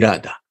Radha.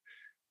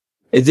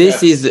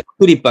 This is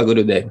Kripa,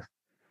 Gurudev.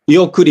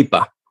 Your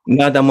Kripa.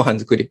 Radha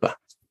Mohan's Kripa.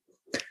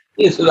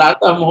 It's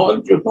Radha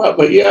Mohan Kripa,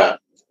 Bhaiya.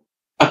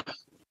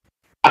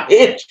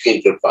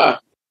 Ayeshki Kripa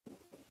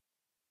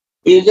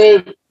is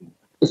a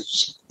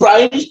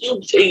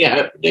surprising thing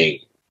happening.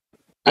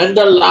 And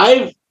the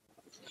life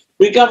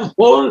become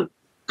whole,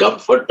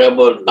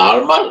 comfortable,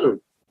 normal.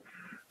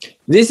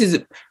 This is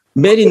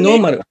very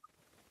normal.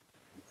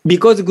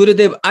 Because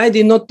Gurudev, I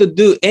did not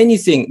do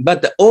anything,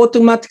 but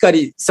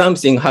automatically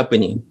something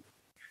happening.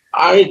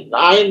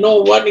 I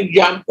know one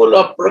example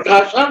of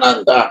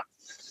Prakashananda.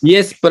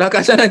 Yes,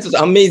 Prakashananda is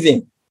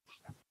amazing.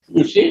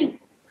 You see,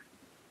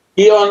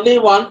 he only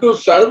want to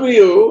serve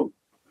you,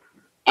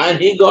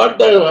 and he got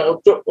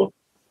the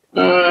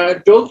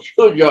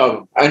Tokyo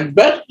job, and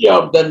best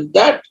job than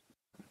that.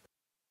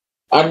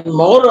 And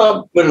more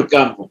of will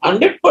come.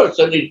 100%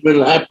 it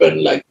will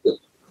happen like this.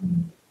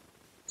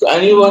 So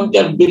anyone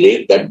can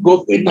believe that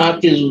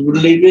Gopinath is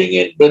living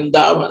in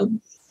Vrindavan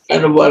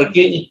and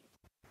working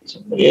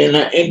in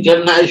an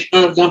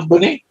international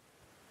company.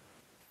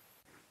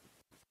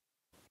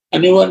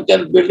 Anyone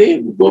can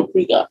believe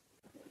Gopika.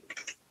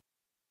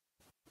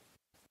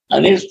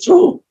 And it's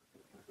true.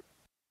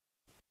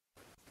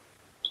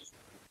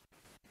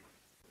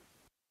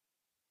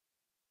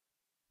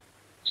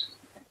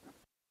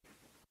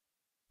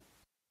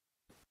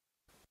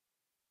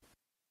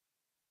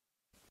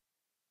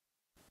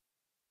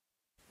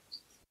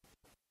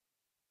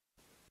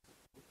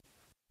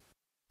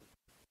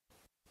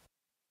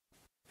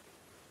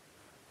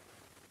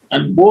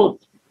 And both,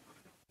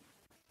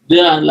 they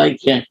are like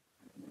a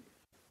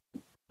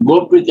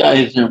Gopika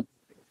is a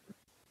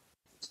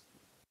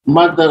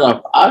mother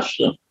of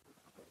ashram.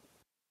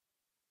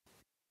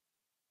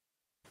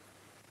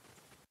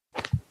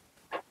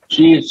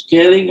 She is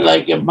caring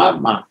like a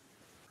mama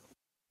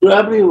to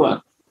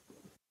everyone.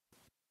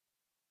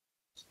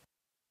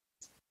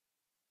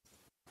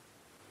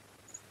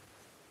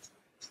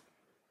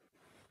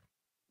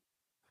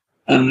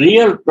 And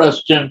real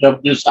president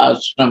of this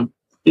ashram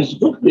is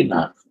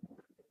Gopinath.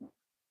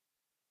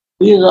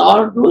 He is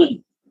all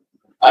doing.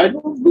 I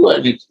don't do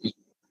anything.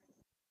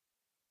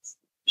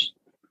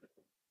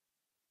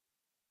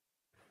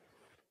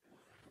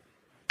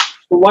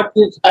 So what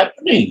is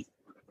happening?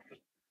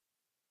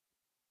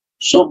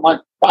 So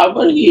much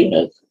power he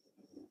has.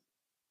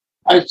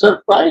 I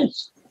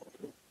surprised.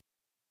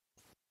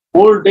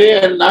 Whole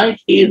day and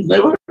night he is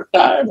never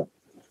tired.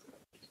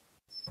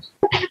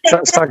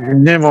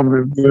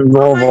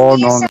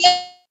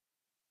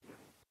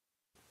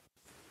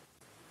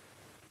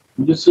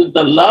 This is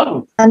the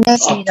love of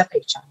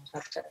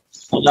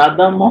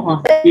Radha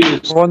Mohan.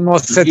 On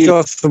može se ti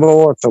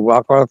osobovotovo,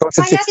 ako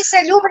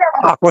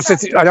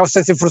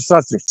se ti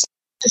frustraciju.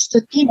 Što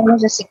ti ne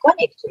može se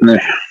konektuje.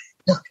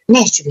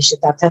 Neću više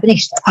takav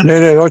ništa.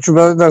 Ne, hoću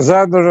da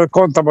zajedno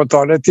kontamo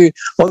to, ne ti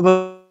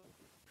odmah...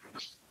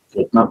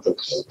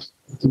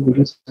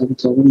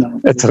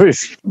 Eto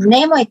viš.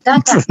 Nemoj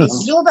takav,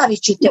 iz ljubavi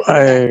ću te...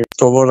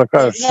 To možda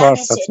kažeš svašta. Ja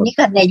se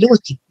nikad ne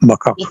ljutim.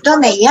 I to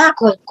me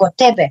jako kod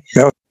tebe.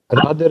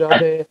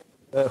 Rade,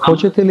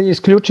 hoćete li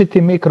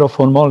isključiti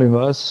mikrofon, molim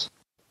vas?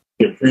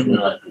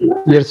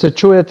 Jer se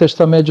čujete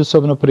šta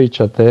međusobno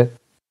pričate.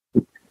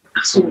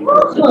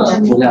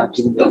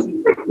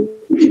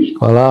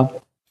 Hvala.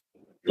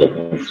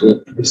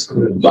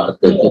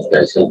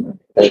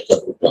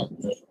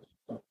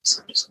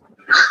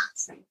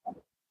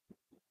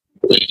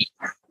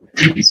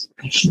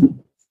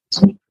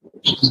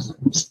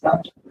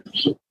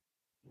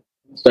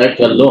 तय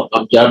कर लो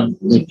अब जब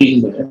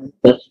meeting में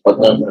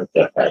 10-15 minute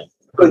का time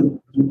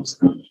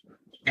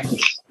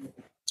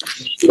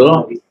तो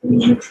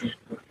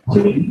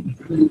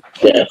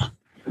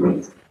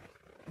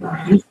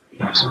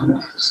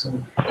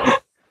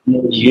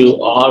you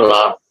all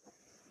are.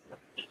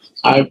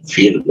 I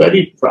feel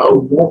very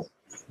proud of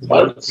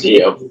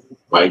mercy of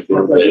my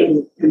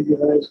Gurudev,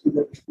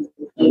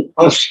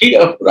 mercy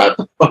of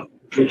Radha.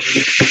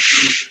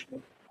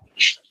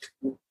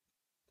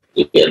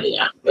 Really,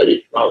 I'm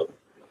very proud.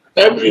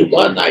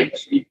 Everyone I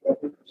see,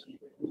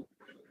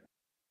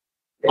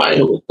 my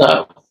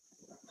Uta,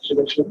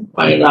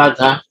 my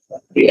Radha,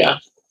 yeah,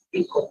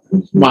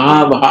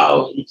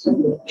 Mahabhav,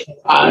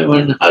 I'm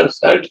in her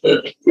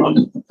center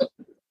from,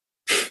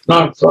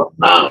 not from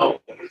now,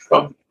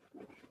 from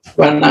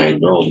when I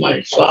know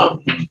my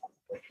son,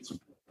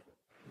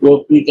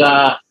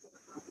 Gopika,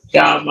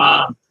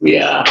 Shama,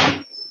 Priya,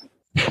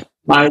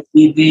 my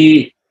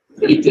Didi,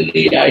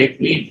 Italy, I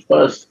meet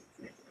first,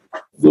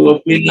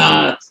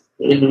 Gopinath,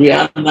 in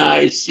Vienna,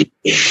 I see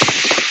him,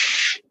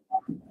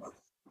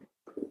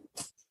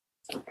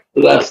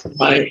 plus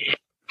my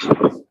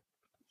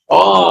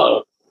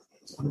all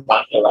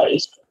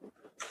Bangladesh,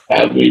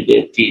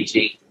 everyday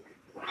teaching.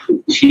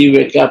 She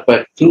wake up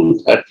at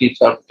 2:30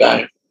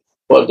 sometime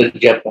for the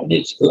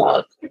Japanese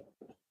class.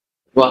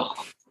 Wow.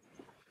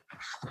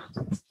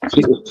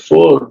 She was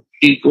 4.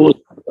 She goes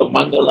to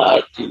Mangala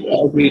Aarti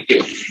every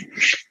day.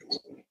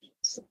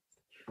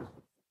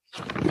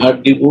 Her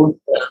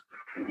devotion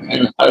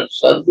and her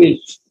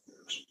service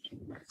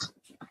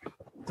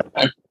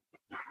and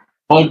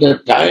all the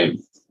time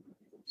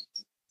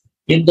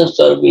in the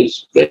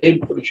service, Prem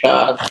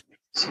Prashad,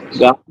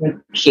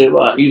 Government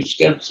Seva, you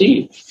can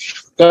see,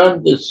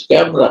 turn this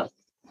camera,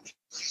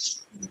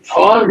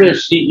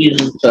 always see in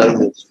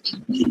service.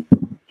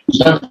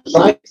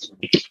 Surprise.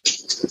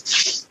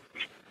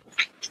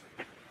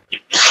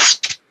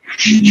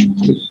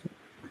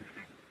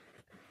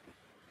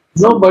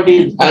 Nobody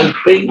is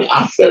helping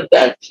after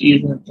that she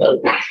is in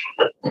service.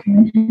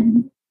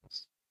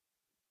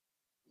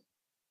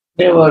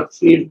 Never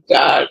feel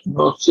tired,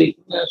 no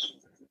sickness.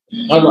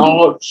 And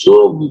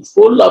also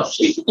full of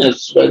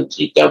sickness when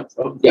she comes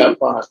from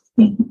Japan.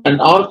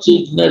 And all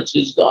sickness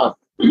is gone.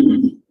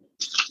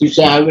 She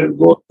said, I will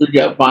go to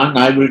Japan,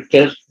 I will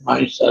test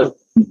myself.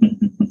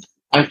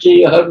 I say,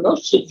 you have no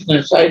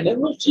sickness. I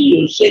never see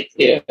you sick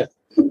here.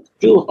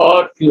 Too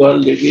hot, you are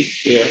living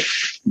here.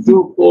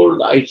 Too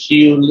cold, I see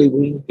you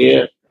living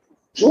here.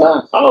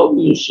 Well, how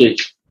you sick?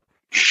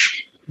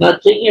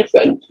 Nothing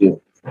affects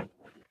you.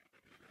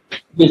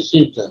 This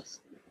is the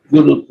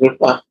Guru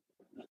Kripa.